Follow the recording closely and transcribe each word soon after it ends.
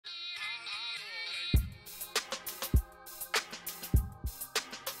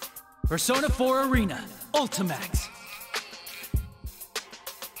Persona 4 Arena Ultimax.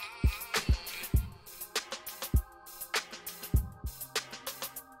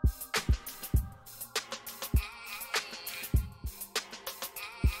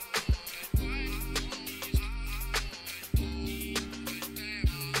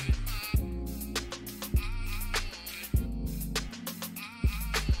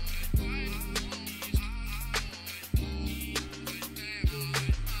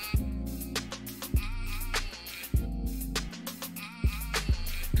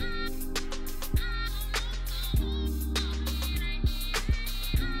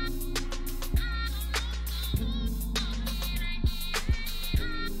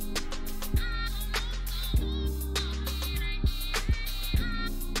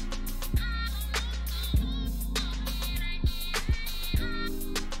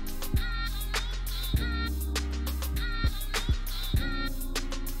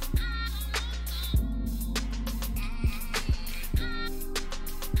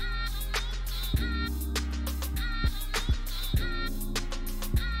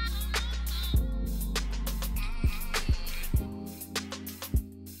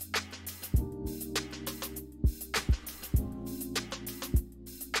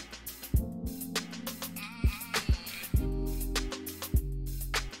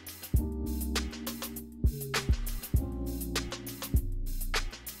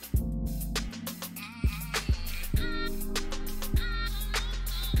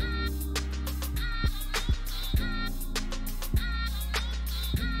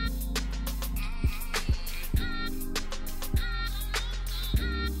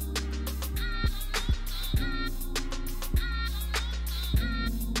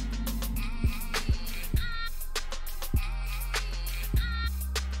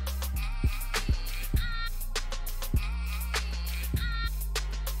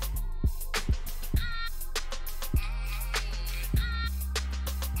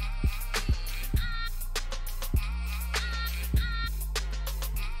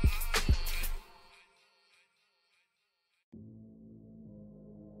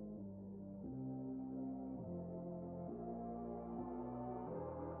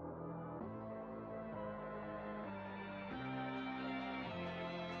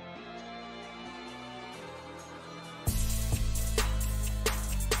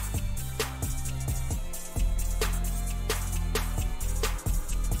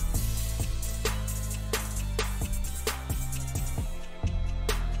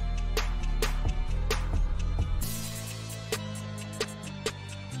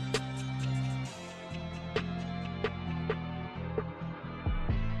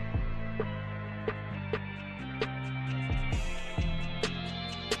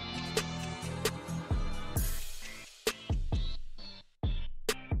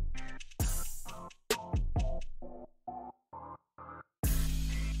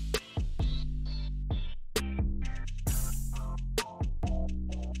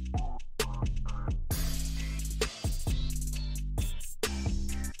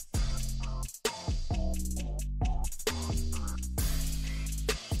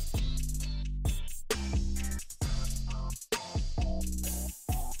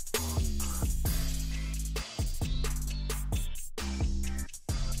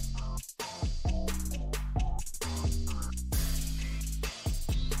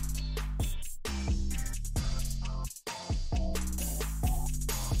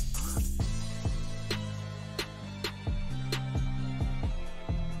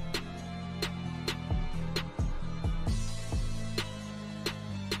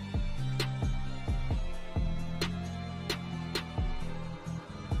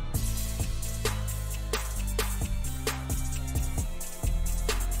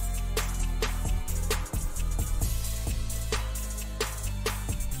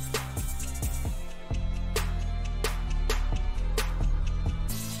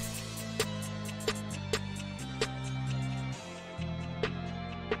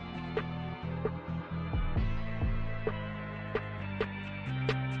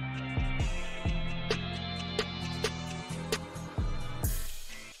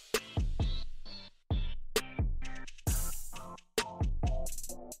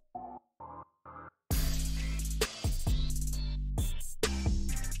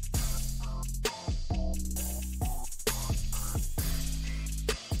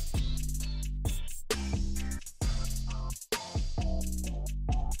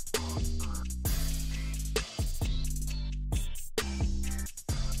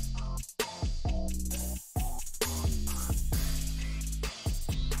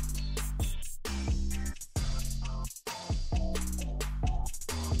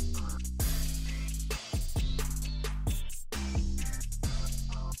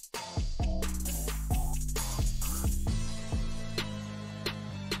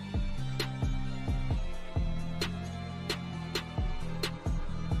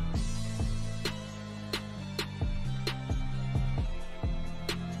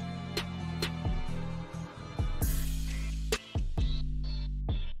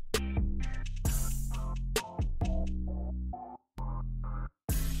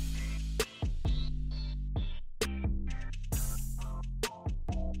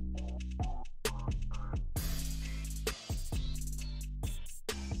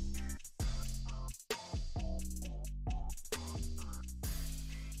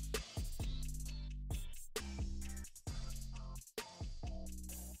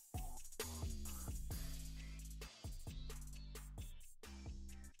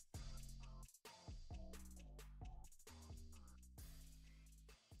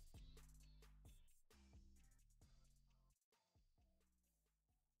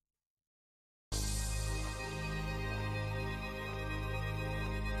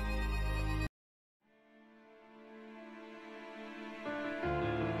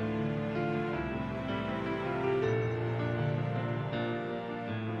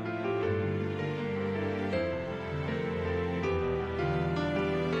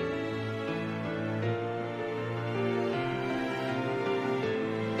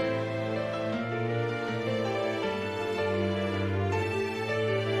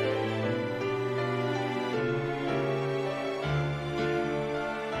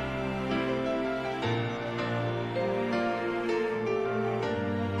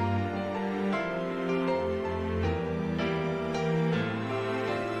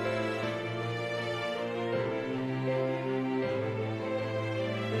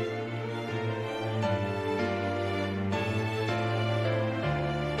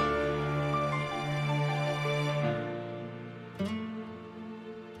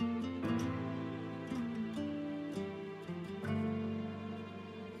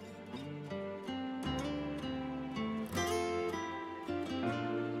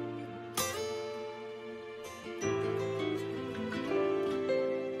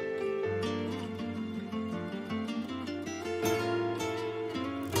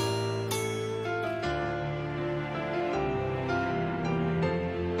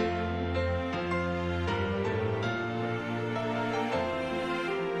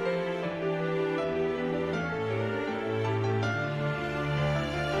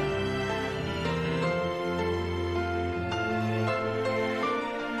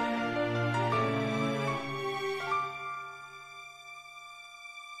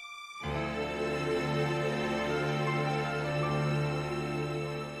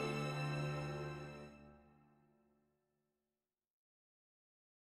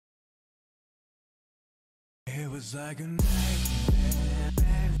 It was like a nightmare,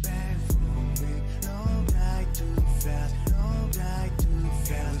 bang, bang for me. No night too fast, no night too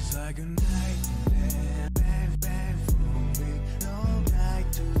fast. It was like a nightmare, bang, bang for me. No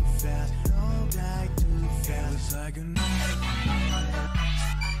night too fast, no night too fast. It was like a nightmare.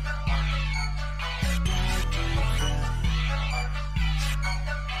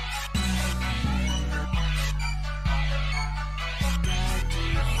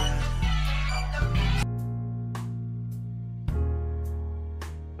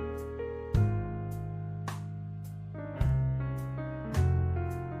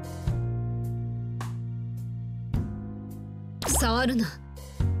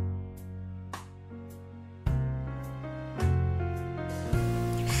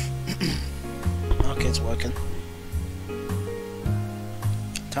 Okay, it's working.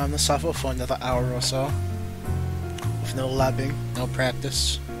 Time to suffer for another hour or so. With no labbing, no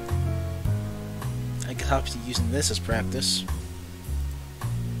practice. I get happy using this as practice.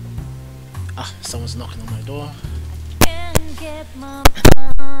 Ah, someone's knocking on my door. Can't get my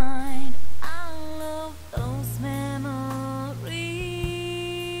mind out of those memories.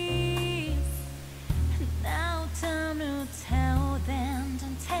 Now time to tell them to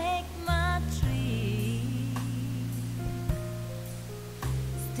take my treat.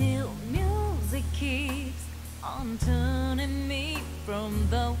 Still music keeps on turning me from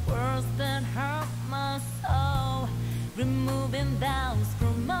the words that hurt my soul, removing doubts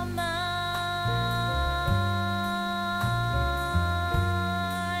from my mind.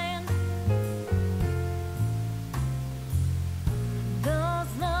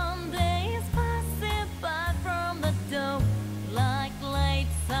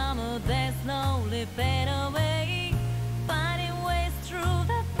 Fade away, finding ways through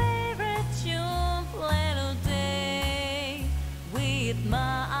the favorite tune. Play today with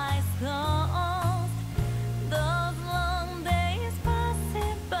my eyes closed. Those long days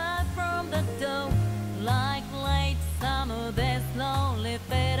passing by from the door, like late summer, they slowly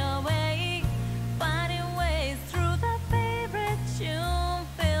fade away, finding ways through the favorite tune,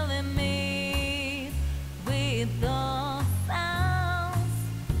 filling me with those sounds.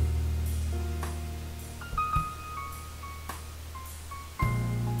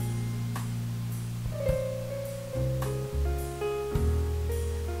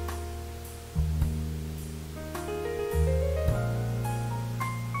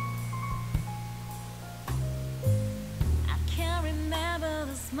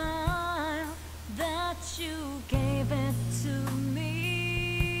 Smile that you gave it to me.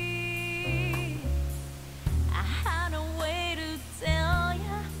 I had a way to tell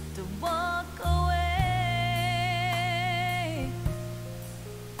you to walk away.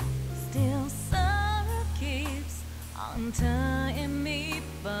 Still sorrow keeps on tying me,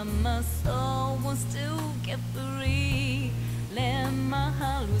 but my soul wants to get free. Let my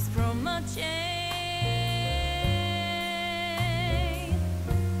heart loose from my chain.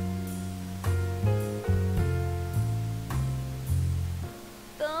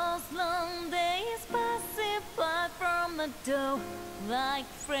 Door, like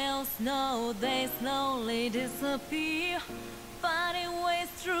frail snow, they slowly disappear, finding ways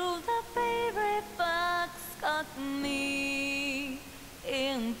through the favorite box. Got me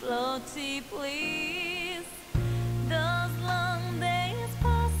in floaty please. Those long days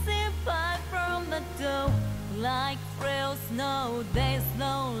passing by from the door, like frail snow, they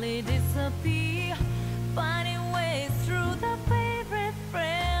slowly disappear, finding ways through the favorite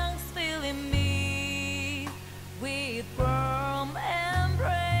friends, filling me with warm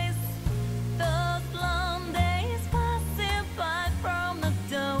embrace. Those long days passing by from the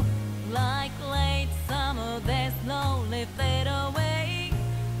door, like late summer, they slowly fade away,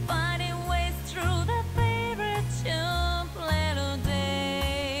 finding ways through the favorite tune. Play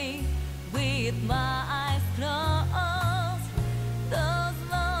today with my eyes closed. Those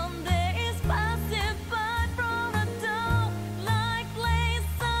long days passing by from the door, like late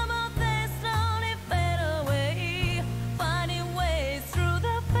summer, they slowly fade away, finding ways through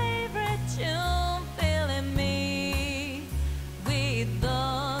the favorite tune, filling me with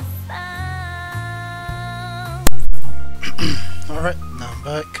those sounds. Alright, now I'm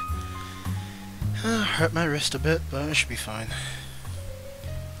back. Hurt my wrist a bit, but it should be fine.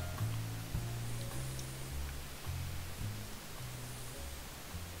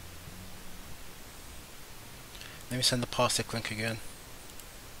 Let me send the Parsec link again.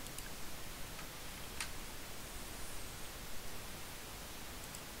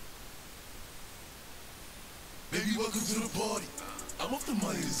 Baby, welcome to the party. I'm off the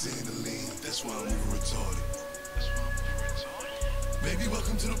money to Xandaline, that's why I'm over retarded. Baby,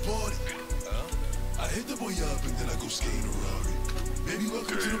 welcome to the party. I hit the boy up and then I go skating a Rari. Baby,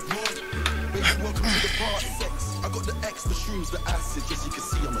 welcome to the party. Baby, welcome to the party. I got the X, the shrooms, the acid. Just you can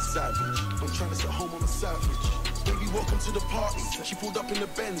see I'm a savage. I'm trying to sit home, I'm a savage. Baby, welcome to the party. She pulled up in the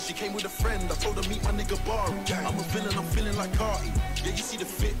Benz, she came with a friend. I told her meet my nigga Barry. I'm a villain, I'm feeling like Carti. Yeah, you see the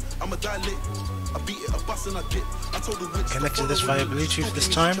fit, I'm a dilate. I beat it, a bus and I dip. I told the witch. Connected this via Bluetooth this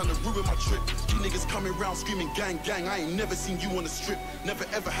time. Trying to ruin my trip. You niggas coming round screaming gang, gang. I ain't never seen you on the strip. Never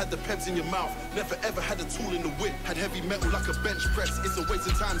ever had the peps in your mouth. Never ever had a tool in the whip. Had heavy metal like a bench press. It's a waste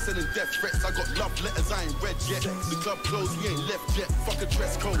of time sending death threats. I got love letters I ain't read yet. The club closed, we ain't left yet. Fuck a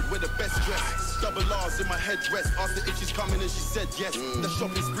dress code, we're the best dress. Double R's in my headdress. Asked her if she's coming and she said yes. The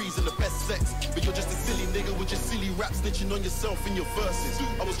shopping sprees and the best sex. But you're just a silly nigga with your silly rap snitching on yourself in your verses.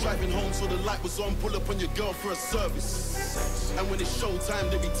 I was driving home so the light was on. Pull up on your girl for a service. And when it's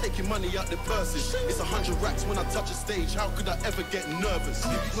showtime, they be taking money out their purses. It's 100 racks when I touch a stage. How could I ever get nervous?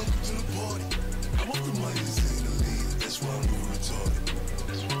 Baby, welcome to the party. I'm off the money, in the lead. That's why I'm moving retarded.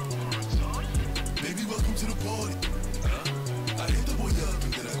 Baby, welcome to the party. I hit the boy up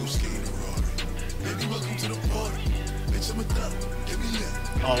and then I go skating a Rari. Baby, welcome to the party. Bitch, I'm a thug. Give me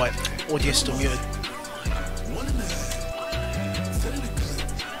that. Oh wait, audio's still muted. 1.5. Set in the clip.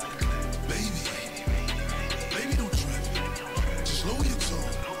 Baby, don't trip. Just lower your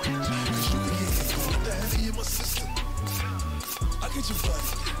tone. Cause you can get it caught. The heavy in my system. I get your body.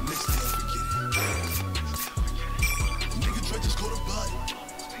 Next day I forget it. Nigga Dre just caught a body.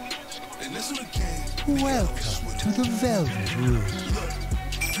 And that's what I came. Welcome to the Velvet Room.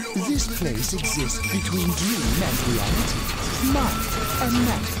 This place exists between dream and reality, mind and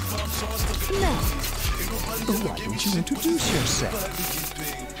matter. Now, why don't you introduce yourself?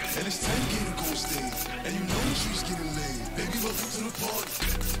 And it's time getting cool stage. And you know the streets getting laid. Baby, welcome to the party.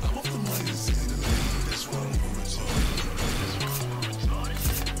 I'm off the money, in the lane. That's why I'm moving retarded.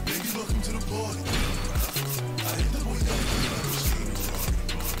 Baby, welcome to the party. I hit the boy up and I go skating a Rari.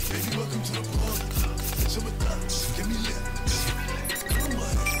 Baby, welcome to the party. Bitch, I'm a thug. Give me lit.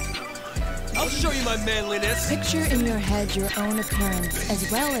 I'll show you my manliness. Picture in your head your own appearance as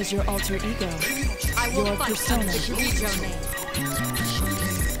well as your alter ego. I will Your fight persona. until you read your name.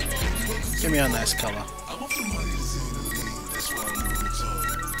 Give me a nice color. I'm off the money, in the lane. That's why I'm moving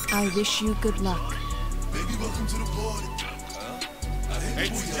retarded. I wish you good luck. Baby, welcome to the party.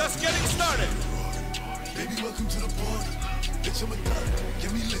 It's just getting started. Baby, welcome to the party. Bitch, I'm a thug.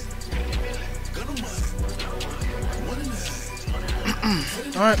 Give me lit. Gun on mine. 1.5.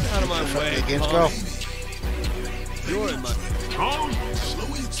 Alright, Out of my way. the games punk. go. You're in my... Round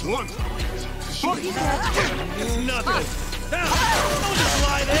one. It's nothing. Now, don't just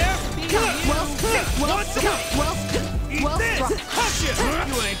lie there. Eat this. Hush it.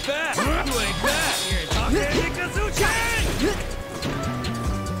 You ain't bad. You ain't bad. You're talking to Kazuchi.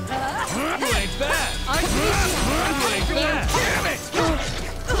 You ain't bad. You ain't bad. Damn it.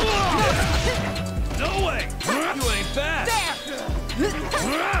 No way. You ain't bad. You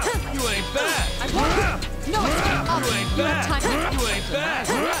ain't bad. No, You ain't you have bad. time. You ain't bad.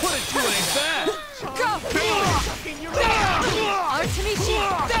 Put it, you ain't bad. Go! There! Artemichi!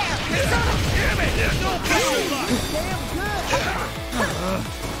 There! Damn it! There's no pressure.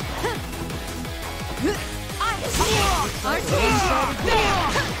 Artemichi! There!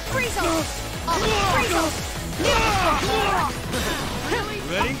 Frizzle! Frizzle!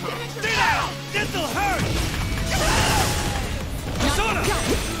 Ready? Stay down! This'll hurt! Persona!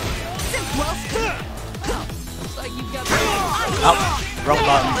 Looks like you've got Oh, wrong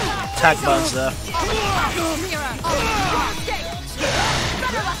button. Tag buttons there.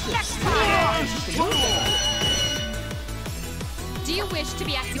 Do you wish to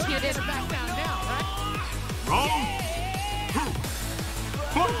be executed?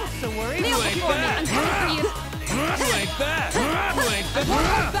 So worried? Kneel before me. I'm coming for you. You ain't bad. You ain't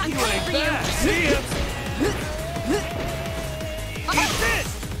bad. You ain't bad. See ya. Eat this.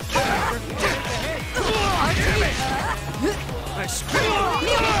 I scream.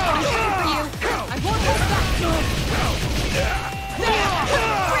 Kneel. I'm coming for you. I won't hold back.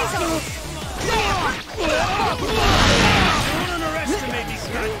 Don't underestimate these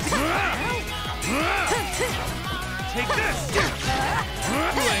guys. Take this.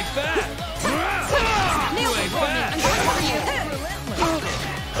 You ain't bad. Kneel You ain't before me. bad. I'm coming for you.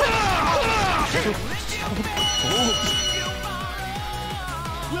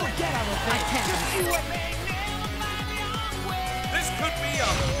 I can't. This could be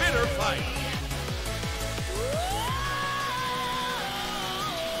a bitter fight.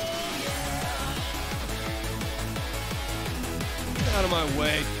 Get out of my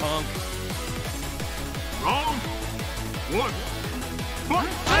way, punk. Round one. I'm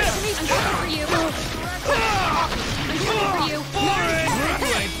coming for you. I'm coming for you. Boring!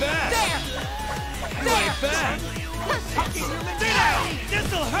 You ain't bad! There! You ain't bad! Stay down!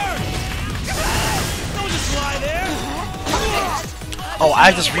 This'll hurt! Don't just lie there! Oh,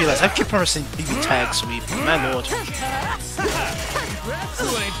 I just realized I keep pressing BB tag sweep. My lord. You ain't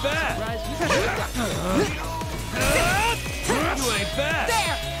bad! You ain't bad!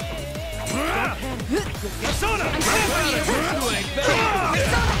 There! Persona! I'm coming for you. You ain't bad!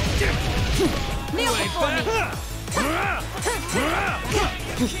 Kneel You ain't before me. bad!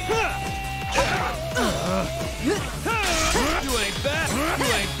 You ain't bad! You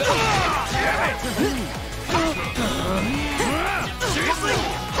ain't bad! Damn it! Seriously?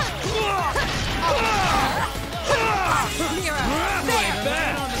 Mira. You ain't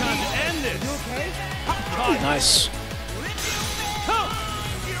bad! Time to end this! Nice.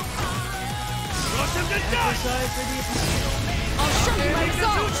 Rush him to dust! I'll show you my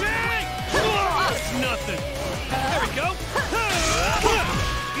result. That's nothing! There we go!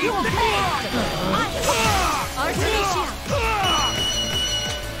 You will pay. Artemisia.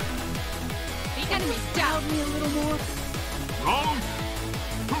 The enemy's down. Me a little more. Round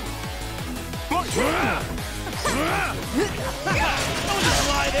 2. Fight! Don't just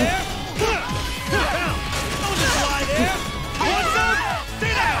lie there! Don't just lie there! Want some?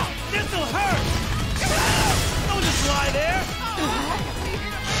 Stay down! This'll hurt! Don't just lie there!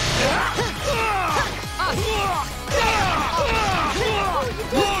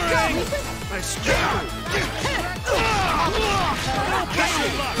 Boring! I scared!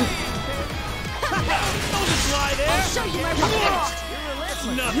 Don't just lie there! I'll show you my revenge. That's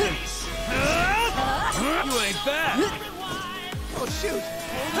nothing! You ain't bad! Oh shoot!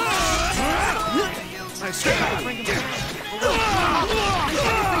 I scared! I'm coming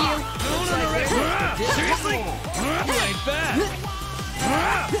for you. Seriously? You ain't bad!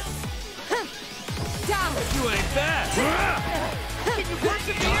 Down. You ain't bad!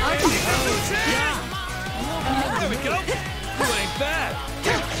 There we go! You ain't bad!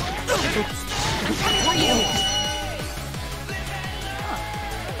 I'm coming for you.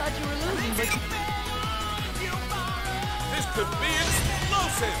 Thought you were losing, but This could be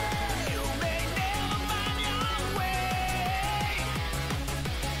explosive!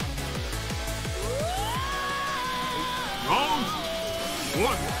 Round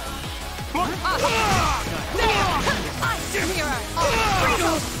 1. Mira.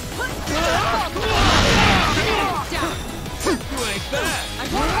 Down. You ain't bad! I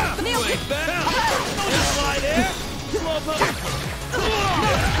won't hold the You nail. ain't bad! Don't just lie there! Slowpoke!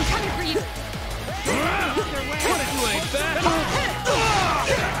 I'm coming for you. You ain't bad!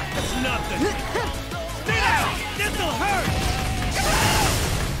 That's nothing! Stay down! This'll hurt!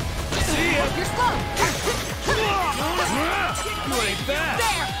 See ya! You're slow. You ain't bad!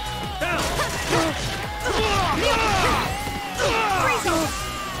 There. Down! Freeze him.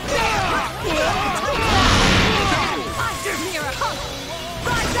 There. Mira.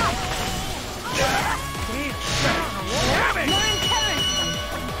 Rise up. Lauren Karen.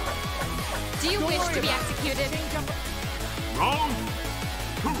 Do you wish to be executed? Round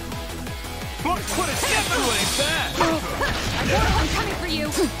 2. Fight! Put it down! You ain't bad! I'm coming for you.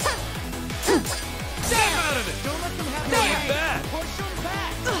 Step out of it! Don't let them have you ain't bad!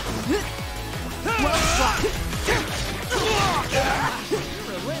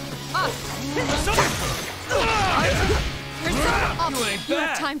 Persona. You ain't You have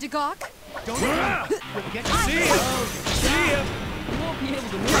bad! time to gawk? See ya! See ya! you won't be able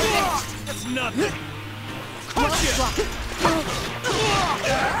to move. That's nothing! Punch ya!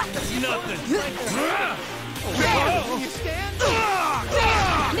 That's nothing! You stand?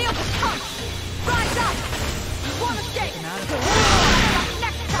 Kneel the punch! Rise up! You won't escape!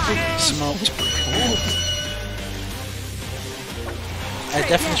 Next time! Smoked. I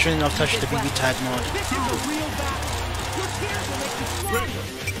definitely shouldn't have touched the BB tag mod.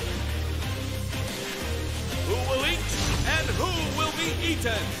 Who will eat and who will be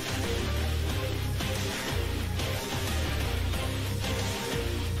eaten?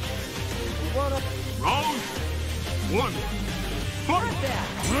 Round 1. Fight!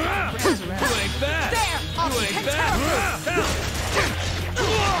 You ain't bad! There! You ain't bad!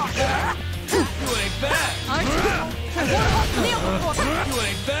 You ain't bad! Kneel before me! You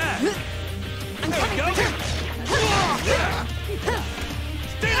ain't bad! There we go!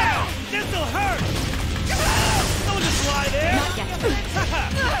 Stay down! This'll hurt! Don't just lie there! Not yet.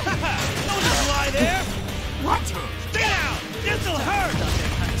 Don't just lie there! What? Stay down! This'll hurt!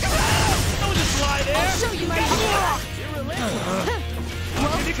 Don't just lie there! I'll show you my power!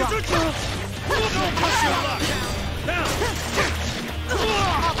 Nikitsuchi! Don't push your luck! Down!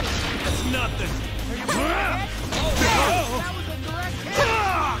 That's nothing.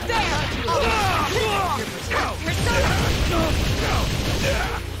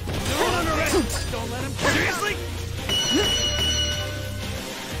 Don't let him. Seriously?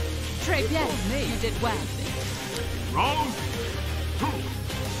 Très bien. You did well. Round 2.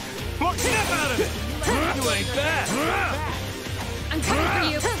 Snap out of it! You ain't bad! I'm coming for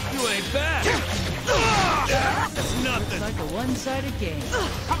you. You ain't bad! That's nothing! Like a one-sided game.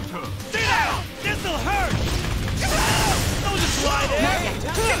 Counter. Stay down! This'll hurt! Don't just lie there!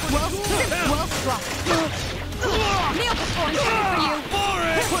 Well struck. Kneel before I'm coming for you.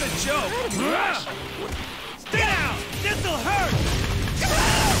 Boring! What a joke! Stay down! This'll hurt!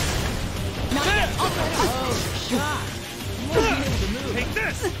 Not yet. Take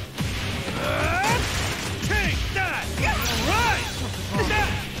this! Take that! Right!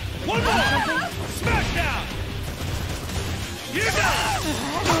 That! One more! Smackdown! You got it!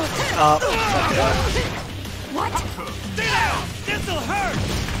 What? Stay down! This'll hurt!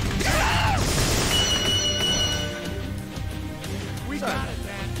 We got it,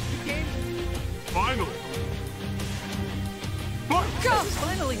 man. Final. Fight. Go.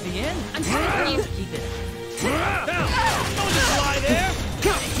 Finally, the end. I'm coming for you. Keep it. Down! Don't just lie there!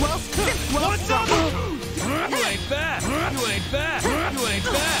 Well struck. You ain't bad! You ain't bad! You ain't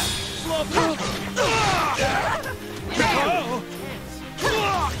bad! Slow down!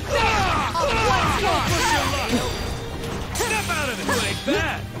 Push your luck! Step out of it! You ain't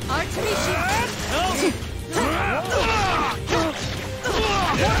bad! Artemisia. Help!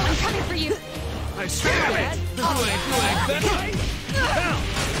 I'm coming for you. I swear it! You ain't bad! Down!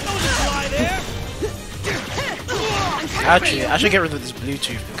 Don't just lie there! Actually, I should get rid of this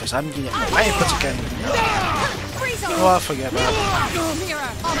Bluetooth because I'm getting my inputs again. Freeze Oh, I forget about it.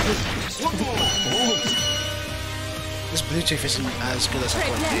 Mirror. This Bluetooth isn't as good as I Très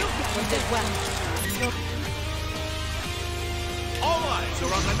thought. bien. You did well. All eyes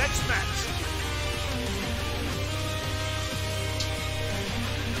are on the next match.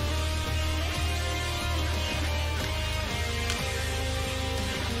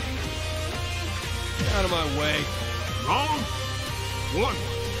 Get out of my way! Round 1.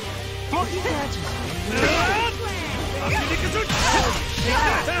 Fight.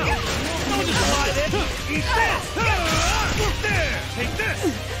 Down! Don't just lie there! Eat this! There! Take this!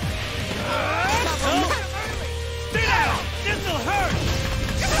 Stay down! This'll hurt!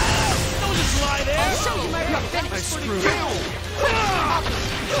 Don't just lie there! I'll show you my real finish. I screwed up!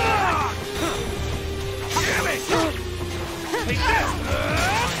 Damn it! Take this!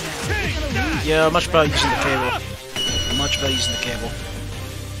 Take that! Yeah, much better using the cable. Much better using the cable.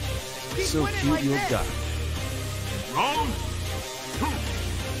 So cute, you'll die. Round 2.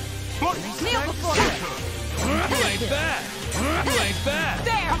 Fight. Kneel before me. You ain't bad! You ain't bad!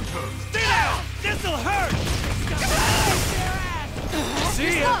 There. Stay down! This'll hurt!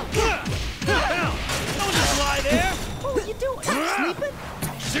 See ya! Down! Don't just lie there! What are you doing? Sleeping?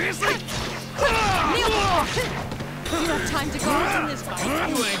 Seriously? Kneel before. You have time to go. In this fight.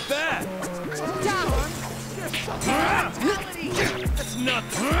 You ain't bad! Down. That's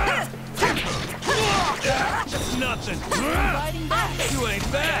nothing! That's nothing! Fighting back. You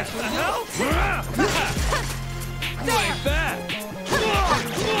ain't bad! The hell? You ain't bad!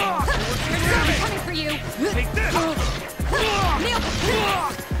 I'm coming for you. Take this! Kneel before.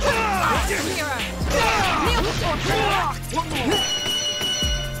 Mirror. Kneel before.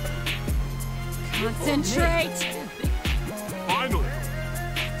 Concentrate. Final.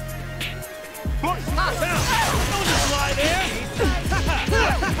 Fight. Down! Don't just lie there!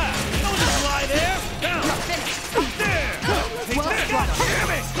 Don't just lie there! Down! Finish. There! Take this! Damn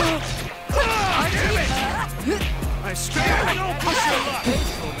it! Damn it! I swear! Don't push your luck!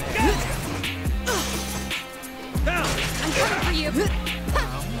 Down! I'm coming for you.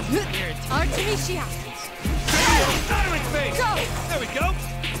 Artemisia. Out of its face! Go. There we go!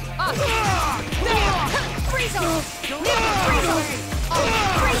 Up. There. Freeze him. Kneel. Freeze him.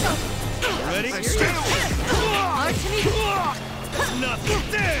 Freeze him. Ready? Artemisia. Nothing!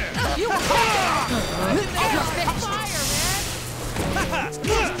 There! You will You're finished.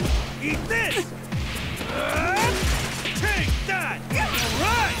 Eat this! Take that!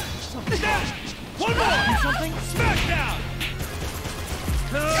 Right! That! One more! Something? Smackdown!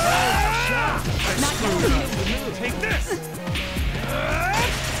 Take this!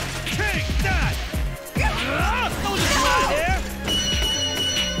 Take that! Don't just lie there!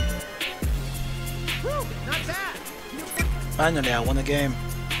 Not bad! Finally, I won a game.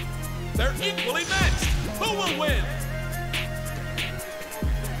 They're equally matched! Who will win?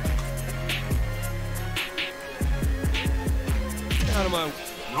 Out of of my...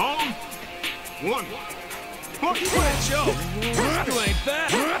 Round one. Fight! Show. You ain't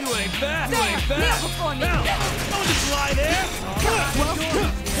bad. You ain't bad. You ain't Kneel bad. before me. Now, don't just lie there.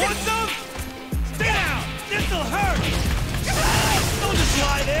 Want some? Stay down. This'll hurt. Don't just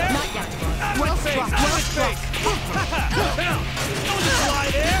lie there. Not yet. Out of Well his face. struck, Out of well his face. Now, don't just lie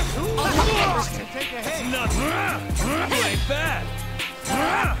there. Take a hit. Nothing. You ain't bad.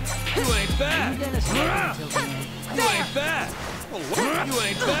 You ain't bad. You ain't bad. You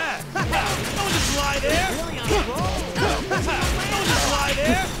ain't bad. Don't just lie there. Don't just lie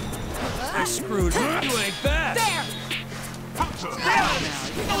there. I screwed you. You ain't bad. There! Don't just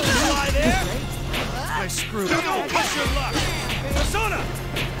lie there. I screwed you. Don't push your luck. Persona.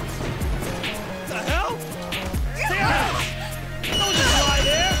 The hell? Damn it. Don't just lie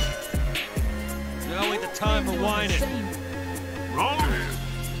there. Now ain't the time for whining. Round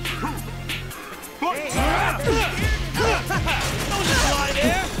two. Fight! Don't just lie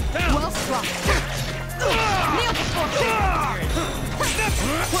there. Down. Well struck. Kneel before me.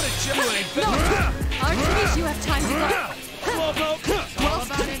 Put it, you ain't bad. Archimedes, you have time to go. Slowpoke. Well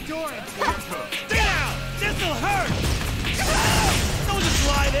struck. Stay down. This'll hurt. Don't just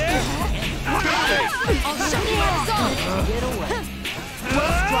lie there. I'll show you where it's on. Get away.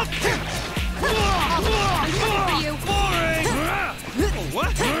 Well struck. I'm coming for you. Boring.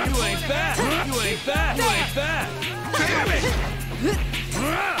 What? You ain't bad. You ain't bad. You ain't bad. Damn it. You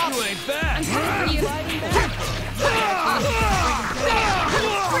ain't bad. I'm coming for you.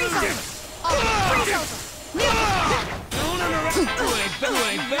 Freeze over. Freeze over. Kneel. Don't interrupt. You ain't bad. You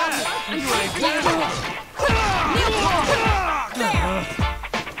ain't bad. You ain't bad. Kneel before. There.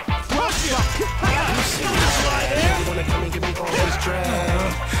 Well struck. Don't just lie there. You wanna come and give me all this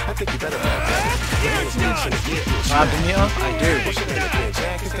drag? I think you better back that. You're done. Rob the meal? I do. What's your name again,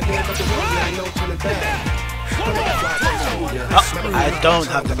 Jack? It's the head of the road, you ain't no turning back. Oh, I don't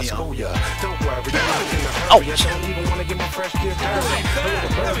have the meal. Don't worry, I'm in a hurry. I don't even wanna get my fresh gear dirty. A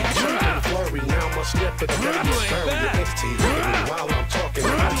little birdie, turn flurry. Now I'm a slip it, I'm ready to bury your entity. Look at me while I'm talking.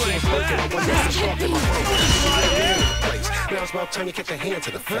 I'm just looking, I wasn't even talking. My phone is in the place. Now it's about time you get your hand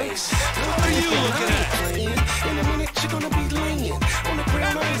to the face. What are you looking at? In a minute, you're gonna be laying on the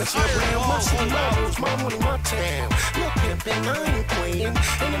ground. That's my ground, my city, my rules, my money, my town. Look, pimpin', I ain't playing.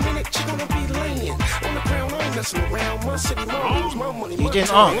 In a minute, you're gonna be laying on the ground. I ain't messing around. My city, my rules, my money, my didn't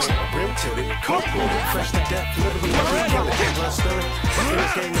town. ask. Rim tilted, couple, fresh to death, literally my reality. Blood stirring. In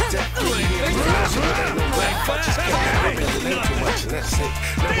this game of death, you ain't no rap. I just can't relate too much, and that's it.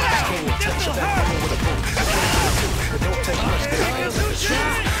 Now I just came to touch your back with a boot. I came to the two. It don't take much to handle the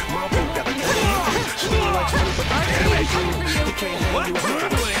truth. My boot got a she don't like money, but you can't hang you. You can't hang you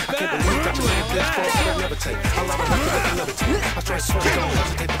I can't believe that you ain't this far, but I never take. I love it, I never take. I try to swear, don't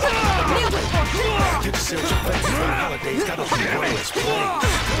hesitate to put it on the plate. You just sealed your face on the holidays, got those people on this plate.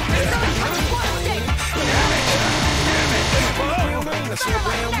 That's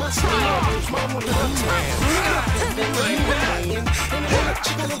around my city, I lose my money, my town.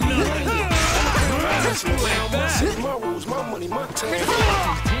 You're gonna be laying. That's around my city, my rules, my money, my town.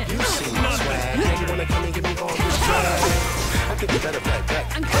 You see my swag, now you wanna come and give me all this drag. I think you better back.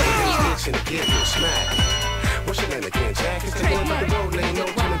 I'm coming for you. Bitch in the gear, you smack. What's your name again, Jack? It's the name of the road, ain't no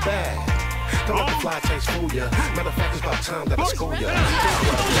turning back. Don't let the fly taste fool ya. Matter of fact, it's about time that I school ya. I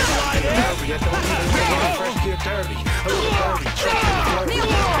don't even make my fresh gear dirty. A little birdie, tripping, flirty.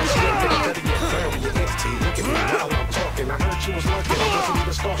 Better get dirty, your entity. Look at me while I'm talking. I heard you was lucky, I wasn't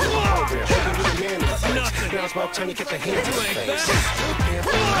even stalking my program. Hoping you the man in the place. Now it's about time you get the hand to the face.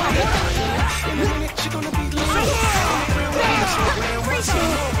 In a minute, you're gonna be lying.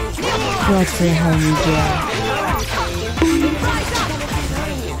 What's the hell you get?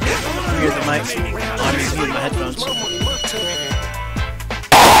 Hear the mic. I'm using my headphones.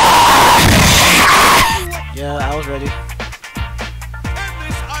 Yeah, I was ready. And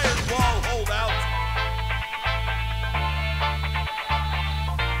this iron wall hold out.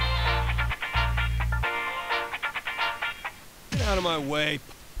 Get out of my way.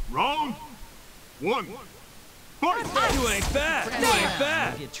 Round one. Fight! You ain't bad. You ain't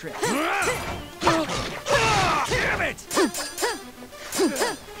bad. Get tricked. Damn it!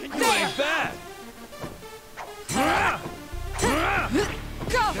 You ain't bad.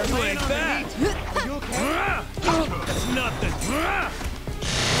 You ain't bad. That's nothing.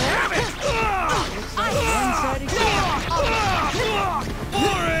 Damn it!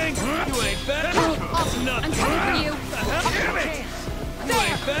 Boring. You ain't bad. That's nothing. I'm coming for you. Damn it! You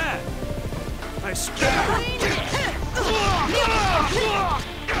ain't bad. I stab.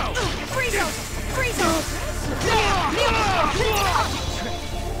 Freeze over. Freeze over. Kneel.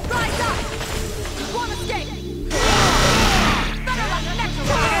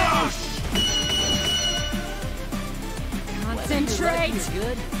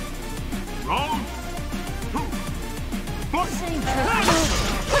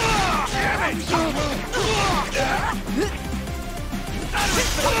 See?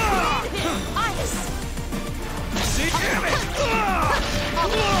 Damn it!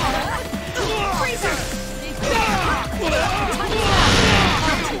 Freezer!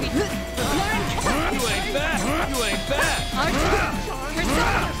 You ain't bad! You ain't bad!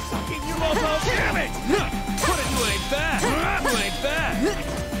 Fucking you all out! Damn it! You ain't bad! You ain't bad!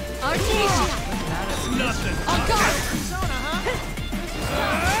 That's nothing!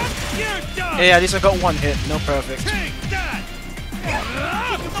 You're done! Yeah, at least I got one hit, no perfect. Take that!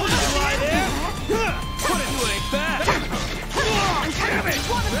 Don't just lie there! You ain't bad! Damn it!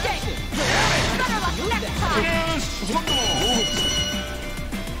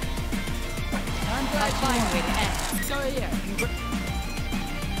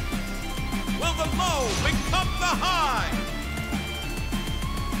 Will the low become the high?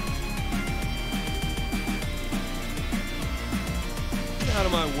 Get out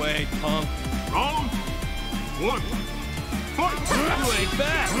of my way, punk. Round one. Fight! You ain't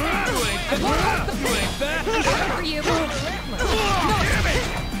bad! You ain't bad! You ain't bad! For you. Damn it!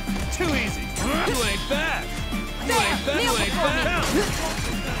 Too easy! You ain't bad! You ain't bad! You ain't bad!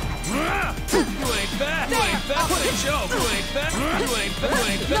 You ain't bad! You ain't bad! What a joke! You ain't bad! You ain't bad! You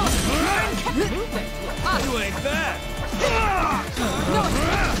ain't bad! You ain't bad!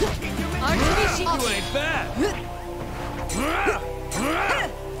 You ain't bad!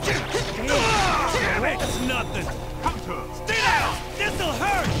 Damn it! That's nothing! Stay down! This'll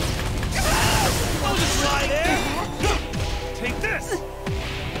hurt! Don't just lie there! Take this!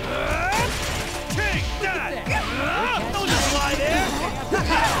 Take that! Don't just lie there!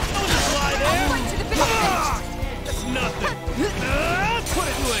 Don't just lie there! That's nothing! Put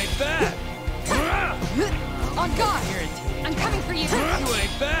it! You ain't bad! On guard! I'm coming for you! You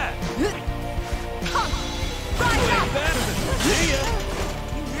ain't bad! Come! You Rise ain't up! bad! See ya!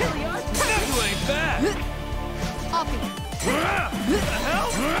 You ain't bad! Off you! The hell?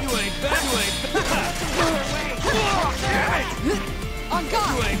 You ain't bad! You ain't bad! Damn it! On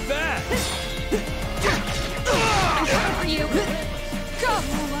guard! You ain't bad! I'm coming for you! Go!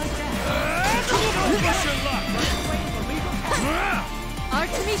 Push your luck!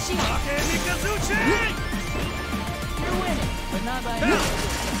 Artemishi! Mikazuchi! You're winning, but not by Hell!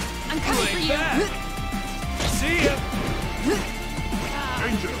 I'm You coming for ain't you! bad! See ya!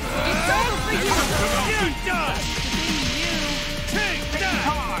 Danger! It's over for you! You're done! Take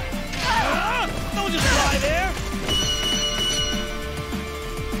that! Don't just lie there!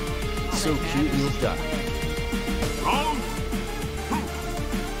 So cute you'll die. Round two.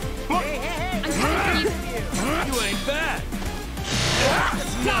 Fight! I'm coming for you! You ain't bad!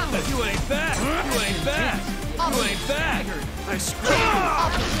 That's nothing! You ain't bad! You ain't bad! You ain't bad! I screwed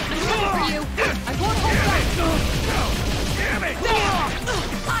I'm coming for you! I won't hold back! Damn it!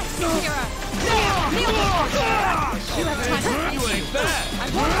 Ice Mirror! Kneel before me! You have time to You ain't bad! I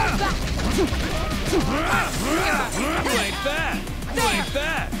won't hold back! You ain't bad! You ain't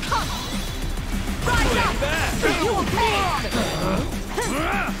bad! Come! You Rise ain't up! bad! You will pay!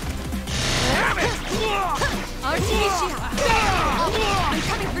 Damn it! Artemishi! I'm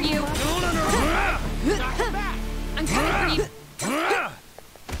coming for you! I'm coming for you!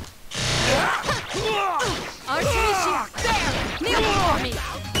 Artemishi! There! Kneel before me!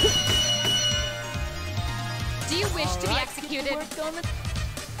 Do you wish to be executed?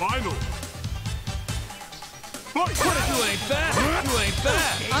 Final! Fight! You ain't bad! You ain't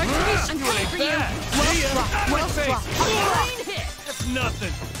bad! Artemishi! I'm You coming ain't for you! bad! See ya! Out of my Well face! struck! Clean hit! That's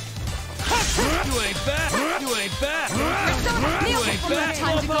nothing! You ain't bad! You ain't bad! Persona! You Kneel ain't before my bad!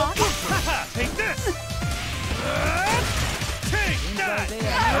 time to go! Take this! Take that!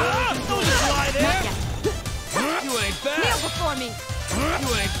 Don't just lie there! Not yet! You ain't Kneel bad! before me!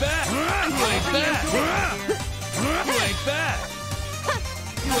 You ain't bad! You ain't bad! You ain't bad!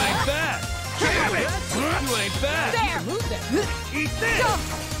 You ain't bad! Damn it! You ain't bad! There! Eat this! Go!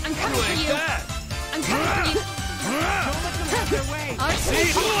 I'm You coming for ain't you! bad! I'm coming for you!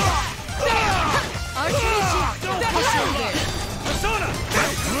 Artemishi! Artemishi! Don't push your luck! Persona!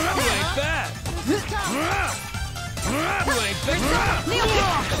 You ain't bad! You ain't bad! Kneel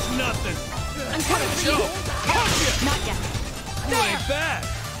before! That's nothing! I'm coming for you! Punch you! Not yet! You ain't bad!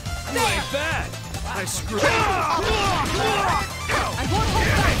 You ain't bad! I screwed up! I won't hold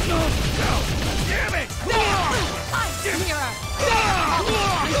back! Damn it! Ice Mirror!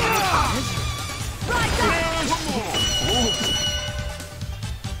 I'm coming up! Rise up!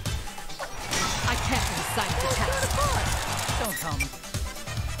 I can't recite the text. Don't tell me.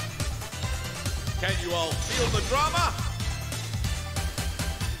 Can you all feel the drama?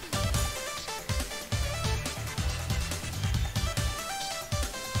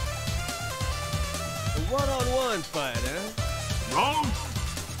 One-on-one fight, huh? Round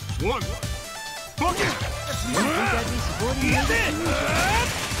one. Fuck it! Eat it!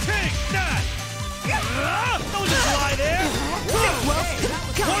 Take that! Don't just lie there!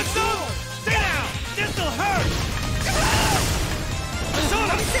 What's up? Stay down! This'll hurt!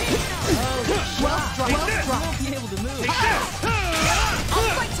 Persona! Take this! Won't be able to move. Take this!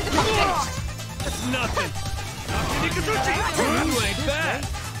 I'll fight to the finish. That's nothing! Nikazuchi! You ain't bad!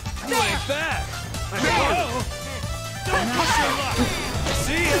 You ain't bad! Don't push your luck!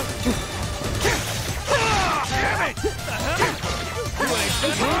 See ya! Damn it! The hell? You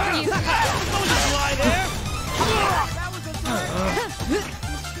ain't bad! Don't just lie there!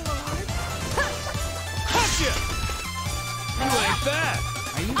 Punch ya! You ain't bad!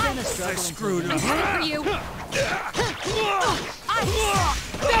 Are you gonna struggle? I screwed I'm up! coming for you.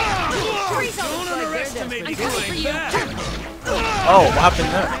 Don't underestimate me! You coming for ain't you. bad! Oh, what happened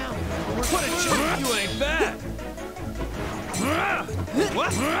there? What a joke! You ain't bad!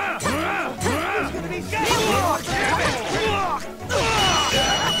 What?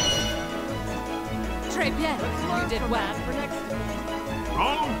 Très bien. You did well.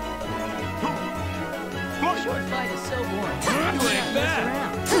 Round two. Fight! Short fight is so boring. You ain't bad!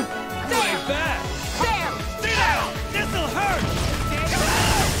 You ain't bad! There. Stay down! This'll hurt!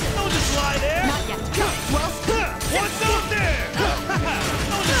 Don't just lie there! Not yet. What's up there?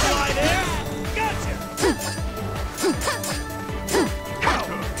 Don't just lie there! Gotcha!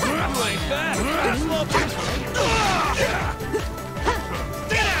 You ain't bad! Slow pitch!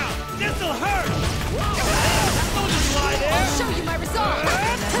 Stay down! This'll hurt! Don't just lie there! I'll show you my resolve.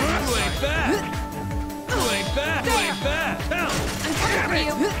 You ain't bad! You ain't bad! You ain't bad! Bounce! I'm coming for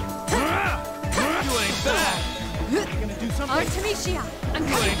you. You ain't bad! Artemisia, I'm You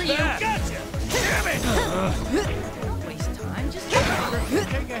coming ain't for you. bad! Gotcha! Damn it! Don't waste time. Just You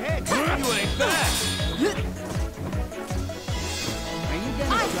ain't bad! Are you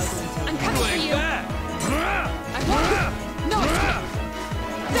gonna Ice, struggle until I'm You coming for ain't you. bad! I won't. No, it's me.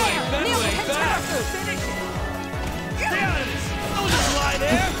 There, bad, nail you ain't bad. Pentarafu. Stay out of this! Don't just lie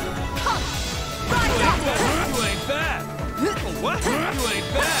there! Come, rise up. You ain't bad! What? You ain't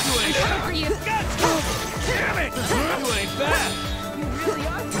bad! You I'm ain't coming bad! for you. Gotcha! Damn it! You ain't bad! you really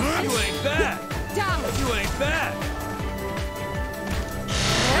are? You ain't bad! Down. You ain't bad!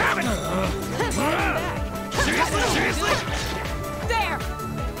 Damn it! Seriously? Seriously? There.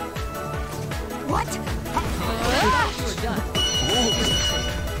 What? We're done.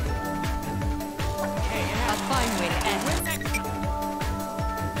 A fine way to end.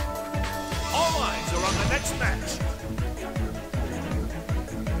 All eyes are on the next match!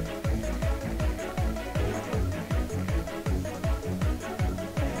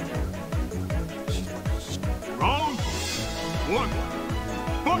 Round one.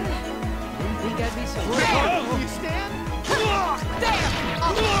 Fight! Didn't think I'd be so There. You stand? There.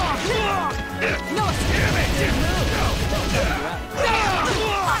 No, it's Damn it! there.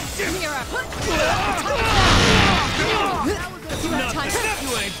 Mirror. You have time.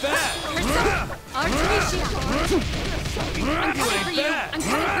 You ain't bad! Artemisia. I'm You coming for ain't you. bad! I'm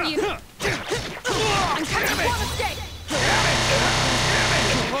coming for you. I'm coming for a mistake.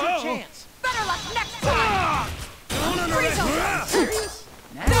 chance. Better luck next time. Don't Freeze over. underestimate!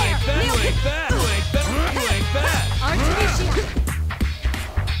 There. You ain't bad! Nailed You it. ain't bad! You ain't bad! You ain't bad! Artemisia.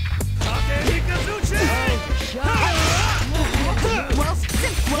 Okay, Nikazuchi! Well,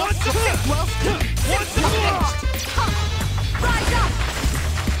 What's up? What's up? come. Rise up.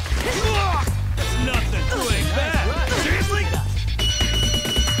 That's nothing! You ain't bad! Seriously?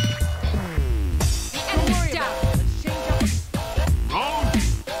 The enemy's down. Round two.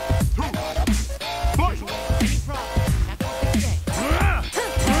 Fight! You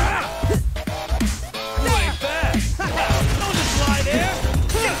There. ain't bad! Don't just lie there!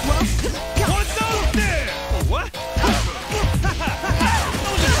 What's up there? What?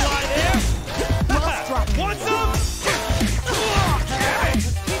 Don't just lie there! What's up? Damn it!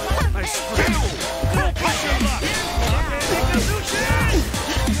 I screwed! Don't push your luck! Okay, Nikazuchi!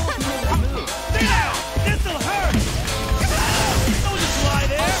 Stay down! This'll hurt! Don't just lie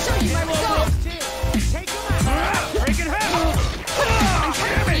there! Show you my resolve. Break it half! I'm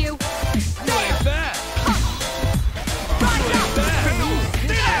coming for you. You ain't bad! Rise up. Bad!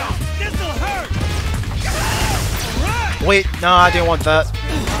 Stay down! This'll hurt! Right! Wait, no, I didn't want that.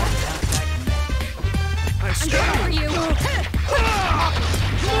 I I'm screwed! coming for you.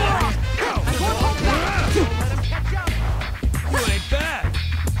 I won't hold back. You ain't bad!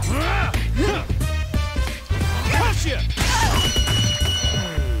 Push ya!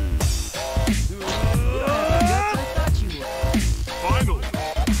 I thought you would. Final.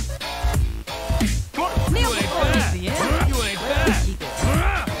 Fight!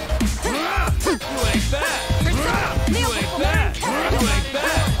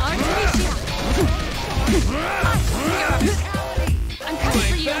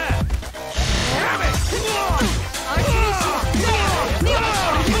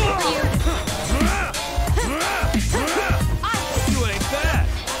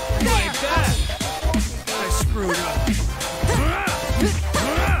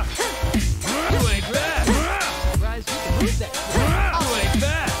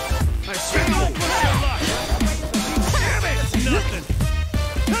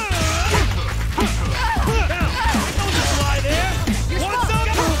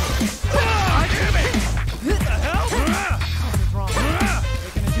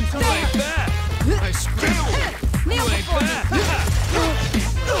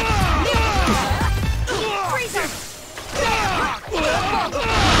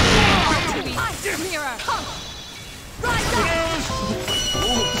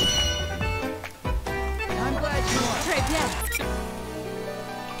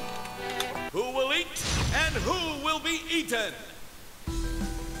 beaten.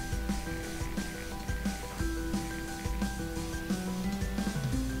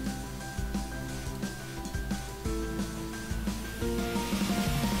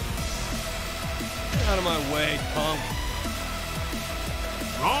 Get out of my way, punk.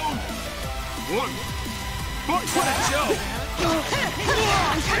 Round 1. Fight! What a joke!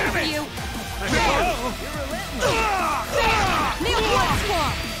 I'm coming for you! Kneel once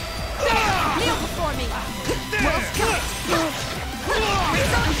more! Kneel before me! Well,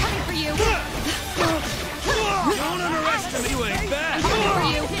 I'm coming for you! Don't underestimate me. You ain't bad. I'm coming for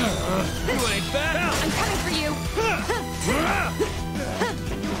you! You ain't bad. I'm coming for you!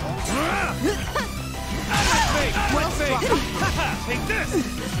 Well, take this.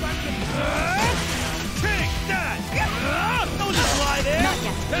 Take that. Don't just lie there. Not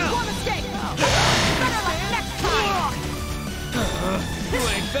yet! You won't escape! Better luck next time! You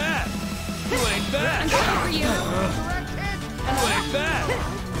ain't bad. You ain't bad. I'm coming for you! You ain't bad.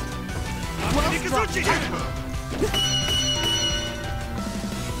 Nikazuchi.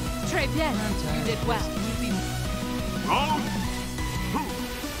 Très bien! You did well. Round 2.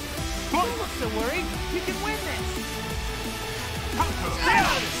 Fight! So worried? You can win this. Stay out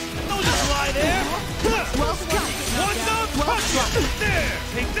of this. Don't just lie there. Well struck! What's up? Punch you. There.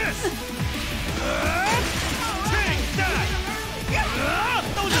 Take this. Take that.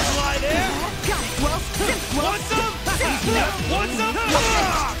 Don't just lie there. Got it! Well struck! What's up? What's up?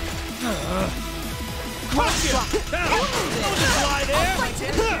 Punch you. Don't just lie there.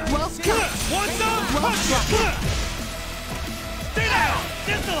 Well struck! What's up? Punch you. Stay down.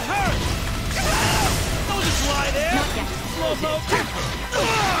 This'll hurt. Don't just lie there. Not yet. Slow mo.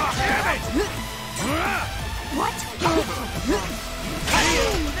 Damn it. What?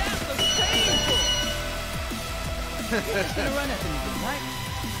 Gonna run at anything, right?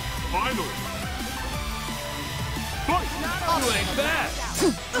 Final. Fight! You ain't bad. You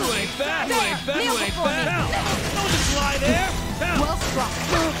ain't bad. You ain't bad. You Kneel ain't before me. bad. Don't just lie there. Well struck!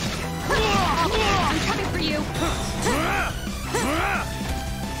 I'm coming for you!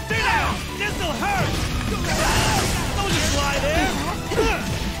 Stay down. This'll hurt. Don't just lie there.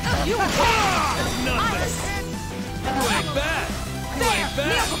 You Nothing. You ain't bad. You There! ain't Kneel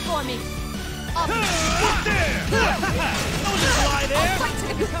bad. before me! I'll There. Don't just lie there. fight to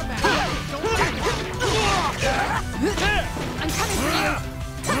the comeback! I'm coming for you!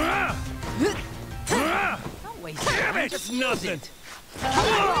 Don't waste Damn time. it. It's nothing.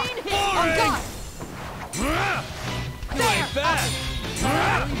 On guard! You ain't bad.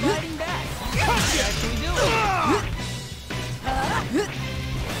 Fighting back. Punch you. Actually do it.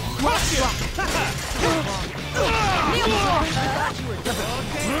 Well struck! Kneel before me!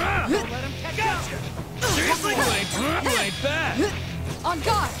 Don't let him catch up. Gotcha. Seriously? You ain't bad. On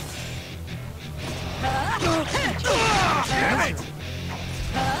guard! Damn it.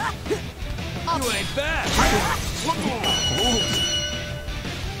 You ain't bad.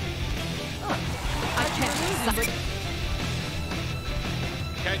 I can't suck.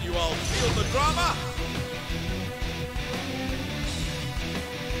 Can you all feel the drama?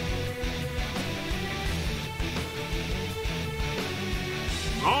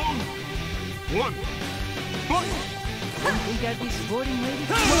 Round 1. Fight! Don't think I'd be sporting, lady? You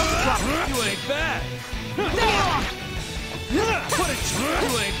ain't bad. Put it.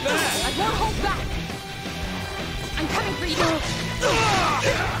 You ain't bad. I won't hold back! I'm coming for you!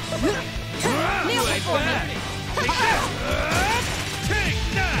 Kneel You ain't before me! bad. Take this. Take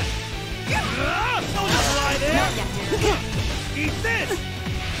that. Don't just lie there. Not yet. Eat this.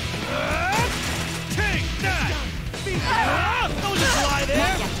 Take that. Don't just lie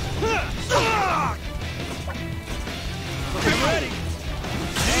there. Get ready.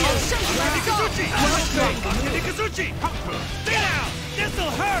 I'll show you where to go! Nikazuchi. Stay down.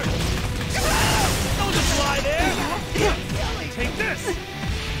 This'll hurt. Don't just lie there. Take this.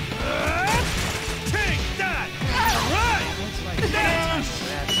 Take that. Right.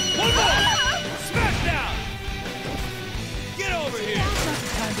 One more. Smackdown. Get over here.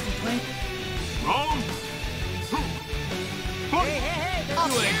 Time to be playing. Round 2. Fight! You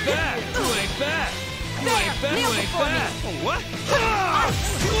ain't bad. You ain't bad. You ain't bad. You Kneel ain't before me. bad. What?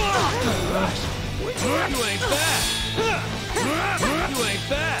 You ain't bad. You ain't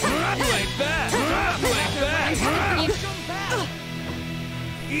bad. You ain't bad. You ain't bad.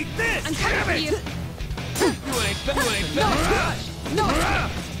 Eat this. I'm coming for you! You ain't bad. You ain't No! bad. No!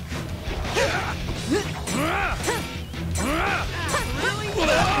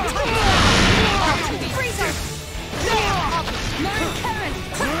 Freezer! Mary Karen!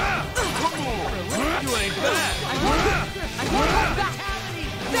 You ain't bad. I won't hold back!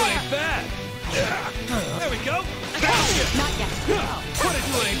 You ain't bad. There we go. Gotcha.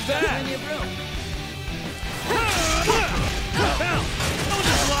 ain't bad. Now, don't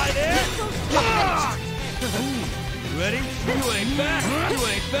just lie there. You ready? You ain't bad. You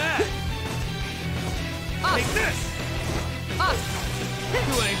ain't bad. Take this.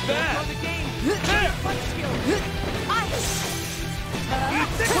 You ain't bad. There. You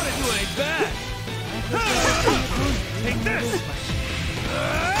ain't bad. Take this.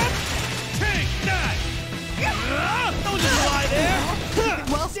 Take that. Don't just lie there.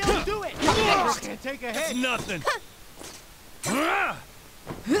 Well, still do it. Can't take a hit. It's nothing.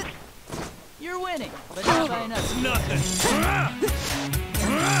 You're winning, but not by enough. It's nothing. You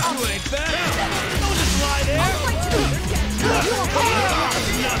ain't bad. Don't just lie there.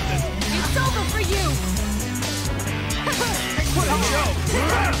 It's nothing. It's over for you. What a joke.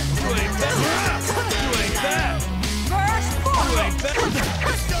 You ain't bad. You ain't bad. First You forward. ain't bad.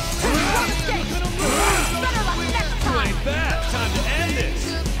 One mistake. Better luck next You time. ain't bad. Time to end this.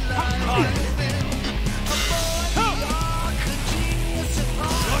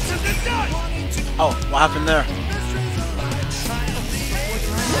 What's in the nut? Oh, what happened there?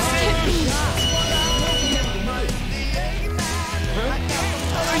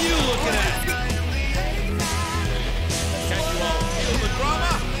 What are you looking at? Can't you all feel the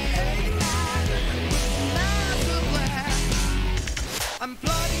drama? I'm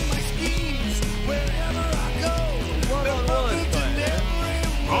plotting my schemes wherever I go. One-on-one fight, man.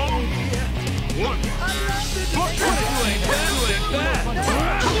 One. You ain't bad. You ain't bad.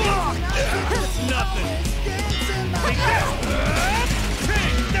 It's nothing. Take that.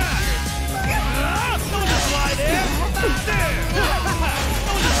 Take that. Don't just lie there. There.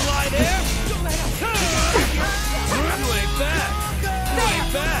 Don't just lie there. You ain't bad. You ain't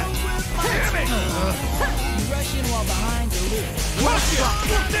bad. Damn it. You rush in while behind you lose. Watch it.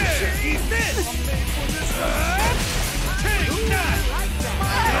 There. Eat this. Take that.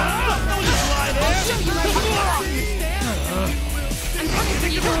 Don't just lie there. I'll show you right here. I'm coming for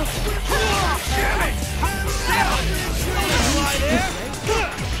you. Damn it. Don't just lie there.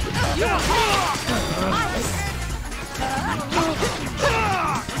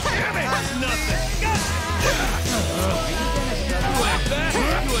 Damn it. That's nothing. You ain't bad.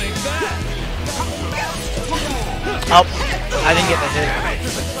 You ain't bad. Oh, I didn't get the hit.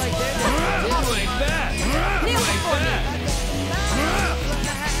 You ain't bad. You ain't bad.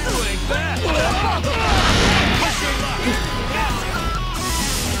 You ain't bad. Push your luck.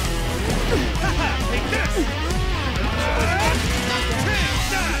 Take this. Take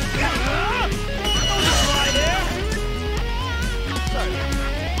that. Don't just lie there.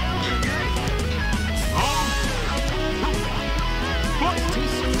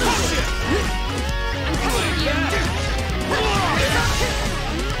 Push it. You ain't bad.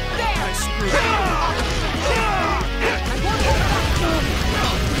 I screwed up.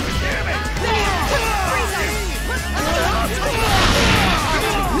 Damn it.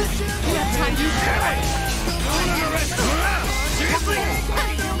 Seriously? You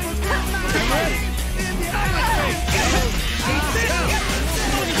ready? Take this.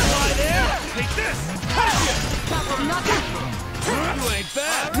 Don't just lie there. Take this. Push it. You ain't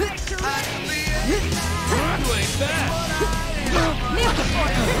bad. You ain't bad.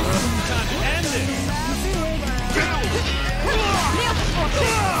 Time to end this.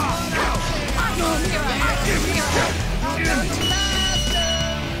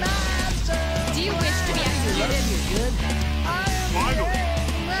 Do you wish to be executed? Finally.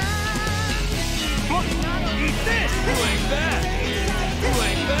 Eat this. You ain't bad. You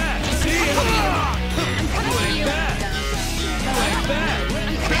ain't bad. See ya. You ain't bad. You ain't bad.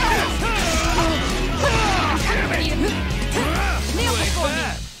 Damn it. You ain't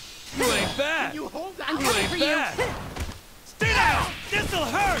bad. You ain't bad. You ain't bad. Stay down. This'll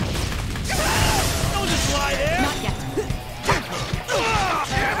hurt. Don't just lie there. Not yet.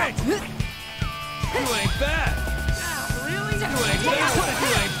 Damn it. You ain't bad. Really? You ain't bad. You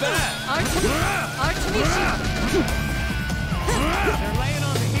ain't bad. Artemisia. They're laying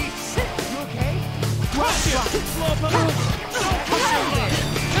on the heat. You okay? Watch it. Slow up. Don't push your luck.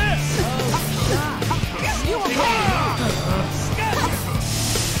 This. You okay?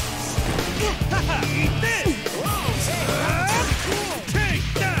 Eat this. Take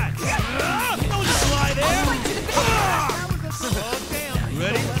that. Don't just lie there. You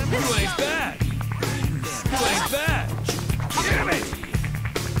ready? You ain't bad. You ain't bad. Damn it.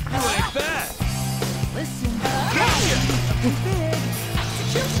 You ain't bad. Listen, Gotcha.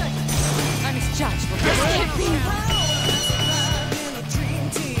 Execution. I'm misjudged. This can't be.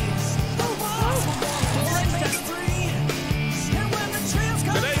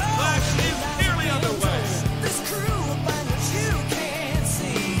 Today's clash is nearly underway. This crew will find what you can't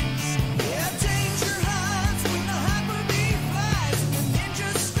see.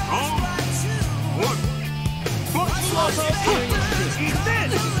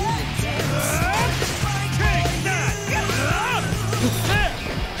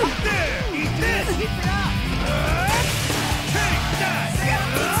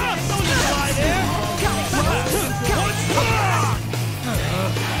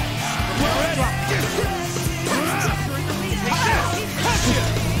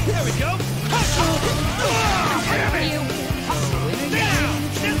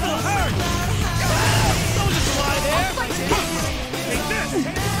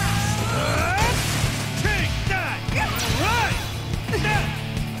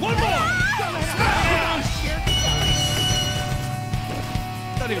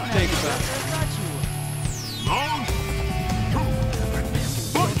 Round 2.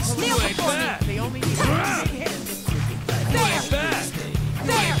 Fight! Kneel before me. They only need to hit.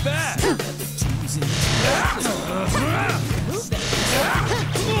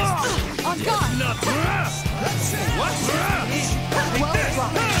 On guard. What? Well struck.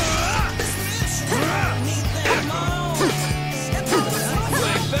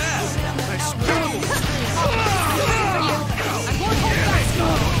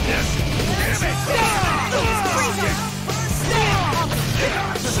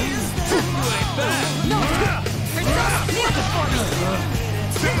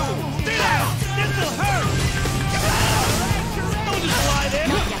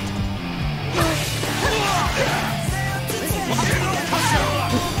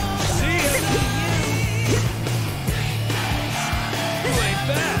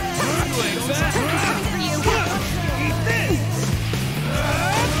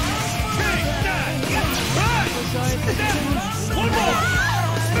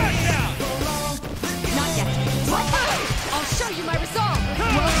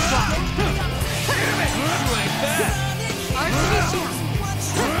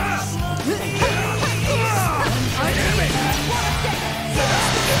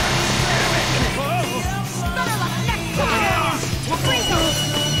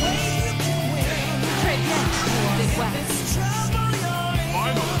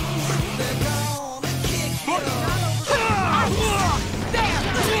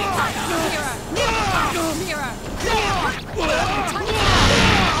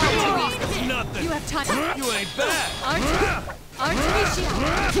 You ain't bad. Artemisia!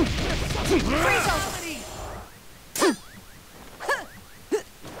 Freeze!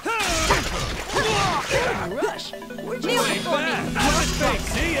 Rush. Kneel You ain't before me! bad.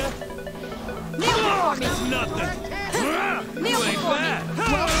 See ya. Kneel before me! Nothing. Kneel You ain't before me! bad.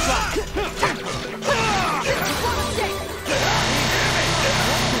 Well struck!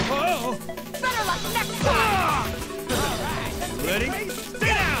 Oh. Better luck next time! Ready?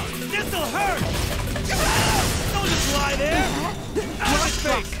 Stay down. This'll hurt. Don't just lie there. Out of his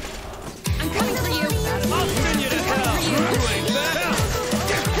face. I'm coming for you! I'll send you to hell. You ain't bad.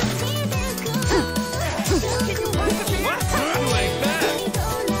 What? You ain't bad.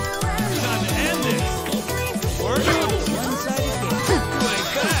 Time to end this. Work it. One-sided game. You ain't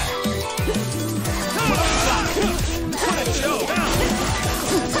bad. What a joke.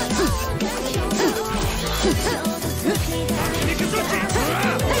 Nikazuchi.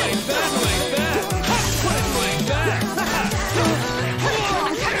 You ain't bad. You ain't bad. You ain't bad.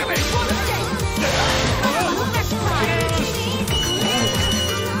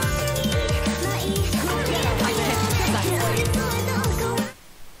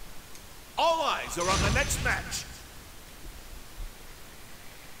 All eyes are on the next match.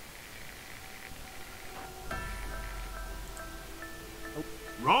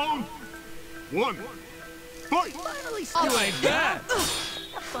 Round 1. Fight! You ain't bad.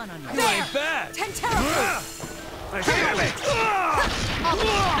 Have fun on You you. ain't bad. Tentera! I have it. I'm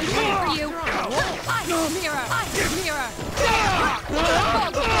coming for you! Mirror! Mirror!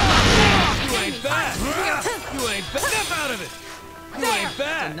 You ain't bad. You ain't bad. Step out of it. You ain't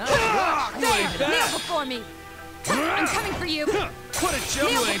bad. You ain't Kneel bad. before me! I'm coming for you! What a joke.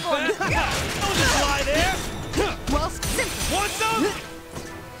 Kneel You ain't before me. bad. Don't just lie there. Well, simple! Want some?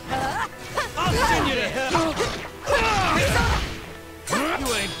 I'll send you to hell. You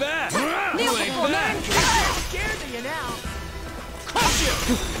ain't bad. Kneel You ain't before me! bad. Scared of you now! Crush you.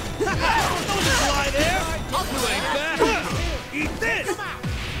 Don't just lie there. You ain't bad. Eat this.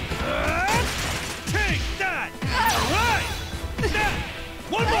 Take that. Right. That.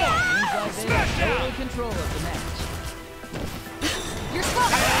 One more. Smash Total down. control of the match. You're slow!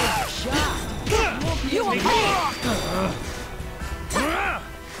 Shot. You will pay!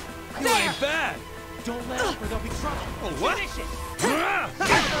 You ain't bad. Don't let up or there'll be trouble. Oh, what?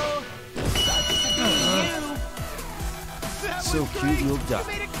 So cute you'll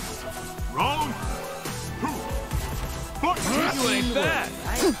die. Round 2. Fight! You ain't bad.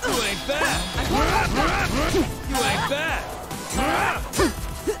 You ain't bad. You ain't bad.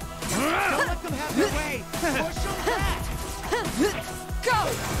 Don't let them have their way. Push them back. Go!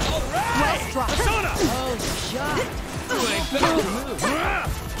 All right. Persona. Oh, shot. You ain't bad.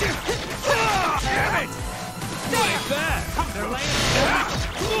 Damn it. You ain't bad. They're laying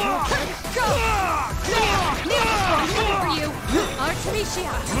Go! Kneel before me for you!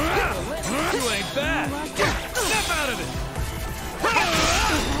 Artemisia! You ain't bad. Step out of it.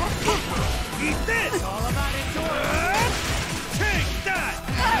 Eat this. all about endurance. Take that.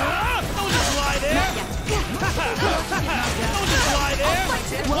 Don't just lie there. Don't just lie there.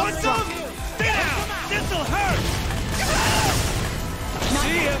 Want some? Stay down! This'll hurt!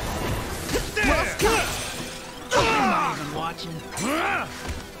 See ya! There! I'm not even watching.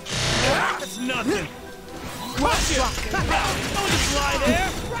 That's nothing! Watch it! Don't just lie there!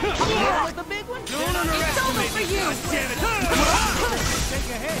 Like the big one? Don't underestimate me! God damn it! Take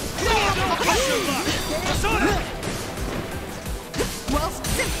a hit! Don't push your luck! Persona!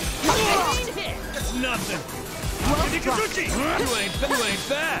 That's nothing! Nikazuchi! You ain't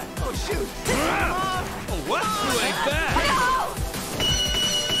bad! Oh shoot! Oh what? You ain't bad!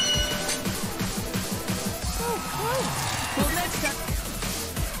 Well, next time.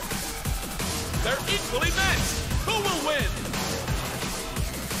 They're equally matched. Who will win?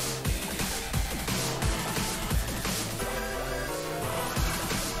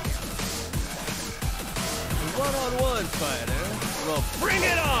 One-on-one fight, eh? Well, bring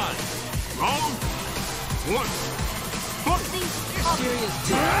it on! Round one. Serious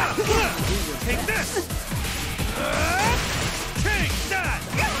Take this! Take that!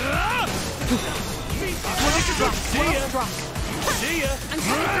 See ya! See ya! I'm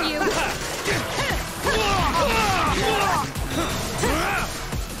coming for you.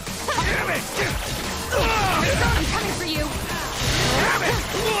 Damn it! I'm coming for you. Damn it!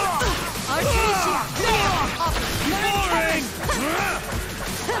 Artesia. Boring!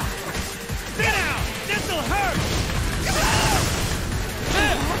 Sit down! This'll hurt!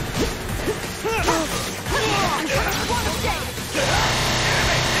 One mistake.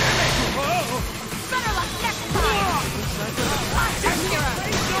 Better luck next time. Akira.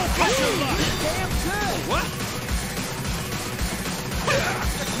 Don't push your luck! What?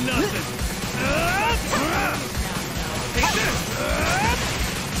 That's nothing! Take this!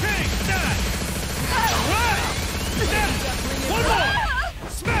 Take that! One more!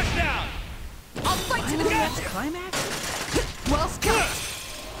 Smash down! I'll fight to the death. climax? Well skipped.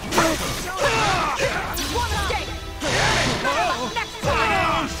 One mistake. Better luck next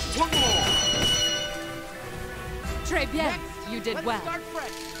time. One more. Très bien. You did well. Start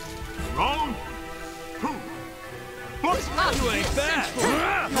fresh. Round two. Fight. You ain't bad! You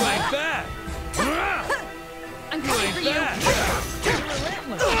ain't bad! I'm You coming ain't for you. bad!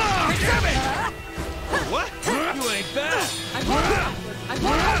 Damn it! What? You ain't bad! I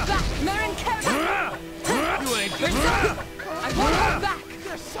won't hold back. Marin Kerrigan. You ain't bad! I won't hold back.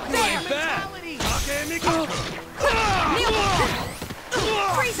 You ain't bad! Okay, Miko!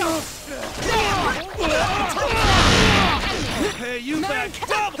 Hey, you back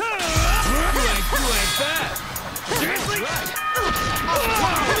double! You ain't bad! Seriously?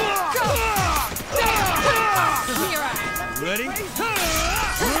 Ready?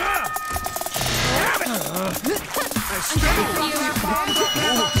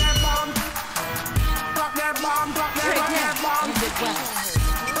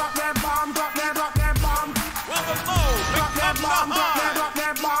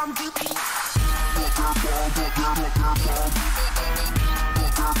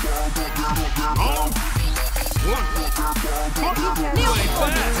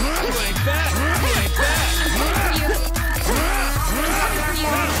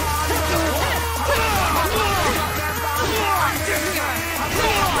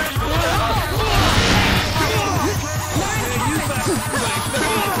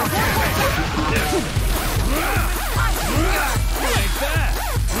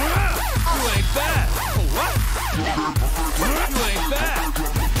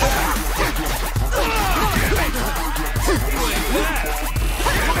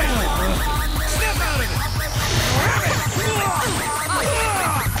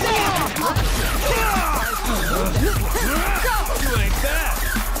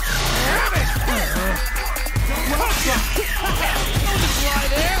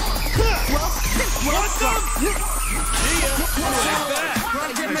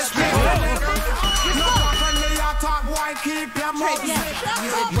 Keep your mouth shut.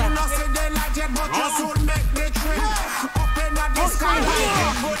 You know say they like it, but you soon make the trip. Up in the sky,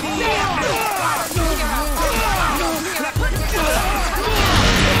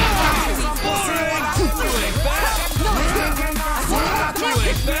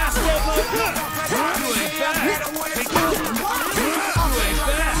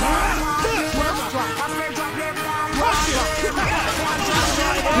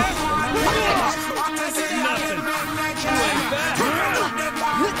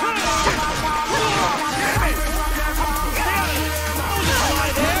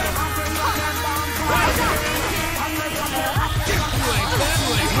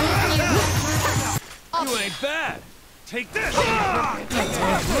 You ain't bad. Take this.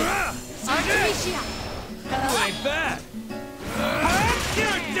 Artesia. You ain't bad.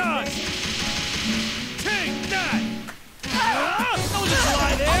 You're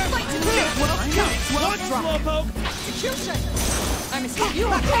Slowpoke! Execution! I'm escaping you!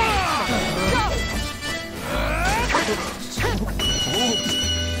 Go!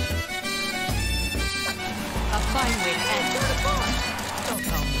 A fine way to end. Don't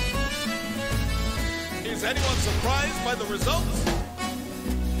tell me. Is anyone surprised by the results?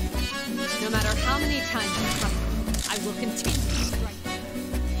 No matter how many times you try, I will continue to strike.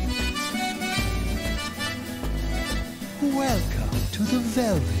 Welcome to the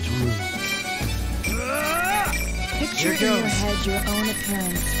Velvet Room. Picture in your head your own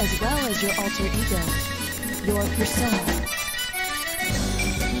appearance as well as your alter ego, your persona.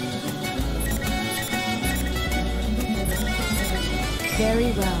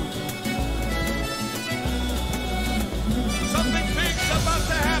 Very well. Something big's about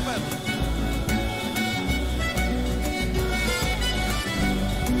to happen!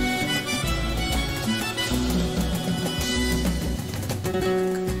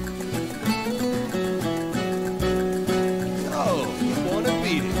 Oh, you wanna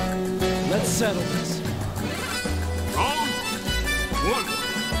beat it? Let's settle this. Round one.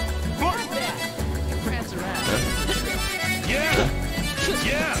 Fight! Prance around. Yeah!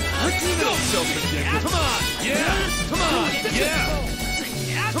 Yeah! Go, self-projected! Come on! Yeah! Come on! Yeah!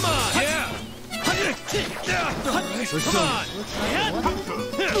 Come on! Yeah! Come on!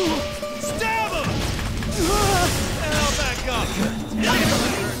 Stab him! Now back up! Yeah!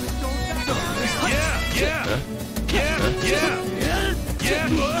 Yeah! Yeah! Yeah! Yeah!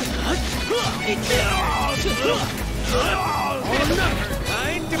 I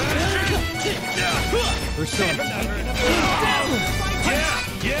ain't doing Persona.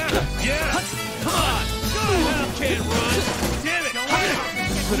 Yeah! Yeah! Come on! Can't run! Damn it!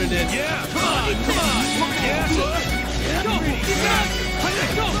 Put it in. Yeah! Come on! Yeah! Go!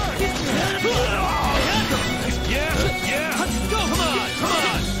 Yeah! Yeah!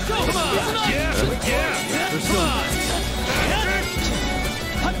 Come on! Yeah! Persona.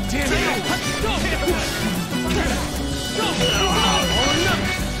 Damn it! Go!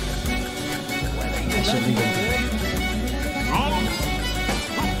 Round.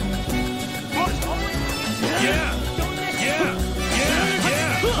 Fight! Yeah!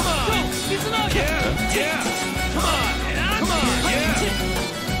 Come on! Yeah! Come on!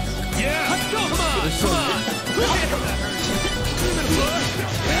 Yeah! Come on! Come on!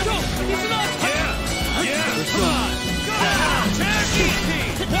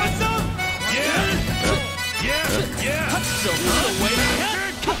 Want some? Yeah! So wait.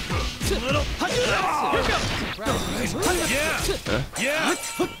 Little.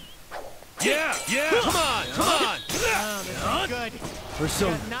 Yeah! Come on! Good.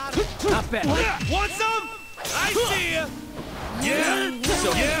 Persona. Not bad. Want some? I see ya! Yeah!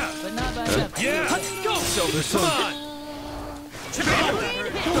 But not by enough. Yeah! Go! Come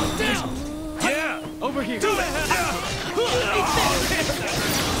on! Down! Yeah! Over here! Do it!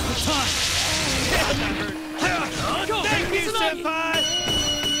 Thank you, senpai!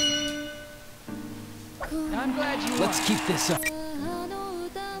 I'm glad you Let's keep this up.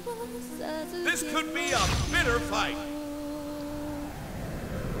 This could be a bitter fight!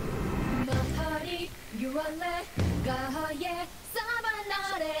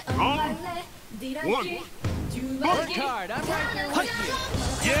 Round one. work hard. I'm right there with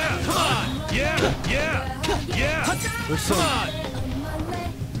you. Yeah! Come on! Yeah! Persona.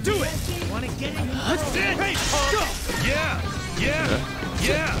 Do it! Wanna get it? Hey, go! Yeah!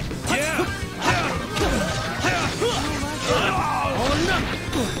 All or nothing!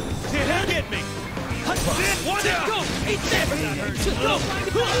 Get me! One down! Go! Eat that! Go!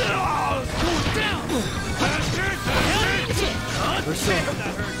 Go down! Bastard! Persona.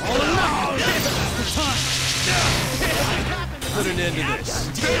 All or nothing! Put an end to this.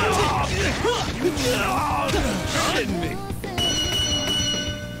 Kidding me?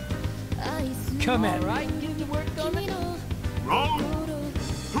 Come at me. Right, get to work on it. Round two.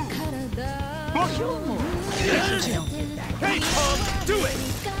 Fight! Hey, punk! Do it!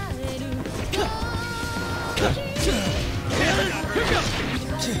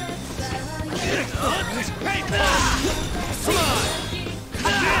 Hey, punk! Come on!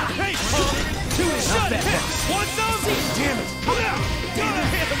 Hey, punk! Do it! Shut it! Want some? Damn it! Come out!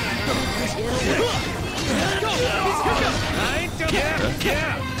 Go! I ain't doing it!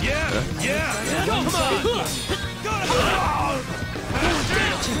 Yeah! Go! Come on! Go!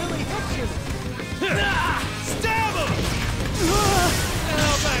 Stab him!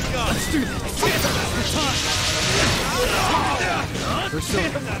 Now back up! Let's do this!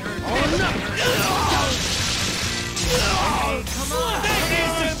 Persona. Oh, no! Come on! Thank you,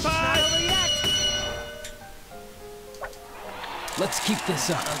 senpai! Let's keep this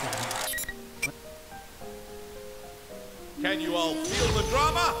up. Can you all feel the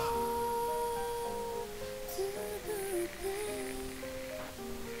drama?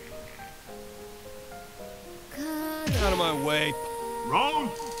 Get out of my way. Round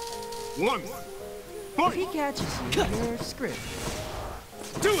 1. If he catches you, you're screwed.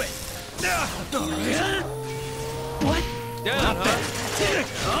 Do it! What? Down, huh?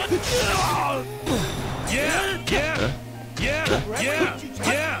 Yeah!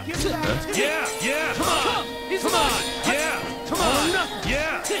 Come on! Come on! Yeah! Come on!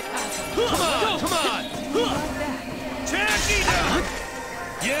 Yeah! Come on! Jackie down!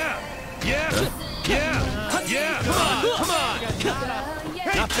 Yeah! Come on!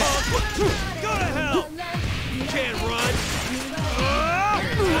 Hey, punk! Go to hell! You can't run!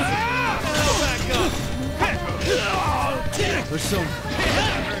 Back up! Persona.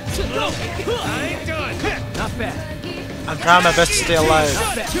 I ain't done! Not bad. I'm trying my best to stay alive.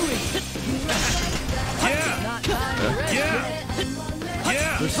 Yeah!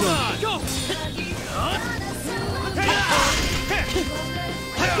 Come on! Go!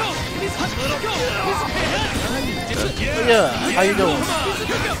 Yeah, how you doing?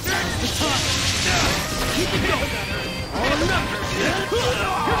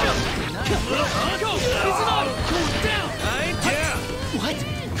 What?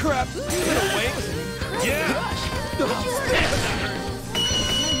 Crap.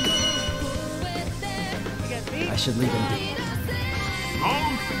 I should leave him be.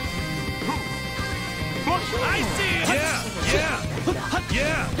 Round 2. Fight! I see it! Yeah! Come on!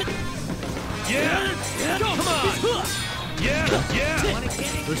 Yeah! Come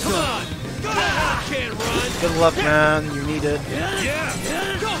on! Go to hell, can't run! Good luck, man. You need it. Yeah!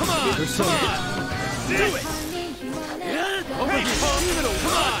 Come on! Come on! Do it! Okay, punk!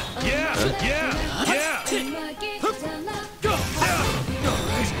 Come on! Yeah! Go!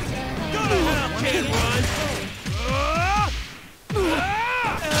 Go to hell, can't run!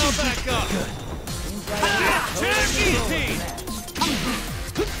 Hell, back up! Easy!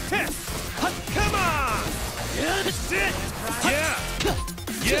 Come on! Sit! Yeah!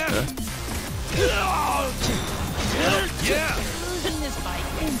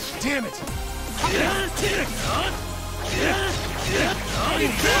 Damn it!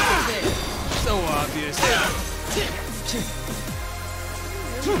 So obvious.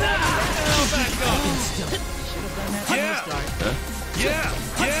 Back up!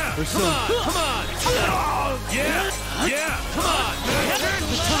 Come on!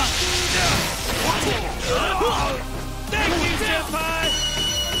 Come on! Thank you, Senpai!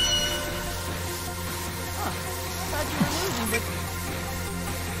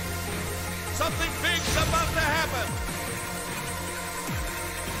 Something big's about to happen.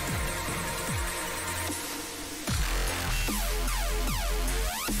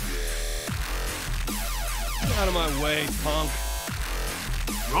 Get out of my way, punk.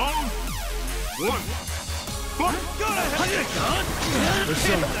 Round 1. Fight! Go to hell!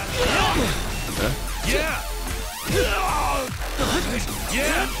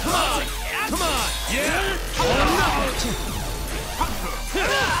 Come on!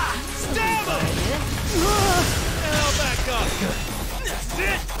 Stab him! Hell, back up!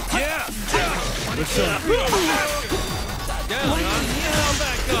 Sit! Down, huh? Hell,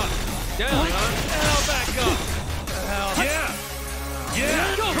 back up! Down, huh? Hell, back up!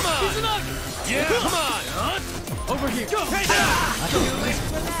 Come on! Come on! Over here! Go! Hey, down!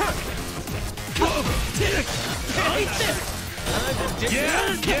 Come on!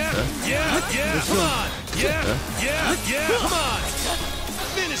 Come on!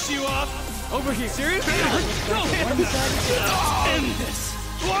 Finish you off! Over here! Serious? Go! End this!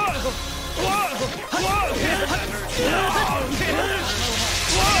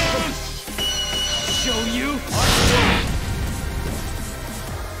 Show you!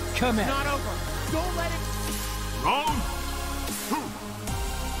 Come in. Not over. Don't let it. Round 2.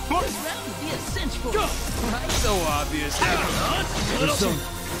 Fight! This round would be a cinch for Go! us. Right? So obvious. Persona.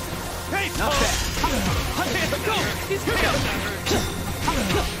 Hey, Not bad. Go! He's coming!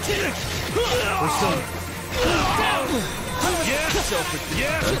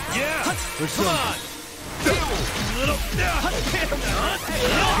 Persona. Come on! Little.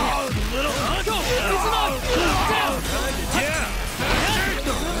 Go! Persona.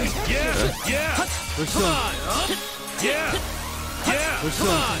 Persona.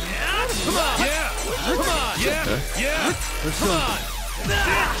 Persona.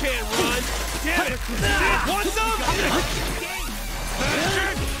 Can't run! Damn it! Want some?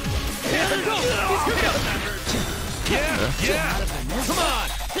 Come on!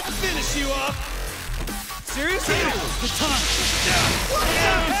 Finish you off! Seriously? The time!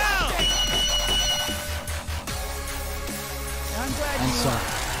 Hell! And so,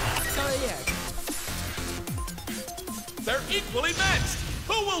 They're equally matched.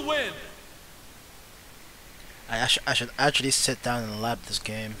 Who will win? I should actually sit down and lab this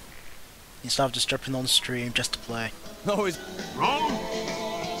game instead of just jumping on stream just to play. Always. Round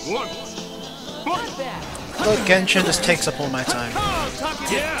one. But Genshin just takes up all my time.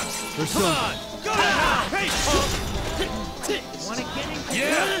 Yeah. Come on. Go to hell. Hey, punk.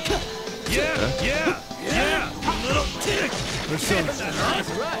 Yeah. Yeah. Yeah. Yeah. You little dick.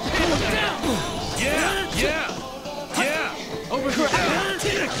 Yeah. Yeah. Yeah. Over here.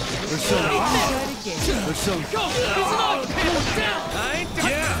 Go. I ain't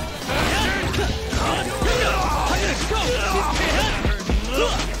yeah.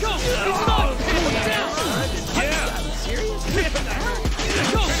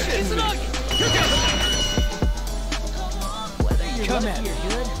 Come at me.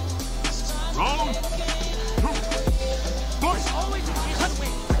 Round two. Fight.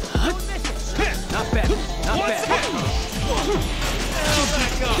 Not bad. Not bad.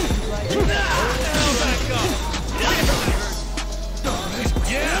 Back up. Back up.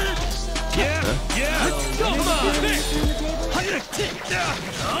 Yeah. Yeah. Yeah. Come on.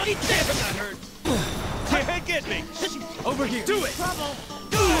 That hurt. Hey, get me. Over here. Do it.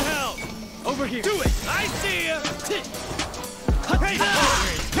 Go to hell. Over here. Do it. I see ya. Hey,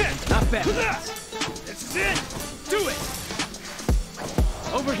 Not bad. that's it. Do it.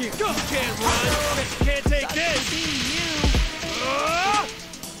 Over here. Go. Can't run. Can't take this.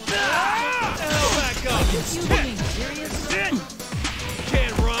 Back up. You being serious? Sit.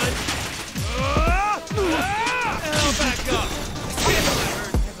 Can't run. Back up.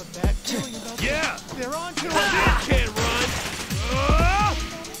 Yeah. They're on to it. Can't run.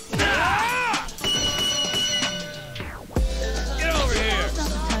 Get over here.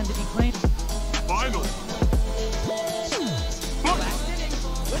 Time to be playing. Final.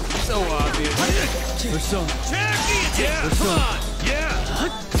 So obvious. Jackie, yeah, come on. Yeah.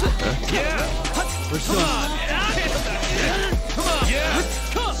 Yeah. Come on. Come on. Yeah.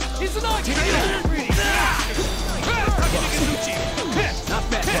 Come. He's an archer. Not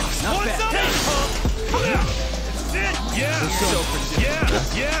bad. Not bad. Yeah. Yeah.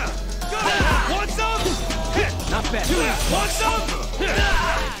 Yeah. Want some? Not bad. Want some?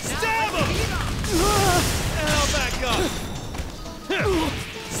 Stab him. Now back up.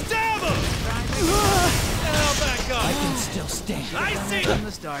 Stab him. Now back up. I can still stand. I see. From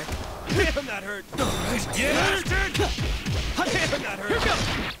the start. I'm not hurt. Yeah. I'm not hurt.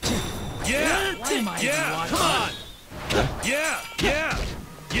 Yeah. Why am I Yeah. Come on. Yeah. Yeah.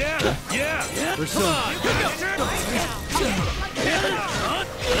 Yeah. Yeah. Come on.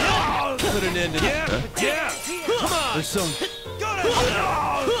 Put an end to that. Yeah. Come on. There's some. Go to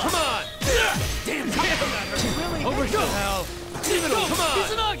hell. Come on. Damn. Over to hell. Come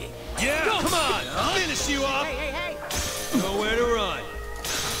on. Yeah. Come on. Finish you off. Nowhere to run.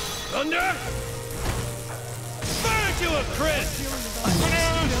 Thunder. Burn to a crisp.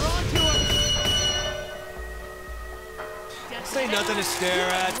 Say nothing to stare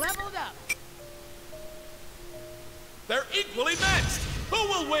at. Leveled up. They're equally matched. Who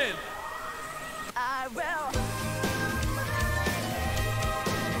will win? I will.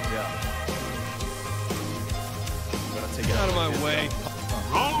 Get out of my way.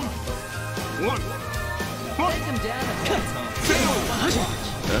 Round one. Take him down a bit.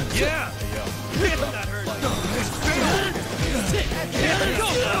 Yeah. I'm not hurt. Go.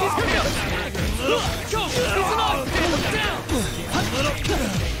 Go. He's an arm. Down.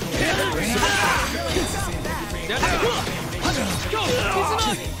 Go. He's an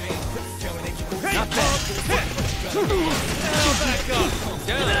arm. Not bad. Now back up.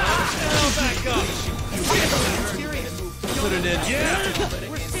 Down. Now back up. Put it in.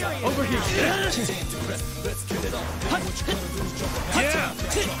 Yeah. Over here. Yeah.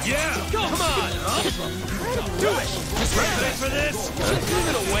 Yeah. Go. Come on. Do it. Ready for this?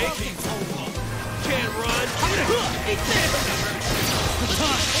 Get awake. Can't run.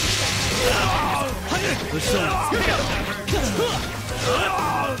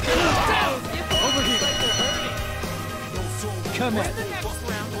 Over here. Come at me.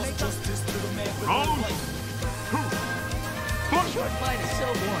 Round two. Fight. Short fight is so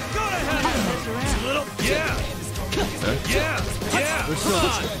boring. Go to hell. Little. Yeah. Yeah. Yeah. Come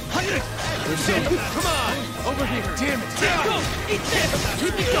on. Come on. Over here. Damn it. Go. Eat this.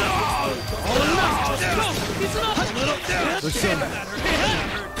 Keep it going. All or nothing. Go. He's an up. Little. That's for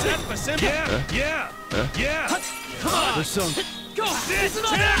simple. Yeah. Yeah. Come on. Go. He's an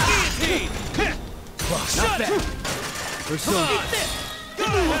up. Guillotine. Not bad. Come on. Eat this. Go to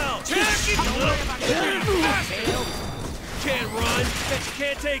hell. Jackie. Can't run. Bet you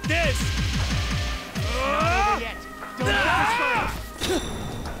can't take this. Not over yet. Don't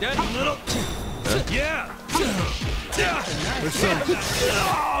That little. Yeah. Yeah.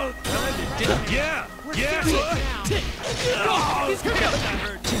 Yeah. Yeah. He's gonna get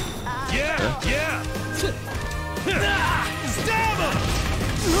hurt. Yeah. Yeah. Stab him.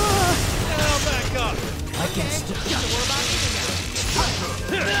 Now back up. I can still.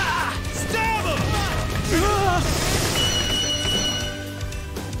 Stab him.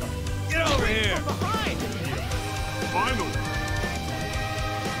 Get over here. Final.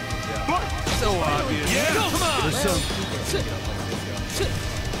 So obvious. Yeah. Come on.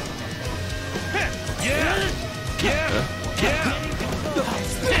 Yeah. Yeah. Yeah.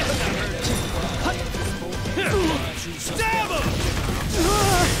 Stab him.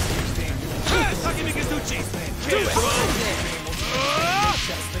 Takemikazuchi. Can't run.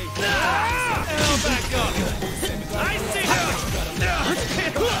 Now back up. I see him.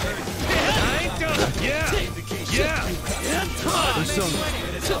 I ain't done. Yeah. Yeah. Come on.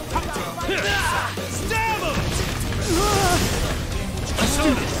 Stab him.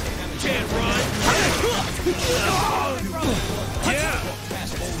 Persona. Can't run. Yeah.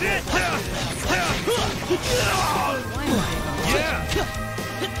 Yeah.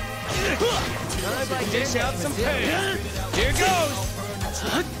 Dish out some pain. Here goes.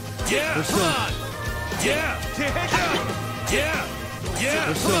 Yeah. Come on. Yeah. Yeah.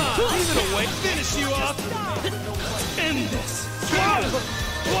 Yeah. Come on. Leave it away. Finish you off. End this.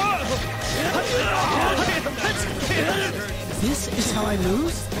 This is how I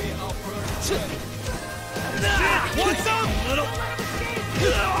lose? What's up, little?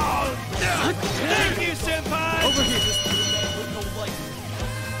 Thank you, senpai. Over here.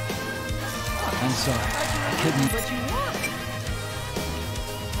 I'm sorry. I couldn't. But you won.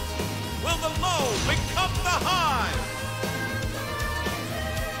 Will the low become the high?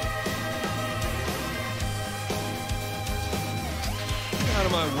 Out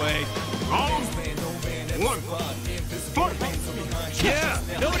of my way. Round 1. Fight. Yeah.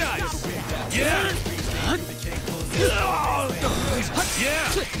 No dice. Yeah. Yeah.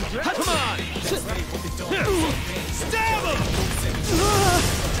 Come on. Stab him.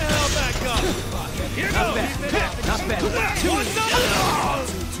 Now back up. Here goes. Not bad. What's up?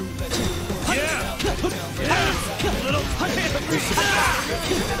 Yeah. Yeah. Little.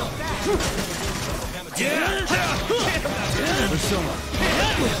 Yeah. Persona.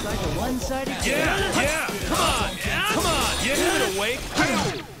 Like a one-sided. Yeah. Yeah. Come on. Come on. Yeah. Give it away.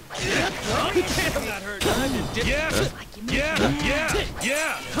 Yeah. I'm not hurt. Yeah. Yeah. Yeah.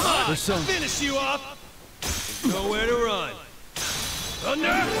 Yeah. Come on. Persona. Finish you off. There's nowhere to run.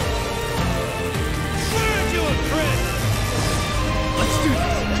 Thunder. Where'd you a crit? Let's do this.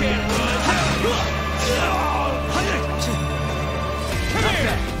 Can't run. Come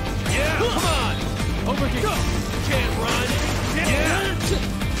here. Yeah. Come on. Over here. Go. Can't run. Yeah.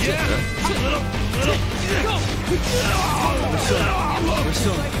 Yeah. Little. Go.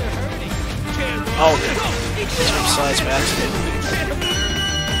 Persona. Can't run. Oh, okay. Besides by accident.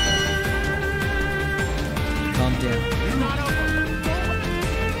 Calm down.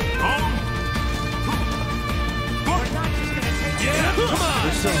 Yeah. Come on.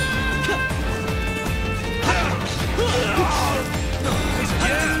 Persona.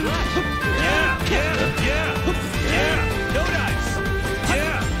 Yeah. No dice.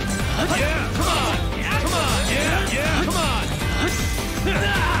 Yeah. Come on. Come on. Yeah. Come on.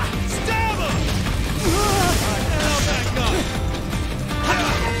 Stab him. Now back up. Come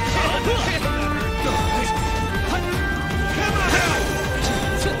on. Go to hell.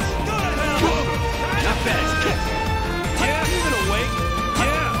 Not bad. Yeah. Leave it awake.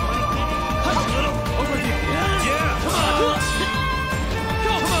 Yeah. Little. Over here. Yeah. Come on.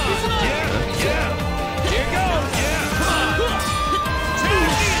 Come on. Yeah. Here goes. Yeah. Come on.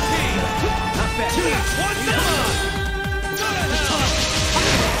 Not bad. What's up?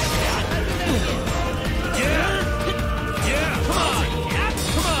 Go to hell. Yeah. Come on.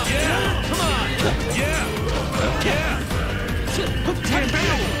 Come on. Yeah. Come on.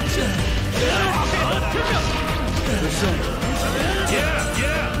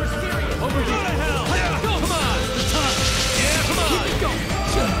 Yeah. Over here. Go to hell. Come on. Yeah. Come on.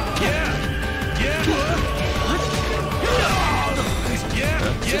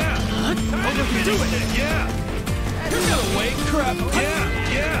 Yeah. Over here. Do it. Yeah. You're gonna wait. Crap.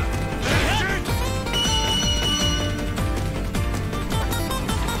 Yeah.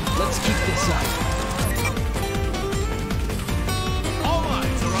 Let's keep this up. All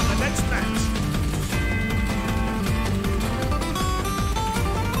eyes are on the next match.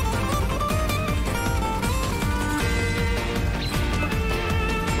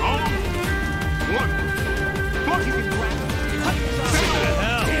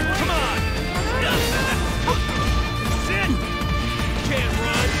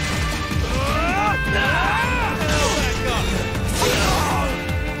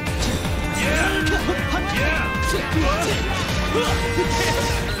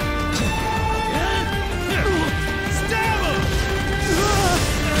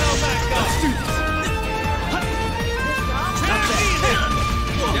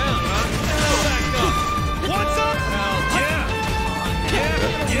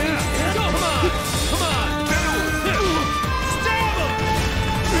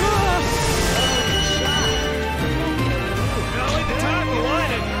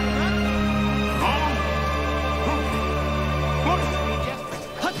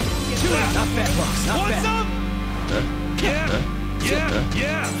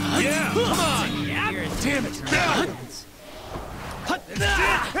 Yeah. Come on. You're a damn it.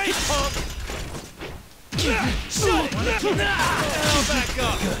 Hey, punk. Shut it. Now back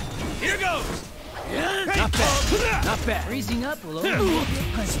up. Here goes. Hey, Not punk. bad. Not bad. Freezing up will only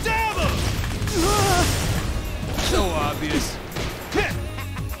Stab him. So obvious.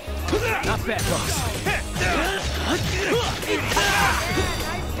 Not bad, boss.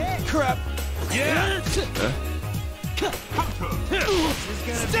 Crap. Yeah.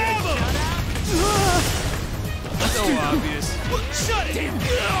 Stab him. So obvious. Shut it.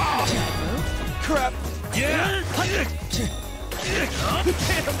 Crap. Yeah.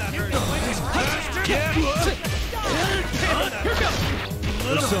 Damn, that hurt. Yeah.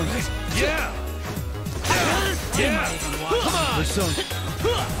 Yeah. Yeah. Come on.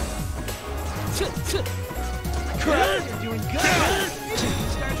 Crap. You're doing good.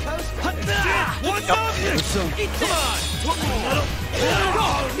 What's up? Come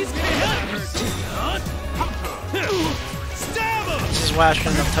on. He's gonna stab him. This is why I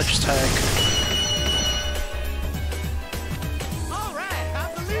shouldn't have touched tag. All right, I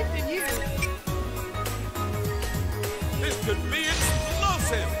believed in you. This could be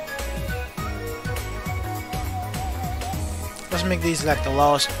explosive. Let's make these like the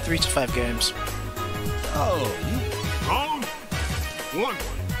last 3 to 5 games. Round 1.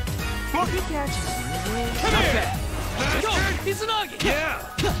 Come here. Go. He's an nugget. Yeah.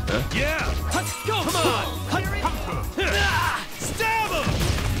 Yeah. Go. Come on. Stab him.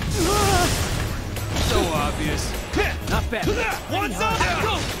 So obvious. Not bad. What's up?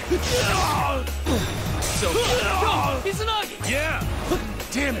 Go. So Go. He's an nugget. Yeah.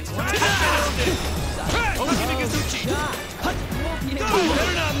 damn it. Hey, Okie Kazuchi.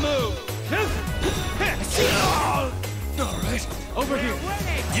 Better not move. All right. Over here.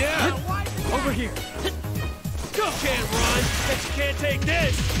 Yeah. Over here. Go. Can't run. Bet you can't take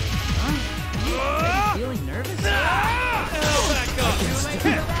this. Feeling nervous? Back up.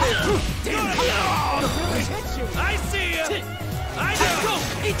 I see ya. I know.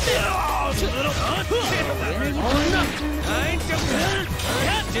 Eat this. Little. I ain't joking.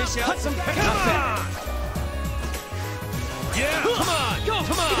 Dish out some. Come on. Yeah. Come on. Go.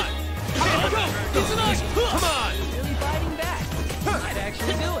 Come on. Go. It's enough. Come on. Really fighting back. Might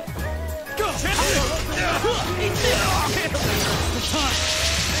actually do it. Go. Eat this.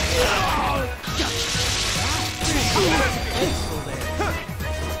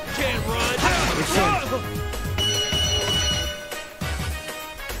 Can't run.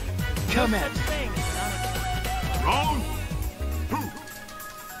 Come at me. Round 2.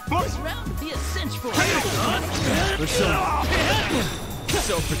 This round would be a cinch for us.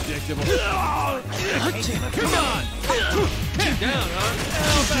 So predictable. Come on. Down, huh?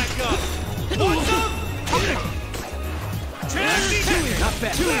 Now back up. What's up? Not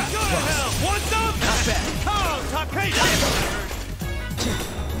bad. Go to hell. What's up? Not bad. Come on, Takeshi.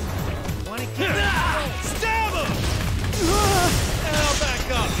 Want to kill? Stab him. Now back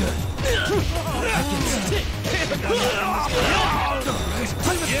up.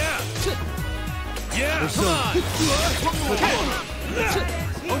 Yeah. Yeah. Come on.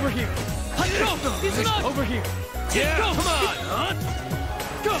 Over here. Go. He's enough. Over here. Yeah. Come on.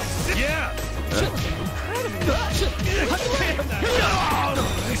 Go. Yeah.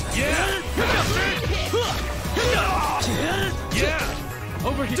 Yeah.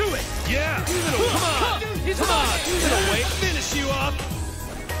 Over here. Do it. Yeah. Come on. Come on. It'll wait. Finish you off.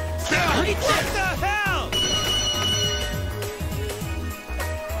 What the hell?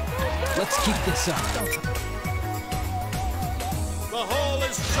 Let's keep this up. The hall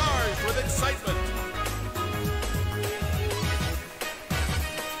is charged with excitement.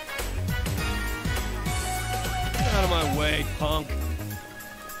 Get out of my way, punk.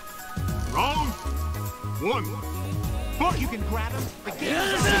 Round 1. Fight. You can grab him.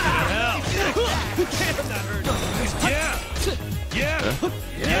 Hell. Damn, that hurt. Yeah. Yeah.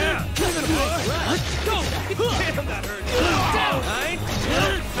 Yeah. Go. Damn, that hurt. Down.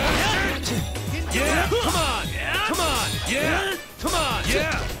 Yeah. Come on. Come on. Yeah. Come on.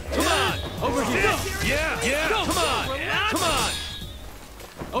 Yeah. Come on. Over here. Yeah. Yeah. Come on. Come on.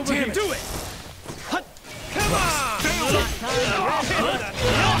 Over here. Do it. Come on.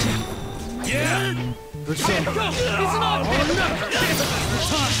 Yeah. Go. He's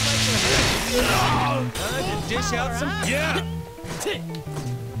Time to dish out some. Yeah.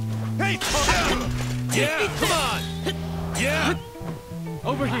 Hey. Yeah. Come on. Yeah.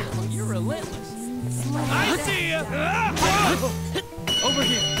 Over here. You're relentless. I see ya. Over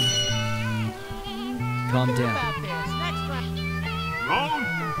here. Calm down. Round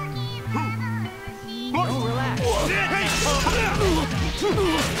 2. Fight. Don't relax.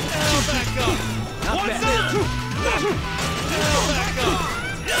 back up. What's up? Back up.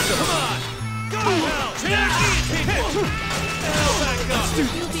 Come on. Go to hell. Back up.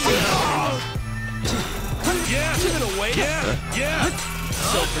 Yeah. Give it away. Yeah.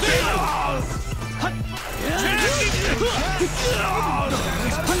 So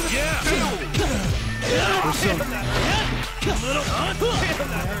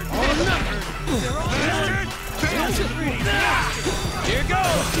Here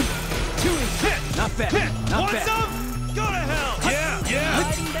goes. Not bad. Not Want bad. some? Go to hell. Yeah.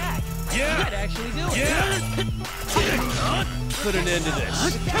 Fighting back. Yeah. Might actually do it. Yeah. Put an end to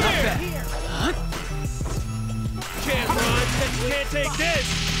this. Come here. Can't run. Can't take this.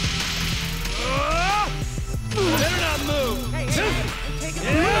 Better not move.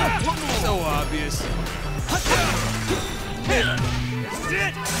 Yeah. So obvious.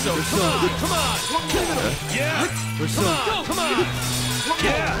 Sit. So come on. Yeah. Come on.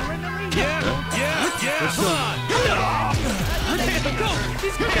 Yeah. Come on. Go.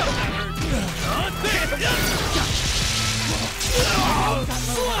 He's good.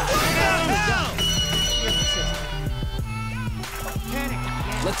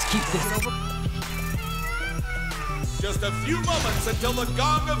 Let's keep this. Just a few moments until the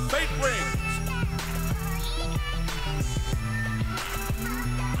gong of fate rings.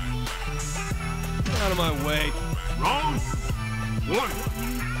 Get out of my way. Round one.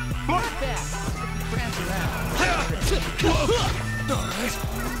 Fight!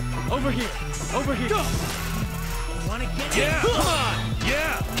 Over here. Go. Wanna get come on.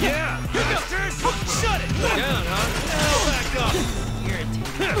 Yeah. Bastard. Shut it. Down, huh? Hell back up.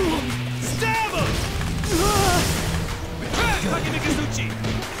 Stab him. Takemikazuchi.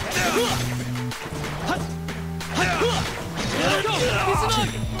 Go. He's an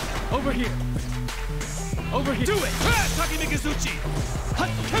onion. Over here. Do it. Takemikazuchi. Come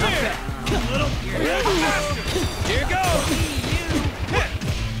here. Little bastard. Here goes.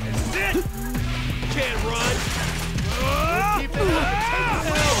 That's it. Can't run. Keep it up.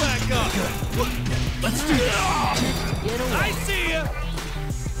 Hell back up. Let's do this. I see ya.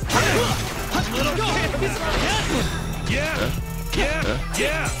 Little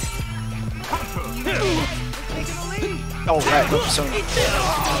Yeah. Oh, right. So End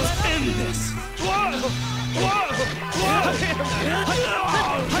this.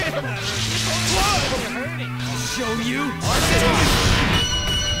 Show you.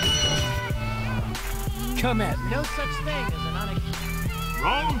 Come at me. No such thing as an unexpected.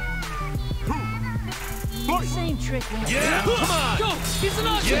 Round two. Fight! Same trick. Yeah. Come on. Go. He's an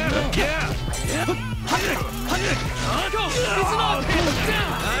option. Yeah. Go. He's an option.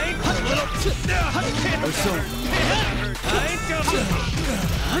 Down. I ain't little. I ain't jumping.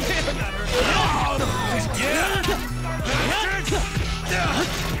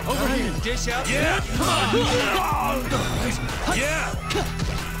 Over here. Dish out. Yeah. Come on.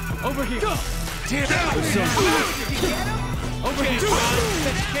 Yeah. Over here. Go. Over here.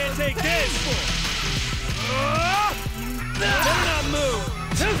 Can't take this. Better not move.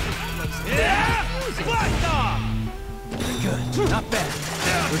 Yeah. What the? Good. Not bad.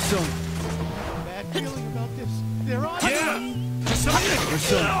 We're so. Bad feeling about this. They're on. Yeah.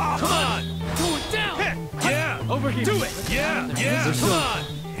 Come on. Go down. Yeah. Over here. Do it. Yeah. Come on.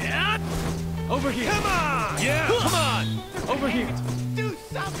 Yeah. Over here. Come on. Yeah. Come on. Over here. Do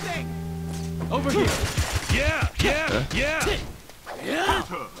something. Over here. Yeah.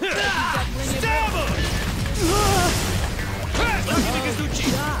 Stab him. Takemikazuchi.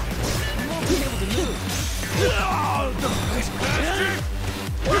 You won't be able to move. Bastard.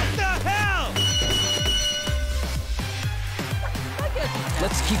 What the hell?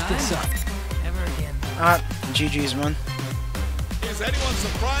 Let's keep this up. Never again. GG's, man. Is anyone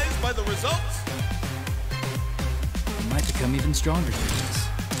surprised by the results? We might become even stronger than this.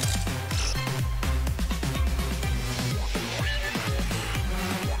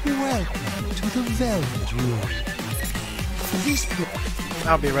 Welcome to the Velvet Room. This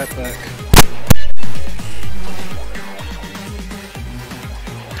I'll be right back.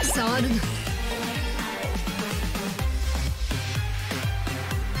 触るな。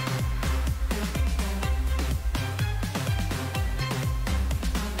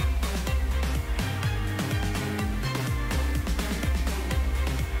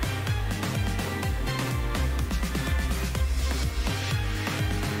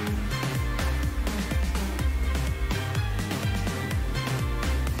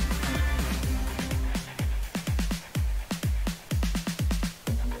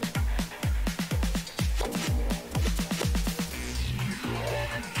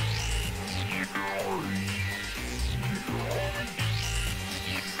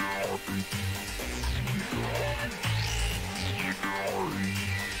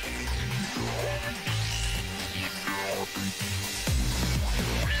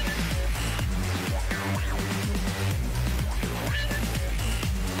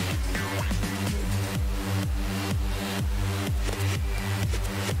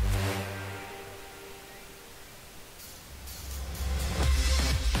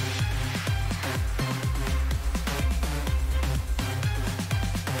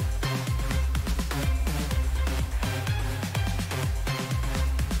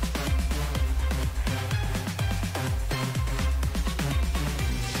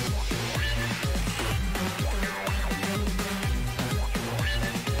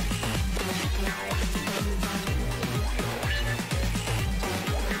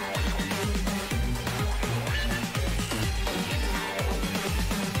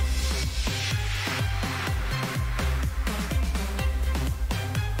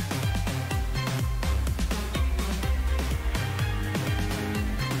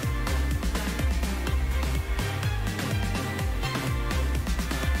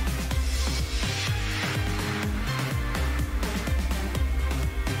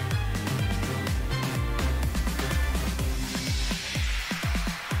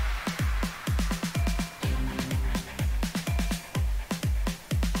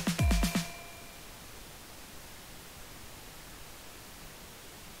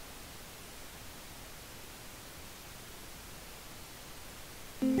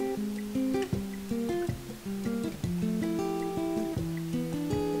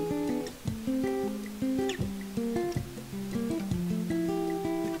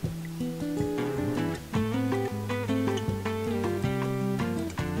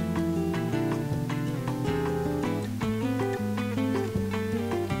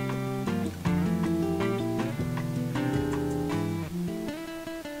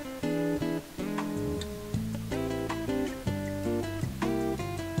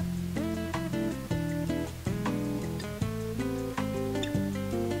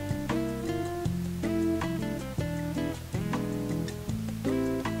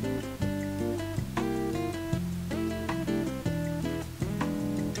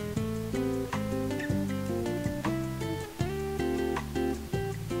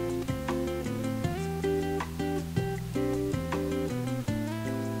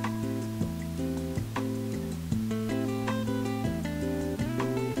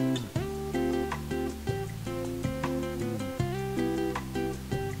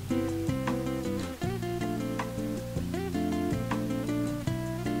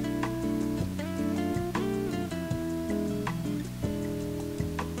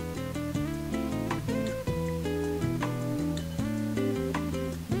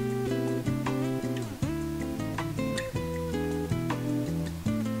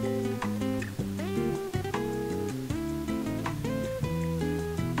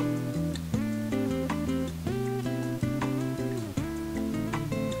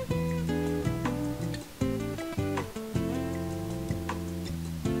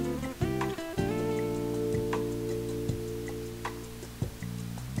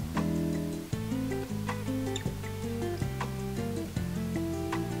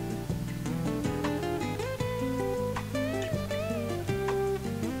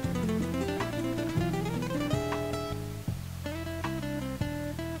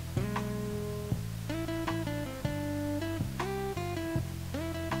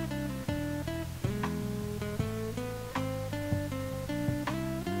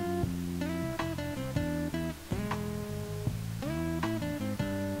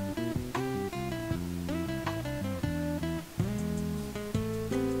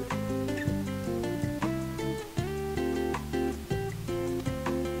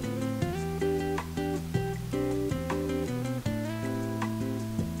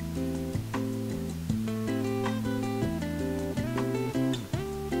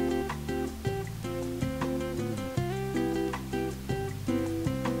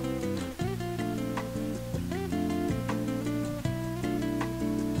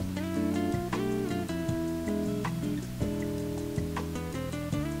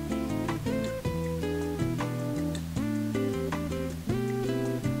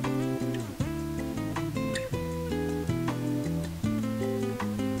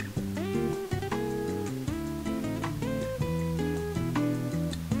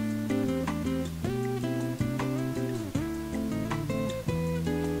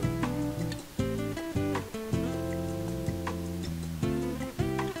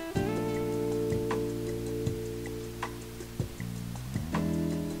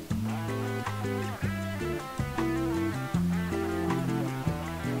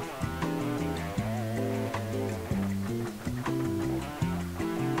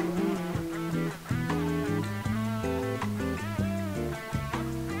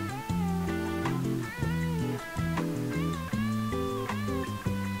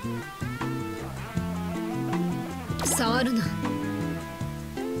触るな。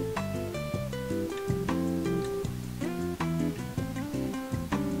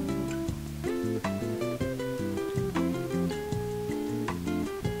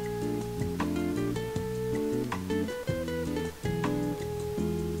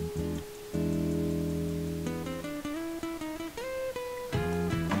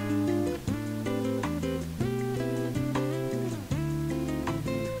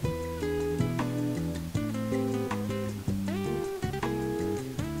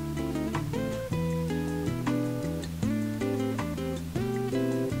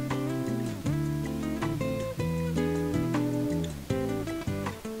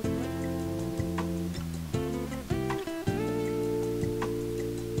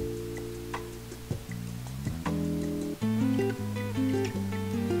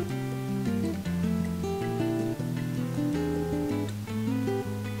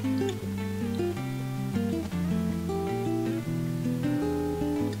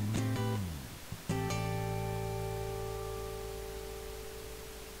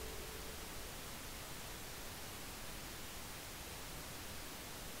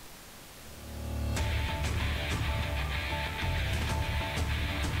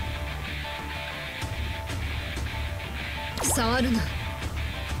触るな。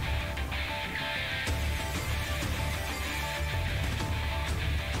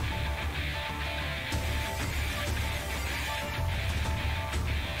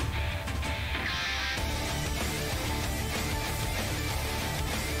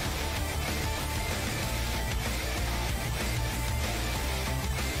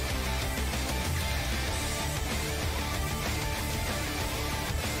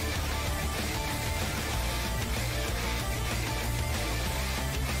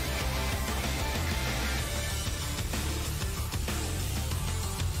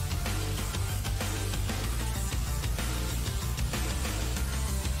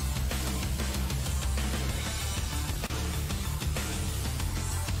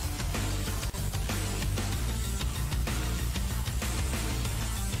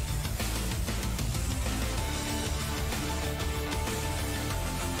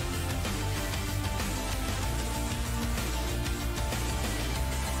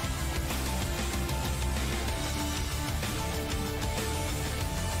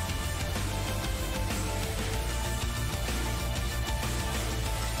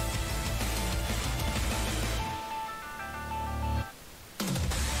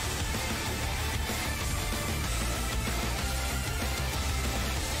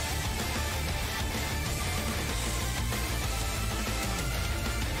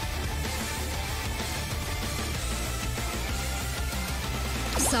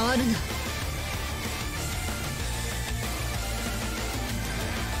触るな。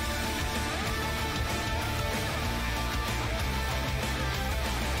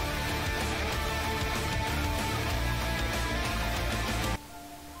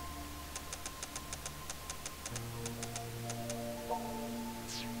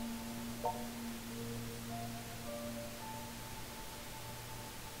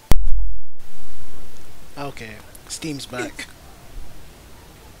Okay, Steam's back.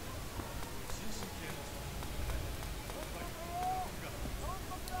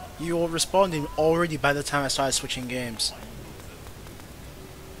 You were responding already by the time I started switching games.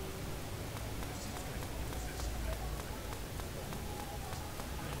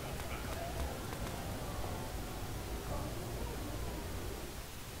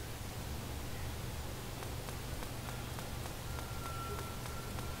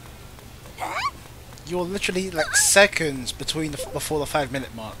 You were literally like seconds between before the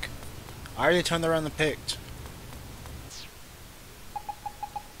 5-minute mark. I already turned around and picked.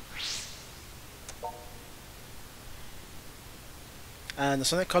 And the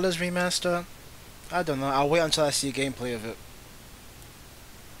Sonic Colors remaster, I don't know, I'll wait until I see gameplay of it.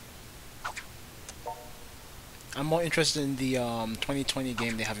 I'm more interested in the 2020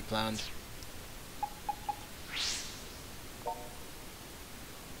 game they have it planned.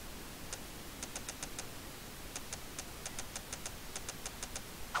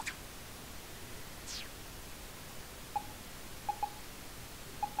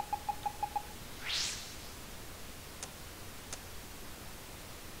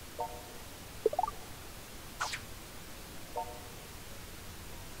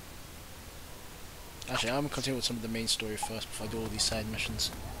 Actually, I'm gonna continue with some of the main story first before I do all these side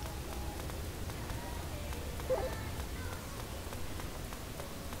missions.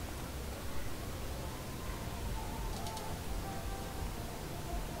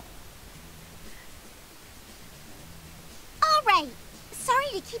 Alright, sorry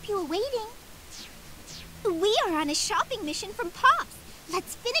to keep you waiting. We are on a shopping mission from Pops.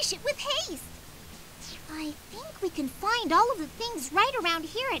 Let's finish it with haste. I think we can find all of the things right around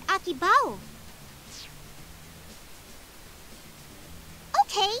here at Akibao.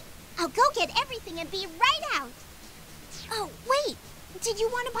 Okay, I'll go get everything and be right out. Oh, wait. Did you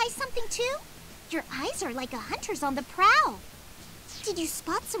want to buy something too? Your eyes are like a hunter's on the prowl. Did you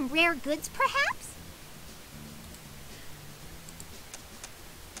spot some rare goods, perhaps?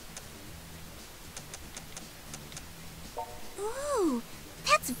 Ooh,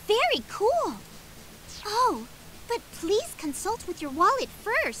 that's very cool. Oh, but please consult with your wallet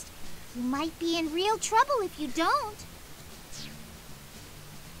first. You might be in real trouble if you don't.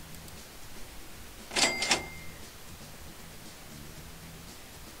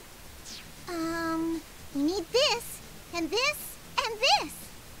 We need this, and this, and this.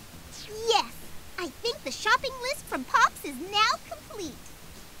 Yes, I think the shopping list from Pops is now complete.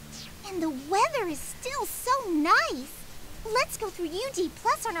 And the weather is still so nice. Let's go through UD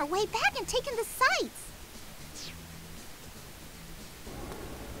Plus on our way back and take in the sights.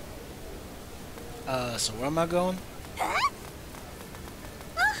 So where am I going?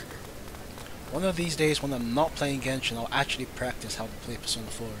 One of these days when I'm not playing Genshin, I'll actually practice how to play Persona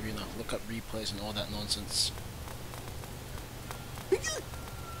 4 Arena, look up replays and all that nonsense.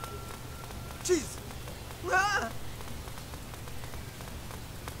 Jeez. Ah.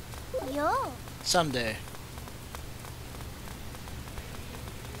 Yo. Someday.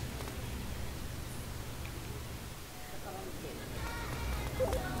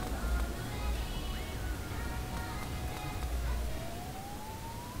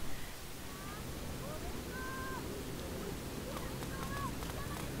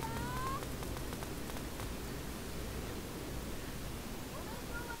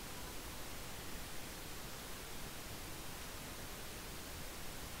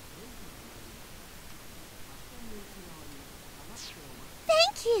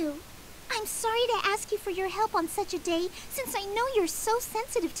 Thank you. I'm sorry to ask you for your help on such a day, since I know you're so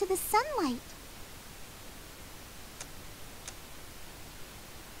sensitive to the sunlight.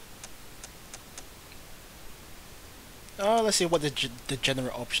 Oh, let's see what the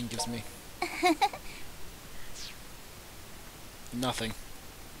degenerate option gives me. Nothing.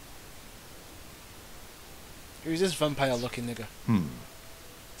 Who's this vampire-looking nigga?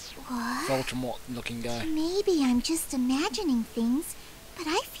 What? Voldemort-looking guy. Maybe I'm just imagining things, but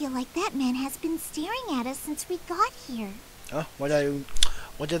I feel like that man has been staring at us since we got here. Oh,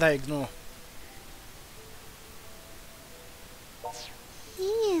 what did I ignore? He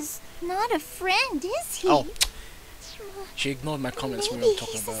is not a friend, is he? Oh, she ignored my comments when we were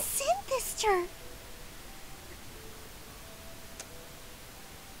talking Maybe about. he's a Synthister.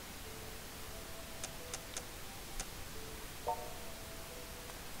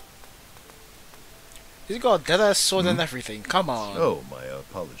 He's got a dead-ass sword and everything. Come on. Oh, my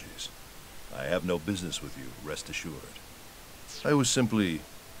apologies. I have no business with you, rest assured. I was simply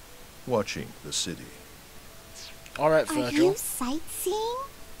watching the city. Alright, Are Virgil. you sightseeing?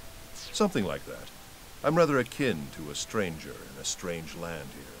 Something like that. I'm rather akin to a stranger in a strange land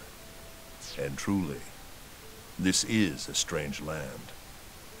here. And truly, this is a strange land.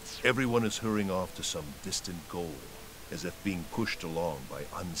 Everyone is hurrying off to some distant goal, as if being pushed along by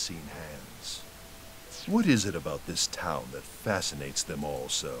unseen hands. What is it about this town that fascinates them all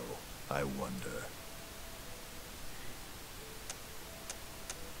so, I wonder?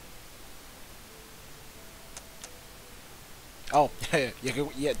 Oh,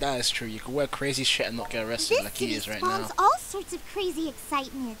 yeah, that is true. You can wear crazy shit and not get arrested This like he city is right now. spawns all sorts of crazy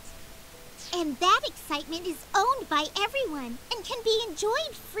excitement. And that excitement is owned by everyone and can be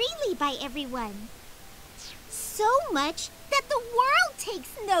enjoyed freely by everyone. So much that the world takes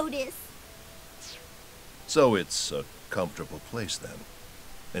notice. So it's a comfortable place then.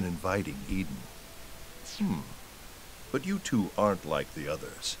 An inviting Eden. But you two aren't like the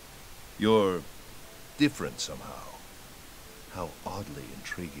others. You're different somehow. How oddly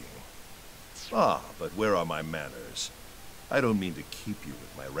intriguing. Ah, but where are my manners? I don't mean to keep you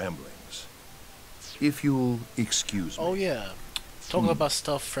with my ramblings. If you'll excuse me. Oh yeah. Talking about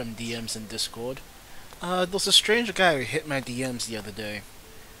stuff from DMs and Discord. There was a strange guy who hit my DMs the other day.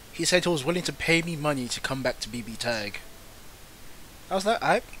 He said he was willing to pay me money to come back to BB Tag. I was like,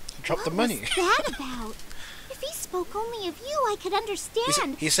 I dropped the money. What was that about? If he spoke only of you, I could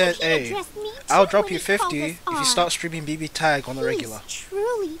understand. He said, but he hey, addressed me I'll too drop when you he called 50 us if you odd. start streaming BB Tag on the regular. He's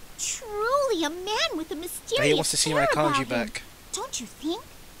truly, truly a man with a mysterious But he wants to see my air about kanji him. back. Don't you think?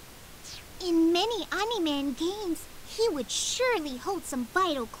 In many anime games, he would surely hold some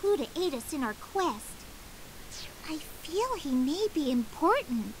vital clue to aid us in our quest. I feel he may be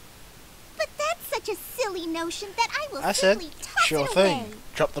important. But that's such a silly notion that I will I said, simply toss sure it thing. away.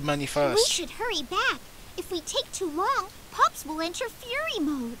 Drop the money We first. should hurry back. If we take too long, Pops will enter Fury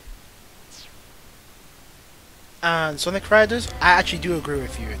mode. And Sonic Riders, I actually do agree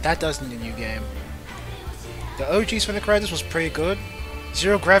with you. That does need a new game. The OG Sonic Riders was pretty good.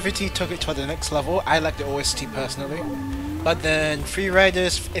 Zero Gravity took it to the next level. I like the OST personally. But then Free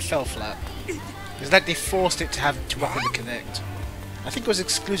Riders, it fell flat. It's like they forced it to have to work with the Kinect. I think it was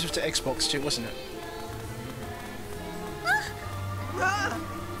exclusive to Xbox too, wasn't it?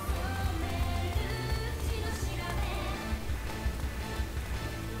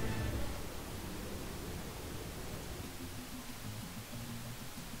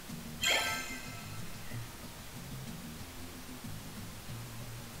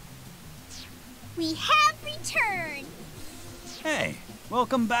 We have returned. Hey,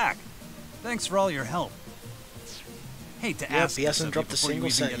 welcome back. Thanks for all your help. Hate to ask he hasn't this of dropped you a before you single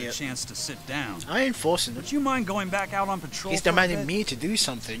even cent get a yet. chance to sit down. I ain't forcing him. Would you mind going back out on patrol? He's for a demanding bit? me to do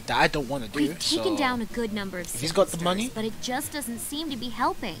something that I don't want to do. We've taken so down a good number of if he's got the Synthesters, money, but it just doesn't seem to be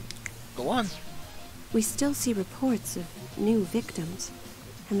helping. go on. We still see reports of new victims,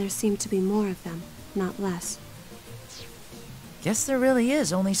 and there seem to be more of them, not less. Guess there really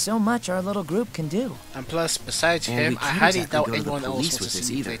is only so much our little group can do. And plus, besides And him, we I can't highly exactly doubt go to the anyone else police wants to with this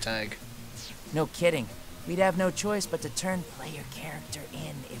see me either. play tag. No kidding. We'd have no choice but to turn player character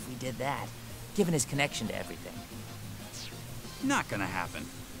in if we did that, given his connection to everything. Not gonna happen.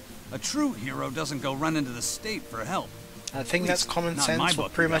 A true hero doesn't go run into the state for help. I think that's common not in my sense for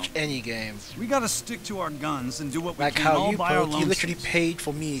book, pretty you much know. any game. We gotta stick to our guns and do what we Like can how all you by our put, you literally lonesome. paid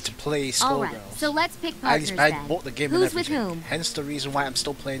for me to play Alright, Skullgirls. so let's pick At least partners I then. bought the game Who's and with everything. whom? Hence the reason why I'm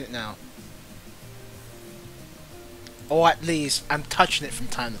still playing it now. Or at least, I'm touching it from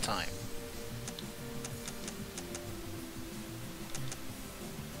time to time.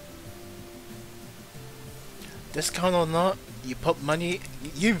 Discount or not, you put money,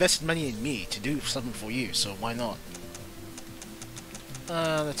 you invested money in me to do something for you, so why not?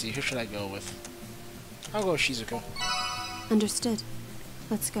 Let's see, who should I go with? I'll go with Shizuku. Understood.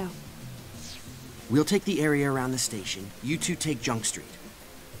 Let's go. We'll take the area around the station. You two take Junk Street.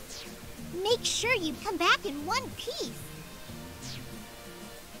 Make sure you come back in one piece.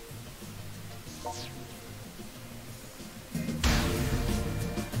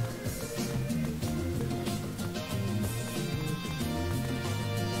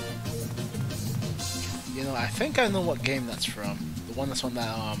 You know, I think I know what game that's from. The one that's on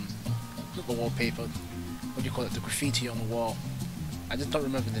that, not the wallpaper. What do you call it? The graffiti on the wall. I just don't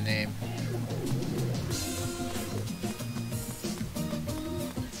remember the name.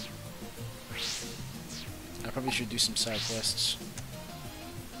 I probably should do some side quests.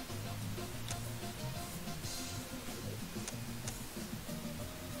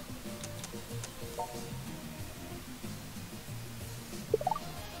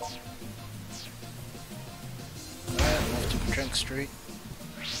 Alright, I'm off to Junk Street.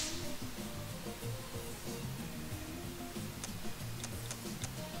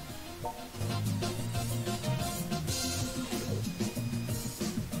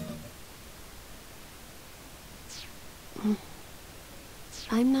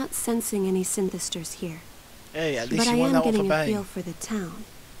 I'm not sensing any synthesters here. Hey, at least but you I won am that one for getting a buying. feel for the town.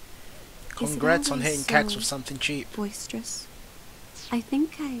 Congrats on hitting Cax so with something cheap. boisterous? I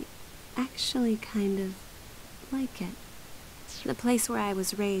think I actually kind of like it. The place where I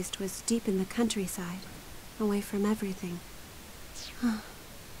was raised was deep in the countryside, away from everything.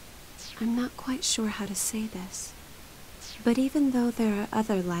 I'm not quite sure how to say this, but even though there are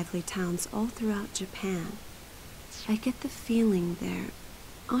other lively towns all throughout Japan, I get the feeling there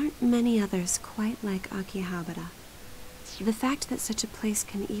aren't many others quite like Akihabara. The fact that such a place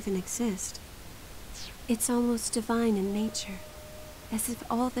can even exist, it's almost divine in nature, as if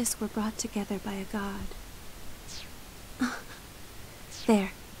all this were brought together by a god.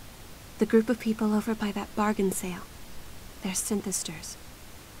 There, the group of people over by that bargain sale. They're synthesters.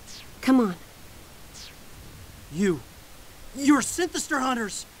 Come on. You're synthester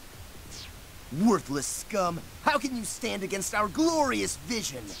hunters! Worthless scum! How can you stand against our glorious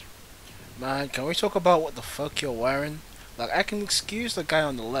vision? Man, can we talk about what the fuck you're wearing? Like, I can excuse the guy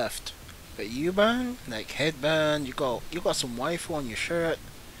on the left, but you, man, like headband, you got some waifu on your shirt.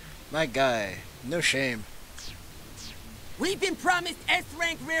 My guy, no shame. We've been promised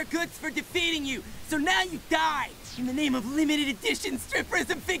S-rank rare goods for defeating you, so now you die in the name of limited edition strippers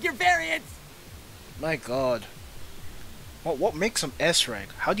and figure variants. My god. What makes them S rank?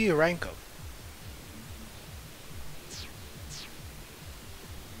 How do you rank them?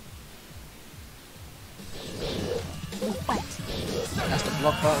 That's the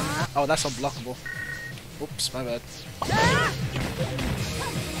block button. Oh, that's unblockable. Oops, my bad.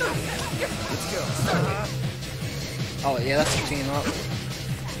 Oh yeah, that's the team up.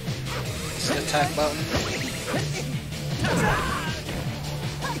 It's the attack button.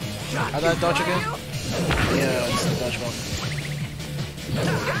 How do I dodge again? Yeah, it's the dodge button.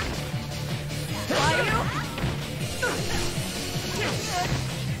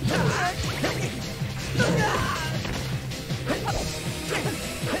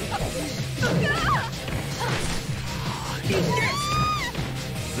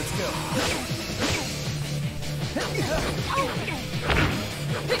 Let's go.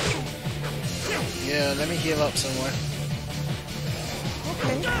 Yeah, let me heal up somewhere.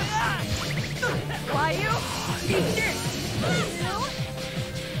 Okay. Why you? Eat this.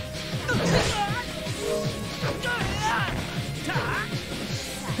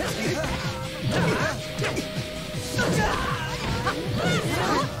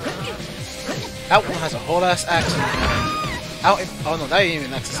 That one has a whole ass axe in it. Out in, oh no, that ain't even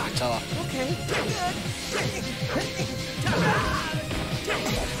an axe, it's a guitar. Okay.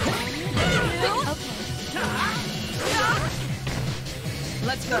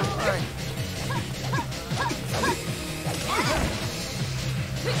 Let's go. All right.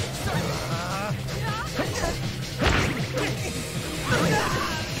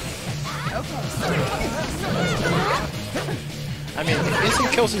 I mean, if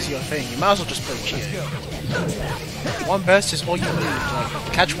instant kills is your thing, you might as well just play Chie. One burst is all you need.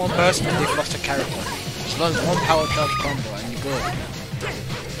 Like, catch one burst and they've lost a character. Just learn one power charge combo and you're good.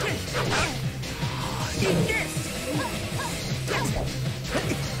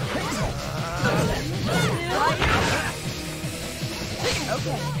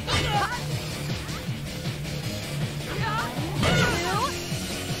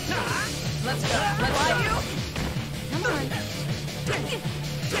 Let's go. Let's go. Come on.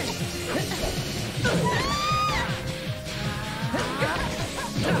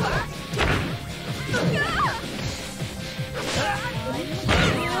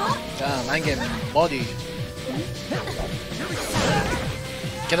 Damn, I'm getting bodied.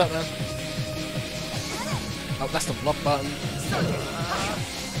 Get up, man. Oh, that's the block button.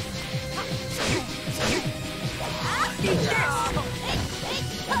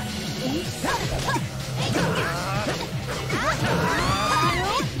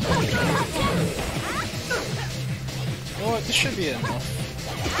 Oh, this should be enough.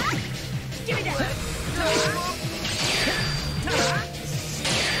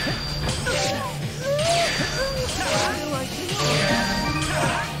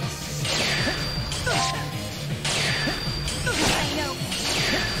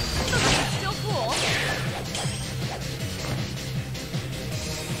 Still cool.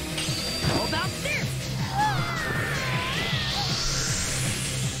 How about this?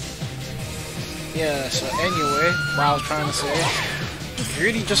 Yeah, so anyway, what I was trying to say, if you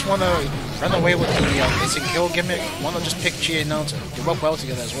really just want to run away with the instant kill gimmick, why not just pick Chie and Naruto? They work well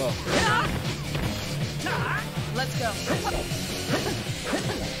together as well. Let's go.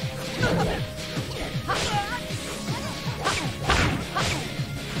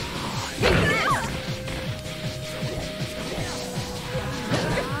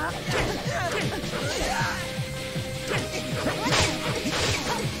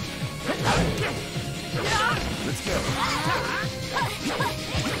 Let's go.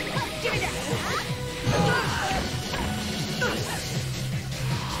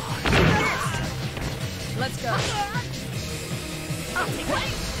 Let's go.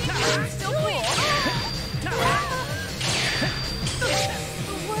 Still cool.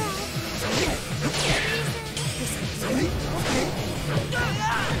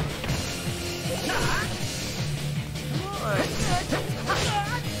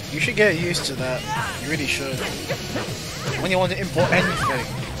 You should get used to that. You really should. When you want to import anything,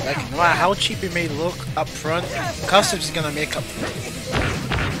 like no matter how cheap it may look up front, customs is gonna make up for it.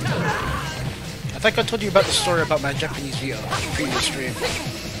 I think I told you about the story about my Japanese Vita in the previous stream.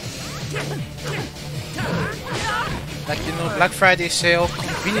 Like, you know, Black Friday sale,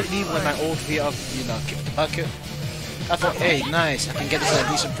 conveniently when my old Vita, you know, kicked the bucket. I thought, hey, nice, I can get this at a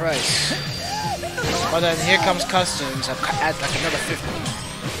decent price. But then here comes customs, I've add like another 50.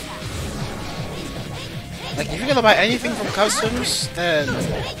 Like, if you're gonna buy anything from customs, then,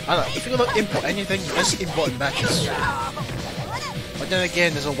 I don't know, if you're gonna import anything, just import in batches. But then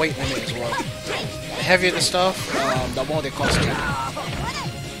again, there's a weight limit as well. The heavier the stuff, the more they cost you.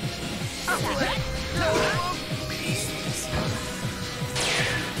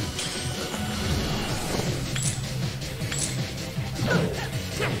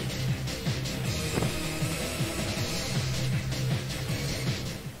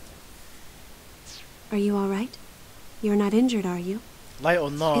 Are you alright? You're not injured, are you? Light or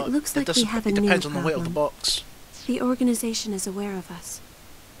not, It looks like we have a it new depends on the weight of the problem. box. The organization is aware of us.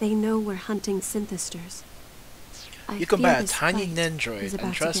 They know we're hunting synthesters. You can buy a this tiny fight Nendroid, is and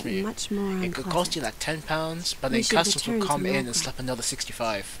about to trust get me, much more it could cost you like £10, but We then should customers will return to come in Milgram. and slap another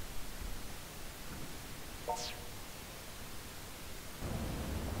 65.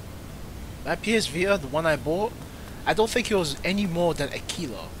 My PS Vita, the one I bought, I don't think it was any more than a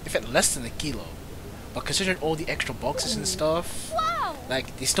kilo, in fact less than a kilo. But considering all the extra boxes and stuff,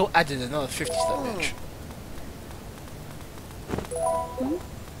 like they still added another 50 to that bitch.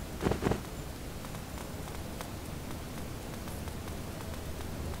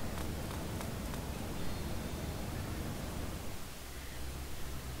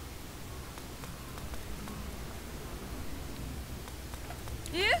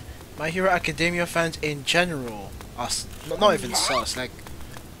 My Hero Academia fans in general are not even sus, like,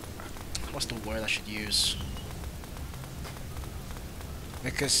 what's the word I should use?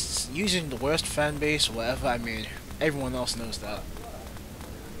 Because using the worst fan base or whatever, I mean, everyone else knows that.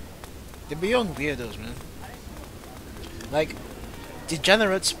 They're beyond weirdos, man. Like,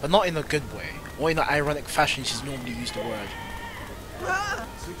 degenerates, but not in a good way, or in an ironic fashion she's normally used the word.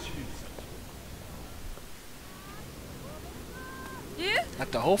 Like,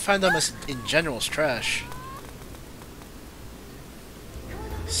 the whole fandom is, in general, is trash.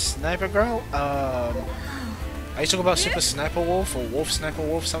 Sniper Girl? Are you talking about Super Sniper Wolf or Wolf Sniper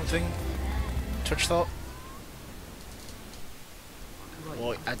Wolf something? Twitch thought?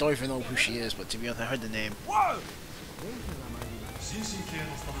 Well, I don't even know who she is, but to be honest, I heard the name.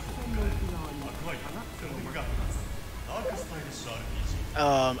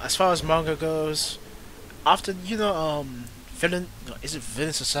 As far as manga goes, after, you know, is it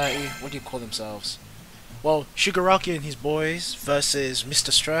Villain Society? What do you call themselves? Well, Shigaraki and his boys versus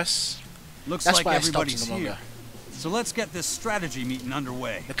Mr. Stress. Looks That's like why I stopped everybody's in the manga. here. So let's get this strategy meeting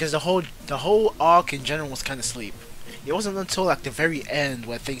underway. Because the whole arc in general was kind of sleep. It wasn't until like the very end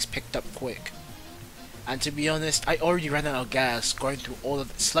where things picked up quick. And to be honest, I already ran out of gas going through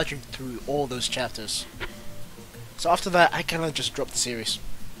sludging through all those chapters. So after that, I kind of just dropped the series.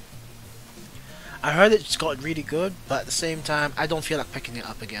 I heard it's got really good, but at the same time, I don't feel like picking it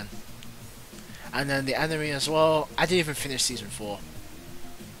up again. And then the anime as well, I didn't even finish season 4.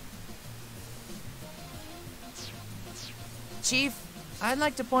 Chief, I'd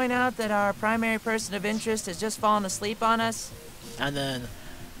like to point out that our primary person of interest has just fallen asleep on us. And then,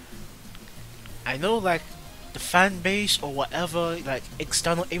 I know like, the fan base or whatever, like,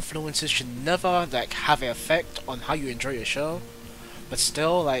 external influences should never, like, have an effect on how you enjoy your show. But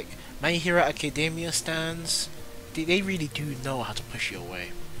still, like, My Hero Academia stands, they really do know how to push you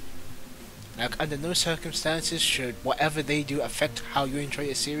away. Like, under no circumstances should whatever they do affect how you enjoy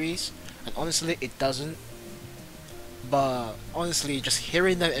a series. And honestly, it doesn't. But honestly, just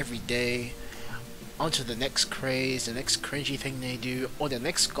hearing them every day, onto the next craze, the next cringy thing they do, or the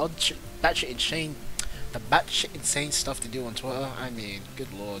next batshit insane stuff they do on Twitter. I mean,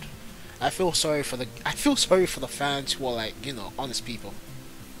 good lord, I feel sorry for the fans who are like, you know, honest people,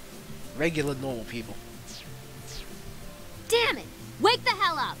 regular normal people. Damn it! Wake the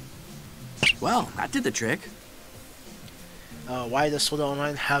hell up! Well, that did the trick. Why does Sword Art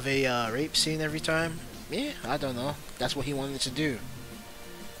Online have a rape scene every time? Yeah, I don't know. That's what he wanted to do.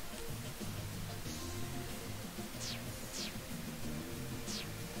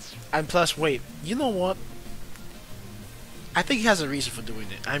 And plus, wait, you know what? I think he has a reason for doing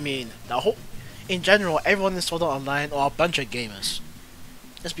it. I mean, in general, everyone in Sword Art Online are a bunch of gamers.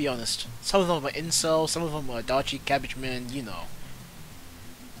 Let's be honest. Some of them are incels, some of them are dodgy cabbage men, you know.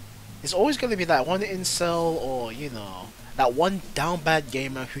 There's always going to be that one incel or, you know, that one down bad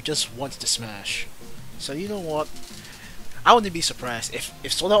gamer who just wants to smash. So you know what? I wouldn't be surprised if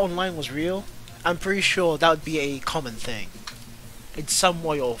Sword Art Online was real. I'm pretty sure that would be a common thing, in some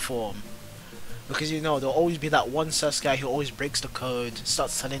way or form. Because, you know, there'll always be that one sus guy who always breaks the code,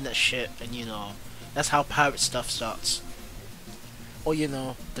 starts selling that shit, and you know, that's how pirate stuff starts. Or, you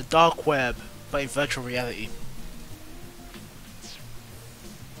know, the dark web, but in virtual reality.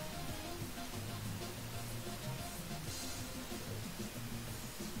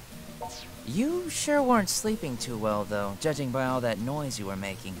 You sure weren't sleeping too well, though, judging by all that noise you were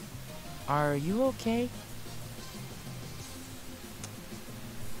making. Are you okay?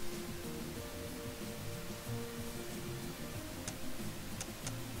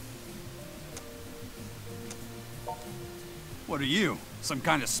 What are you, some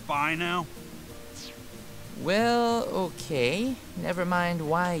kind of spy now? Well, okay. Never mind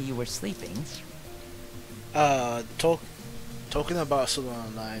why you were sleeping. Talking about Sword Art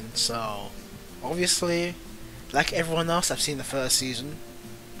Online, so Obviously, like everyone else, I've seen the first season.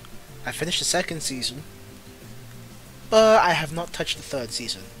 I finished the second season, but I have not touched the third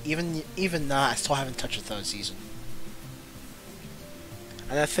season. Even now, I still haven't touched the third season.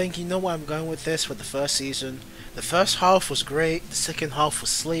 And I think you know where I'm going with this. With the first season, the first half was great. The second half was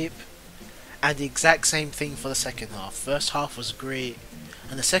sleep, and the exact same thing for the second half. First half was great,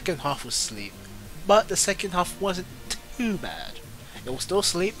 and the second half was sleep. But the second half wasn't too bad. It was still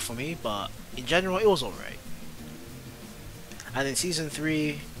sleep for me, but in general, it was alright. And in season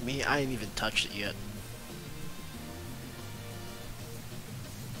 3, I ain't even touched it yet.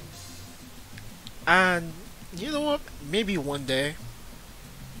 And you know what? Maybe one day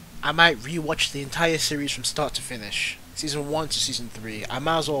I might rewatch the entire series from start to finish. Season 1 to season 3. I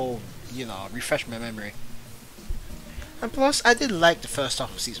might as well, you know, refresh my memory. And plus, I did like the first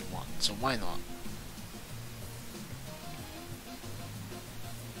half of season 1, so why not?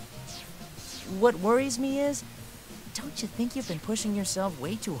 What worries me is, don't you think you've been pushing yourself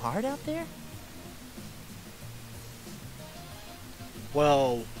way too hard out there?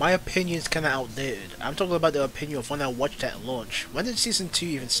 Well, my opinion's kinda outdated. I'm talking about the opinion of when I watched at launch. When did season 2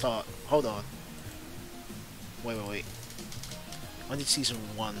 even start? Hold on. Wait. When did season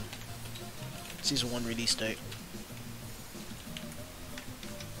 1? Season 1 release date.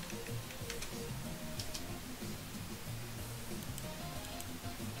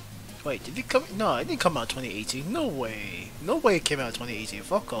 Wait, did it come? No, it didn't come out 2018. No way. No way it came out 2018.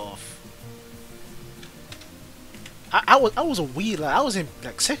 Fuck off. I was a wee lad. I was in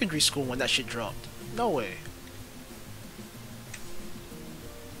like secondary school when that shit dropped. No way.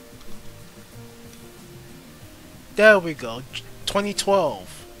 There we go.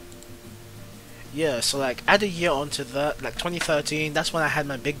 2012. Yeah, so like add a year onto that, like 2013. That's when I had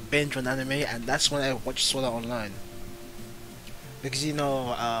my big binge on anime, and that's when I watched Sword Art Online. Because you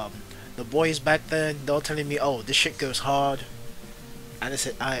know, the boys back then, they were telling me, oh, this shit goes hard. And I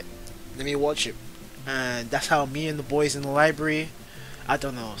said, alright, let me watch it. And that's how me and the boys in the library, I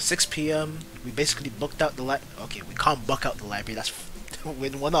don't know, 6 PM, we basically booked out the okay, we can't book out the library, that's we're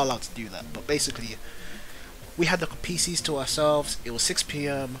not allowed to do that. But basically, we had the PCs to ourselves, it was 6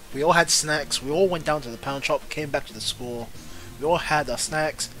 PM, we all had snacks, we all went down to the pound shop, came back to the school, we all had our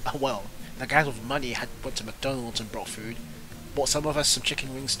snacks. Well, the guys with money went to McDonald's and brought food. Bought some of us some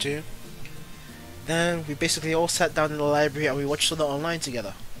chicken wings too. Then we basically all sat down in the library and we watched Sword Art Online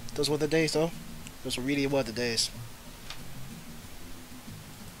together. Those were the days though. Those really were the days.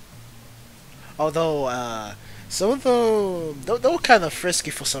 Although, some of them, they were kind of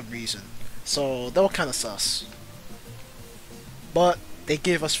frisky for some reason. So, they were kind of sus. But, they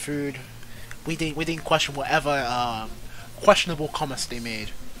gave us food. We didn't question whatever, questionable comments they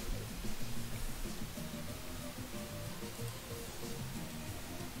made.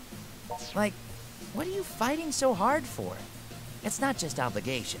 Like, what are you fighting so hard for? It's not just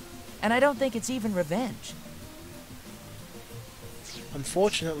obligation. And I don't think it's even revenge.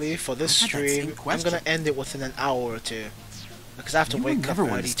 Unfortunately, for this stream, I'm gonna end it within an hour or two. Because I have to wake up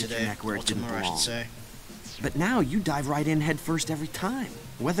early today, or tomorrow I should say. But now you dive right in head first every time,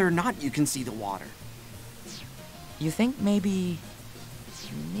 whether or not you can see the water. You think maybe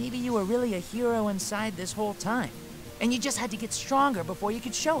you were really a hero inside this whole time, and you just had to get stronger before you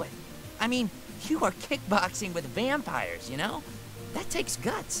could show it. I mean, you are kickboxing with vampires, you know? That takes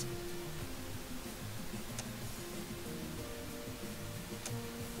guts.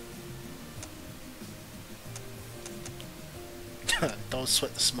 Don't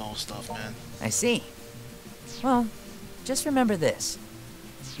sweat the small stuff, man. I see. Well, just remember this.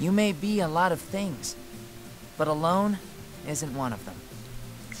 You may be a lot of things, but alone isn't one of them.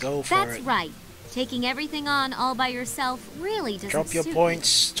 Go for That's it. right. Taking everything on all by yourself really doesn't Drop your suit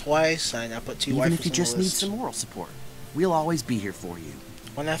points twice, and I put 2 Even rifles if you on just the need list. some moral support, we'll always be here for you.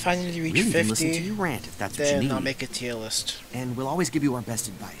 When I finally reach We'll even 50, listen to you rant if that's what you then need. I'll make a tier list. And we'll always give you our best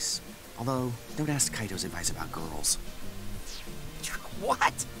advice. Although, don't ask Kaito's advice about girls.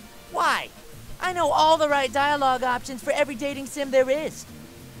 What? Why? I know all the right dialogue options for every dating sim there is.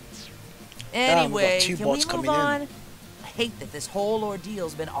 Anyway, two can we bots move coming on? in. I hate that this whole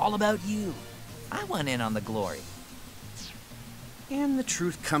ordeal's been all about you. I want in on the glory. And the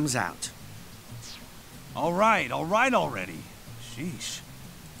truth comes out. All right already. Sheesh.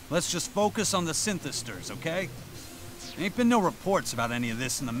 Let's just focus on the synthesters, okay? Ain't been no reports about any of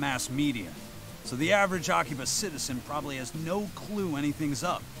this in the mass media, so the average Akiba citizen probably has no clue anything's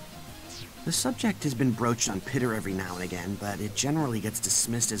up. The subject has been broached on Pitter every now and again, but it generally gets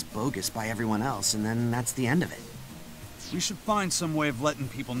dismissed as bogus by everyone else, and then that's the end of it. We should find some way of letting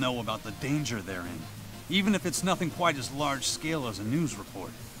people know about the danger they're in, even if it's nothing quite as large scale as a news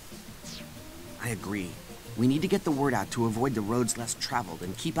report. I agree. We need to get the word out to avoid the roads less traveled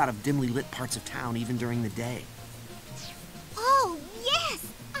and keep out of dimly lit parts of town even during the day. Oh, yes!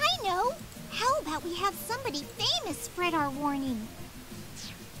 I know! How about we have somebody famous spread our warning?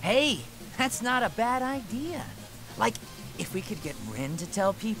 Hey, that's not a bad idea. Like, if we could get Rin to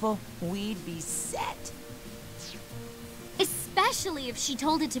tell people, we'd be set. Especially if she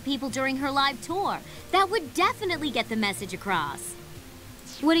told it to people during her live tour. That would definitely get the message across.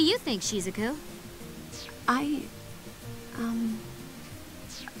 What do you think, Shizuku? I'm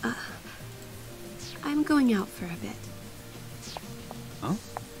going out for a bit. Huh?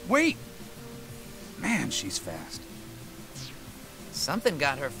 Wait! Man, she's fast. Something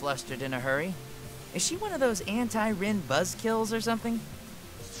got her flustered in a hurry. Is she one of those anti-Rin buzzkills or something?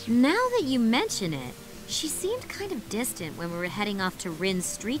 Now that you mention it, she seemed kind of distant when we were heading off to Rin's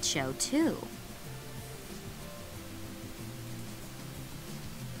street show, too.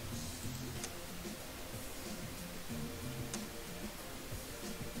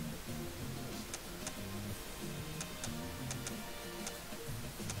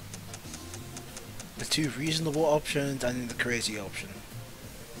 The two reasonable options and the crazy option.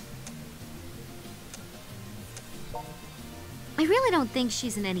 I really don't think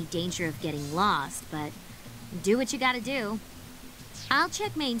she's in any danger of getting lost, but do what you gotta do. I'll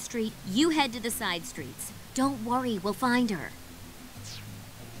check Main Street, you head to the side streets. Don't worry, we'll find her.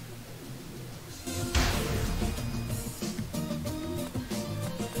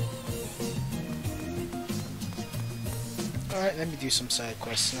 Alright, let me do some side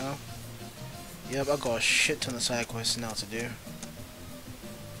quests now. Yep, I got a shit ton of side quests now to do.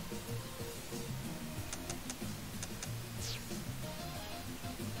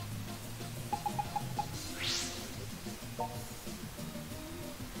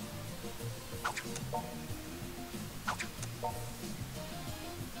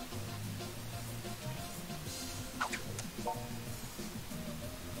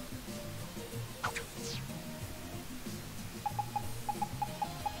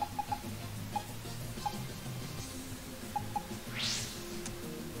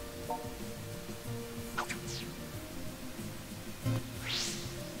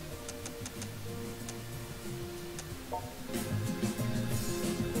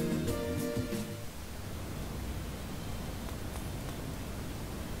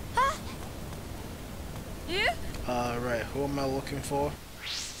 Right, who am I looking for?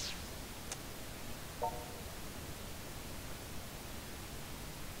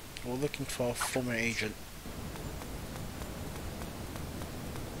 We're looking for a former agent.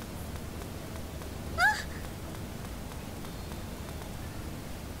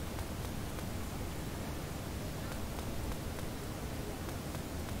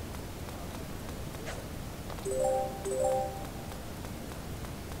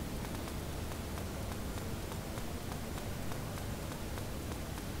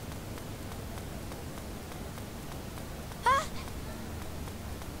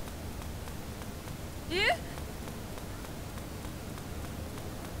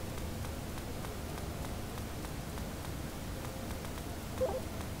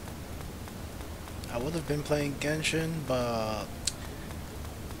 I would have been playing Genshin, but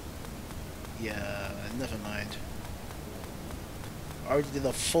yeah, never mind. I already did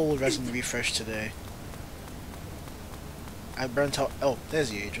a full resin refresh today. I burnt out, oh,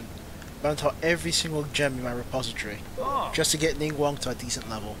 there's the agent. Burnt out every single gem in my repository, just to get Ningguang to a decent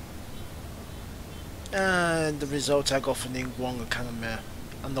level. And the results I got for Ningguang are kind of meh,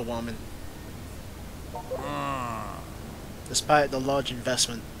 underwhelming. Despite the large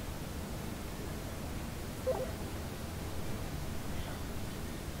investment.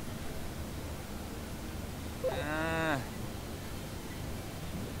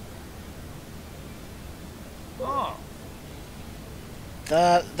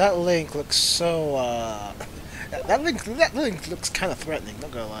 That link looks so that link looks kind of threatening,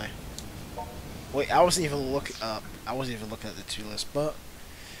 not gonna lie. Wait, I wasn't even looking at the two list, but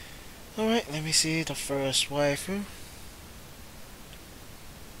alright, let me see the first waifu.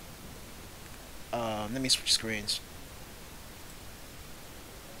 Let me switch screens.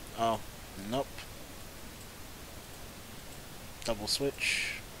 Oh, nope. Double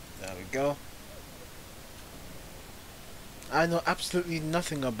switch. There we go. I know absolutely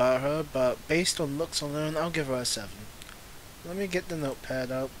nothing about her, but based on looks alone, I'll give her a 7. Let me get the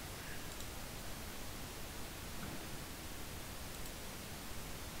notepad out.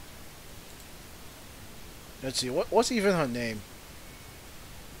 Let's see, what's even her name?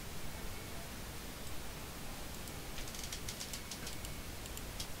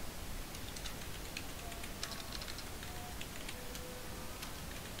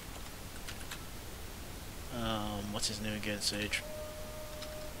 again, Sage.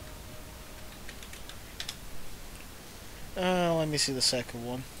 Let me see the second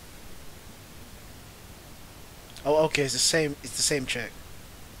one. Oh, okay, it's the same. It's the same chick.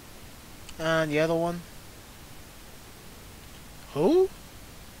 And the other one. Who?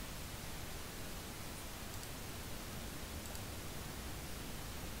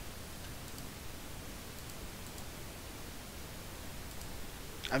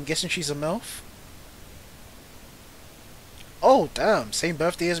 I'm guessing she's a MILF. Oh, damn. Same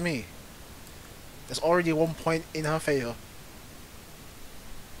birthday as me. There's already 1 point in her favor.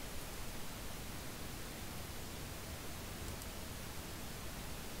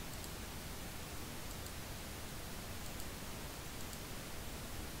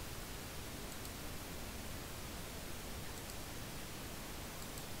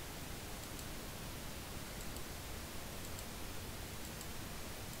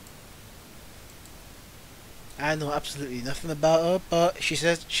 I know absolutely nothing about her, but she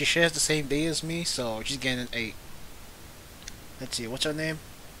says she shares the same day as me, so she's getting an 8. Let's see, what's her name?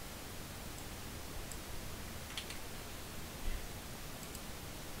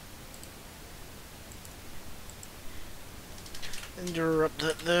 Interrupt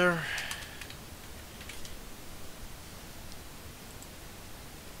that there.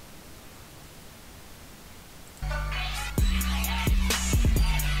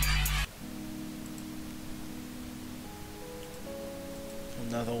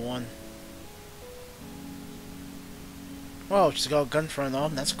 Another one. Well, she's got a gun for an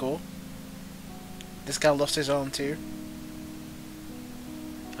arm, that's cool. This guy lost his arm too.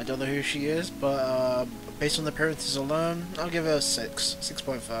 I don't know who she is, but based on the appearances alone, I'll give her a 6.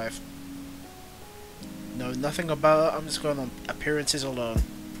 6.5. Know nothing about her, I'm just going on appearances alone.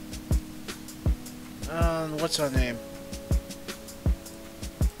 And what's her name?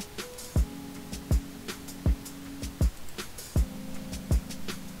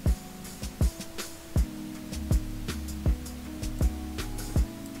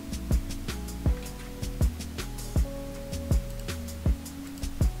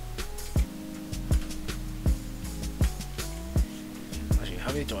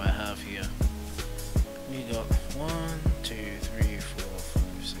 How many do I have here? We got 1, 2, 3, 4,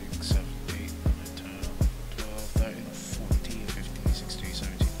 5, 6, 7, 8, 9, 10, 12, 13, 14, 15, 16,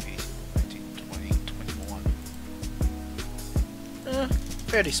 17, 18, 19, 20, 21.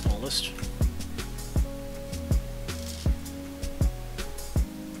 Fairly small list.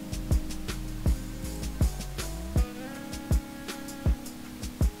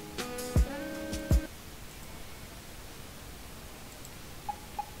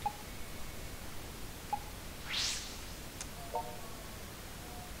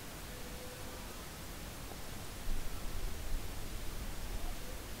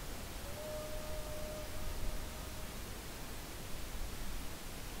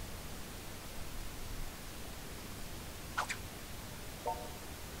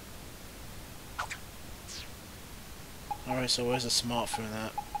 Alright, so where's the smartphone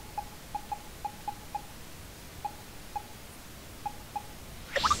at?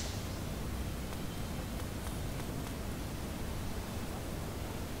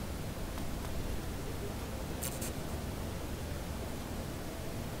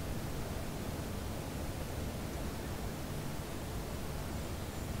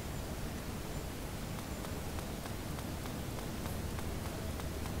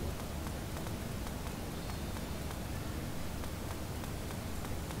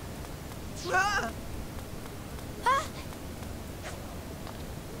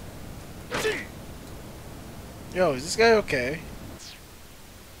 Yo, is this guy okay?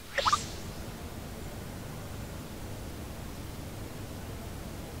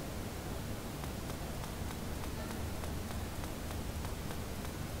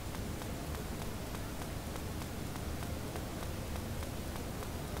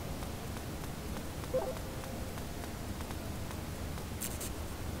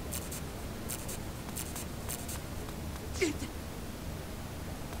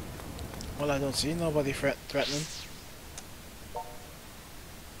 Well, I don't see nobody threatening.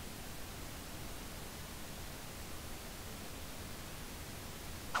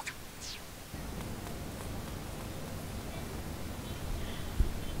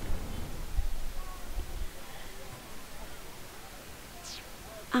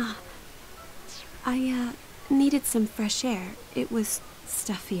 I needed some fresh air. It was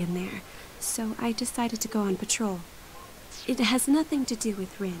stuffy in there, so I decided to go on patrol. It has nothing to do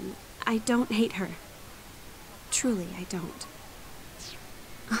with Rin. I don't hate her. Truly, I don't.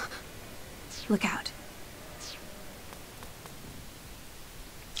 Look out.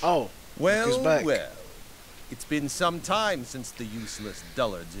 Oh, well, he's back. well. It's been some time since the useless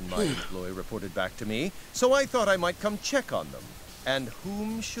dullards in my employ reported back to me, so I thought I might come check on them. And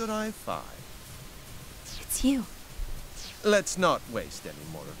whom should I find? It's you. Let's not waste any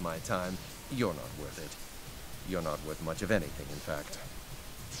more of my time. You're not worth it. You're not worth much of anything, in fact.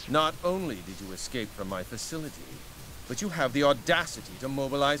 Not only did you escape from my facility, but you have the audacity to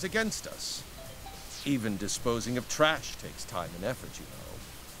mobilize against us. Even disposing of trash takes time and effort, you know.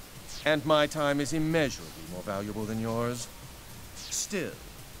 And my time is immeasurably more valuable than yours. Still,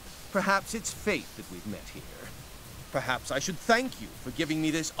 perhaps it's fate that we've met here. Perhaps I should thank you for giving me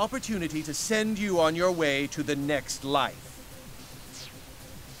this opportunity to send you on your way to the next life.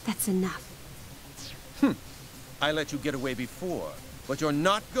 That's enough. I let you get away before, but you're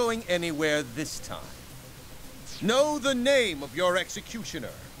not going anywhere this time. Know the name of your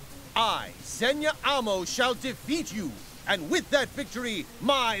executioner. I, Senya Amo, shall defeat you, and with that victory,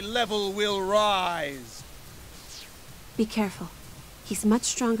 my level will rise. Be careful. He's much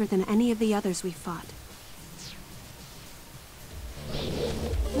stronger than any of the others we fought.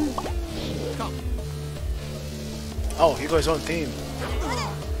 Come. Oh, he got his own theme.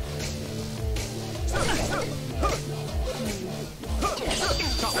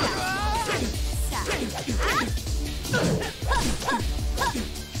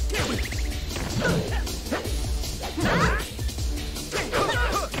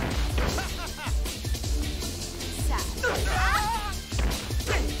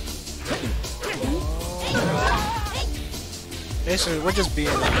 Basically, we're just being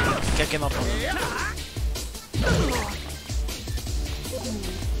kicking up on him.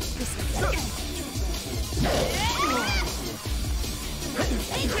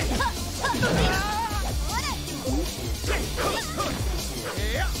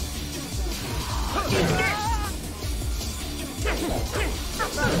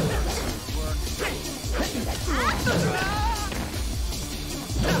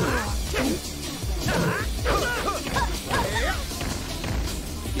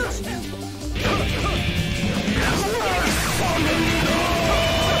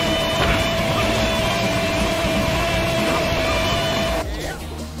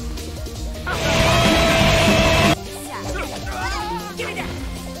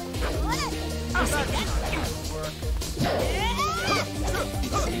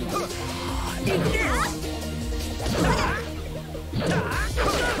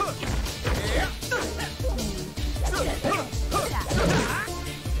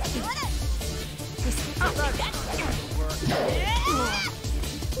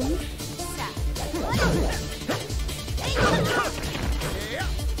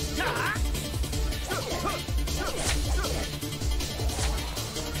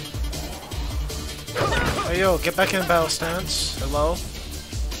 Hey yo, get back in battle stance. Hello?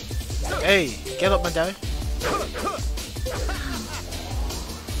 Hey, get up, my guy.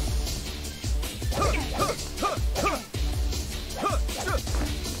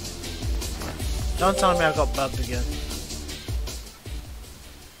 Don't tell me I got bugged again.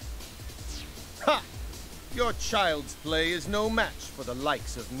 Ha! Your child's play is no match for the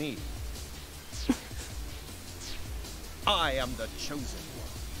likes of me. I am the chosen one.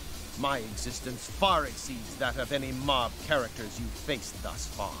 My existence far exceeds that of any mob characters you've faced thus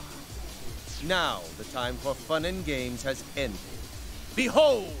far. Now the time for fun and games has ended.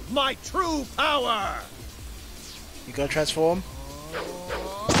 Behold my true power! You gonna transform?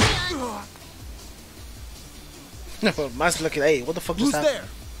 No, mine's looking. Hey, what the fuck just happened?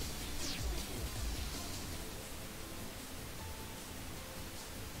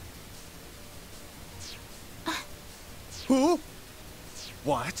 Who?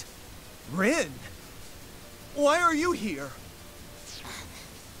 What? Rin? Why are you here?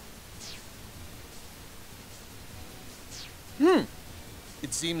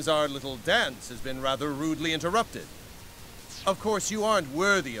 It seems our little dance has been rather rudely interrupted. Of course, you aren't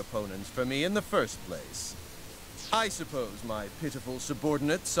worthy opponents for me in the first place. I suppose my pitiful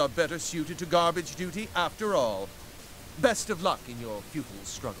subordinates are better suited to garbage duty after all. Best of luck in your futile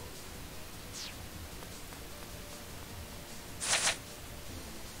struggle.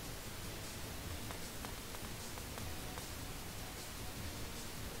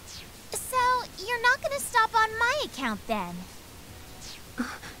 So, you're not gonna stop on my account then?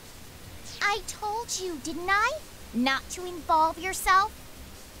 I told you, didn't I? Not to involve yourself?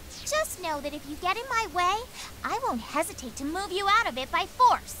 Just know that if you get in my way, I won't hesitate to move you out of it by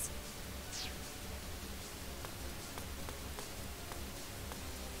force.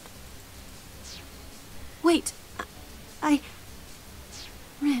 Wait,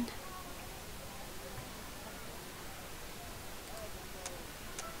 Rin.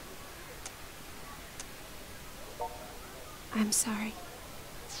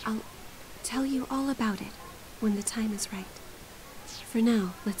 I'll tell you all about it when the time is right. For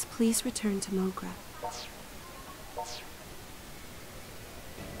now, let's please return to Mogra.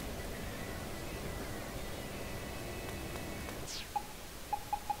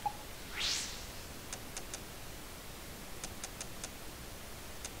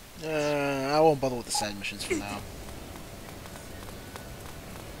 I won't bother with the side missions for now.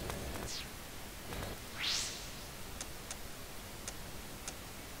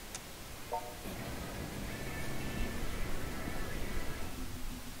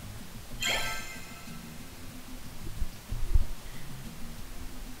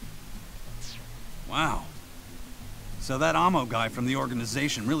 Wow. So that Amo guy from the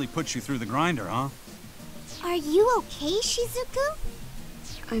organization really put you through the grinder, huh? Are you okay, Shizuku?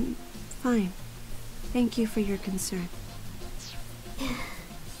 I'm fine. Thank you for your concern.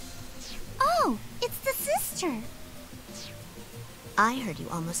 Oh, it's the sister. I heard you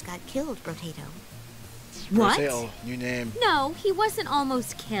almost got killed, Brotato. What? Brotato, new name. No, he wasn't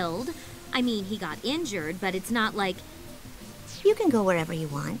almost killed. I mean, he got injured, but it's not like... You can go wherever you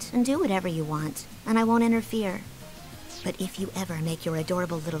want and do whatever you want, and I won't interfere. But if you ever make your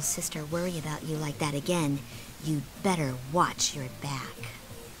adorable little sister worry about you like that again, you'd better watch your back.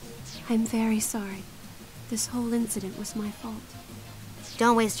 I'm very sorry. This whole incident was my fault.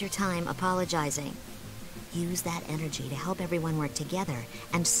 Don't waste your time apologizing. Use that energy to help everyone work together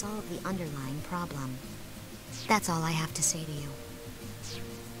and solve the underlying problem. That's all I have to say to you.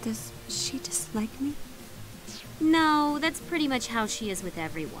 Does she dislike me? No, that's pretty much how she is with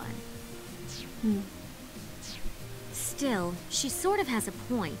everyone. Still, she sort of has a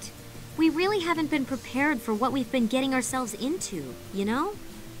point. We really haven't been prepared for what we've been getting ourselves into, you know?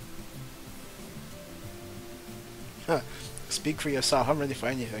 Huh. Speak for yourself, I'm ready for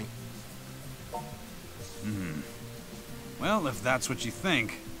anything. Well, if that's what you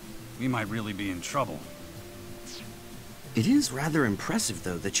think, we might really be in trouble. It is rather impressive,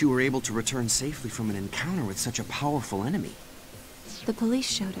 though, that you were able to return safely from an encounter with such a powerful enemy. The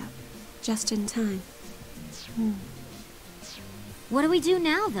police showed up, just in time. What do we do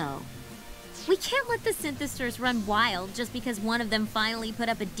now, though? We can't let the Synthesters run wild just because one of them finally put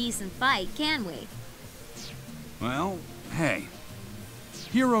up a decent fight, can we? Well, hey.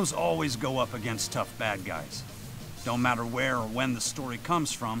 Heroes always go up against tough bad guys. Don't matter where or when the story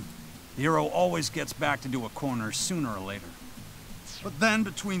comes from, the hero always gets back into a corner sooner or later. But then,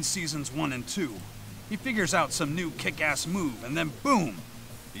 between seasons 1 and 2, he figures out some new kick-ass move, and then boom!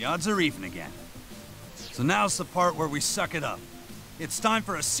 The odds are even again. So now's the part where we suck it up. It's time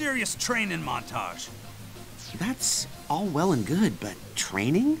for a serious training montage. That's all well and good, but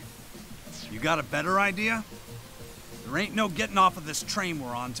training? You got a better idea? There ain't no getting off of this train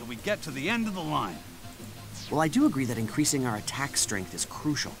we're on till we get to the end of the line. Well, I do agree that increasing our attack strength is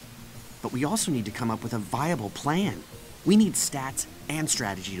crucial. But we also need to come up with a viable plan. We need stats and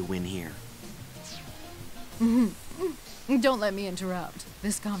strategy to win here. Don't let me interrupt.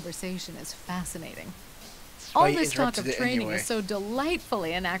 This conversation is fascinating. Why All you this talk interrupted of it training anyway? is so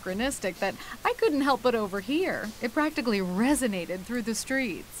delightfully anachronistic that I couldn't help but overhear. It practically resonated through the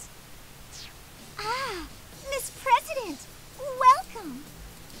streets. Ah, Miss President, welcome.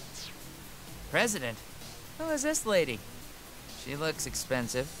 President? Who is this lady? She looks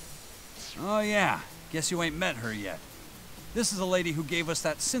expensive. Oh yeah, guess you ain't met her yet. This is the lady who gave us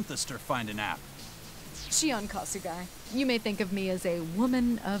that Synthester finding app. Shion Kasugai, you may think of me as a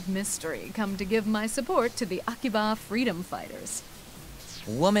woman of mystery, come to give my support to the Akiba freedom fighters.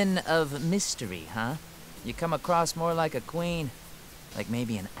 Woman of mystery, huh? You come across more like a queen. Like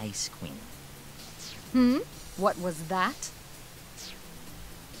maybe an ice queen. What was that?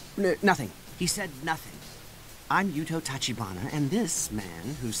 Nothing. He said nothing. I'm Yuto Tachibana, and this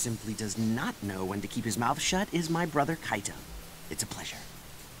man, who simply does not know when to keep his mouth shut, is my brother Kaito. It's a pleasure.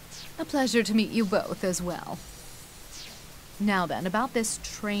 A pleasure to meet you both as well. Now then, about this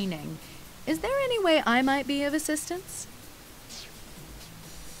training. Is there any way I might be of assistance?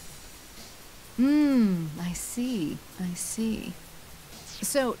 I see.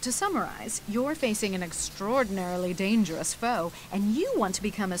 So, to summarize, you're facing an extraordinarily dangerous foe, and you want to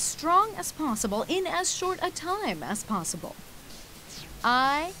become as strong as possible in as short a time as possible.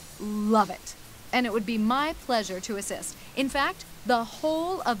 I love it, and it would be my pleasure to assist. In fact, the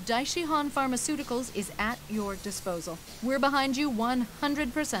whole of Daishihan Pharmaceuticals is at your disposal. We're behind you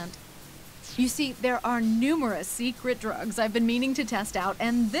 100%. You see, there are numerous secret drugs I've been meaning to test out,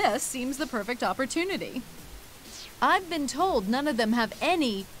 and this seems the perfect opportunity. I've been told none of them have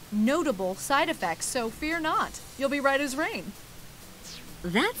any notable side effects, so fear not. You'll be right as rain.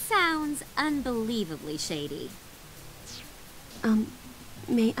 That sounds unbelievably shady.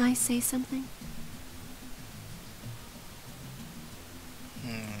 May I say something?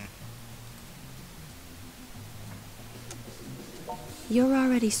 You're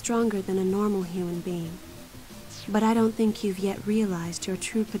already stronger than a normal human being, but I don't think you've yet realized your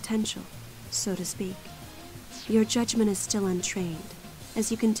true potential, so to speak. Your judgment is still untrained.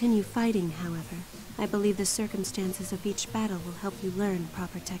 As you continue fighting, however, I believe the circumstances of each battle will help you learn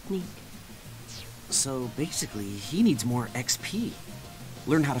proper technique. So basically, he needs more XP.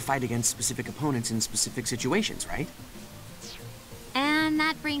 Learn how to fight against specific opponents in specific situations, right? And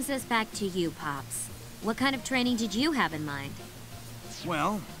that brings us back to you, Pops. What kind of training did you have in mind?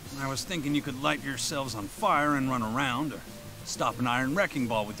 Well, I was thinking you could light yourselves on fire and run around, or stop an iron wrecking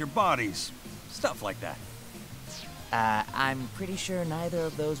ball with your bodies. Stuff like that. I'm pretty sure neither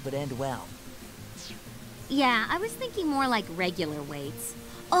of those would end well. Yeah, I was thinking more like regular weights.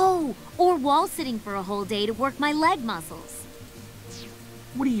 Oh, or wall sitting for a whole day to work my leg muscles.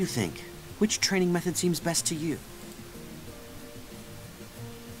 What do you think? Which training method seems best to you?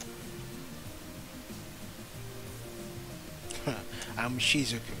 I'm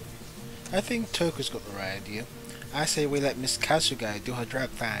Shizuku. I think Toku's got the right idea. I say we let Miss Kasugai do her drag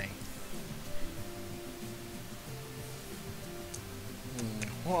thing.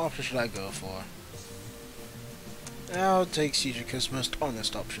 What option should I go for? I'll take Shizuku's most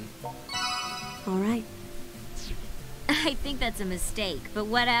honest option. Alright. I think that's a mistake, but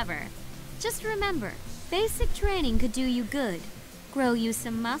whatever. Just remember, basic training could do you good. Grow you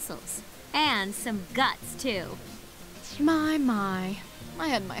some muscles. And some guts, too. My. I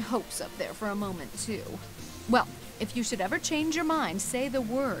had my hopes up there for a moment, too. Well, if you should ever change your mind, say the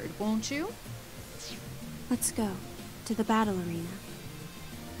word, won't you? Let's go. To the battle arena.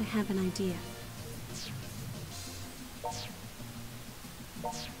 I have an idea.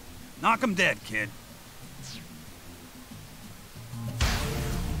 Knock 'em dead, kid.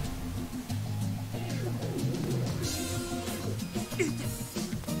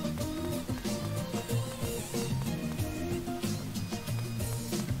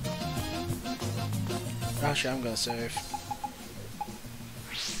 Actually, I'm gonna save.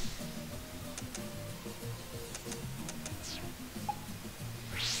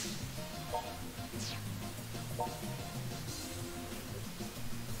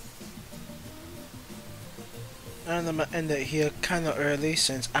 And I'm gonna end it here kinda early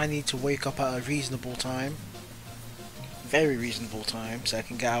since I need to wake up at a reasonable time. Very reasonable time, so I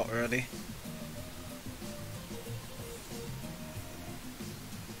can get out early.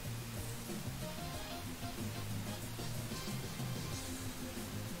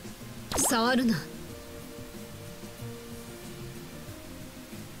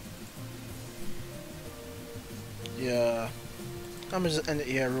 Yeah, I'm gonna just end it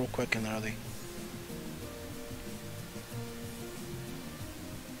here real quick and early.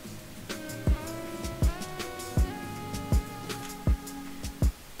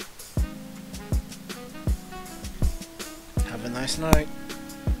 Have a nice night.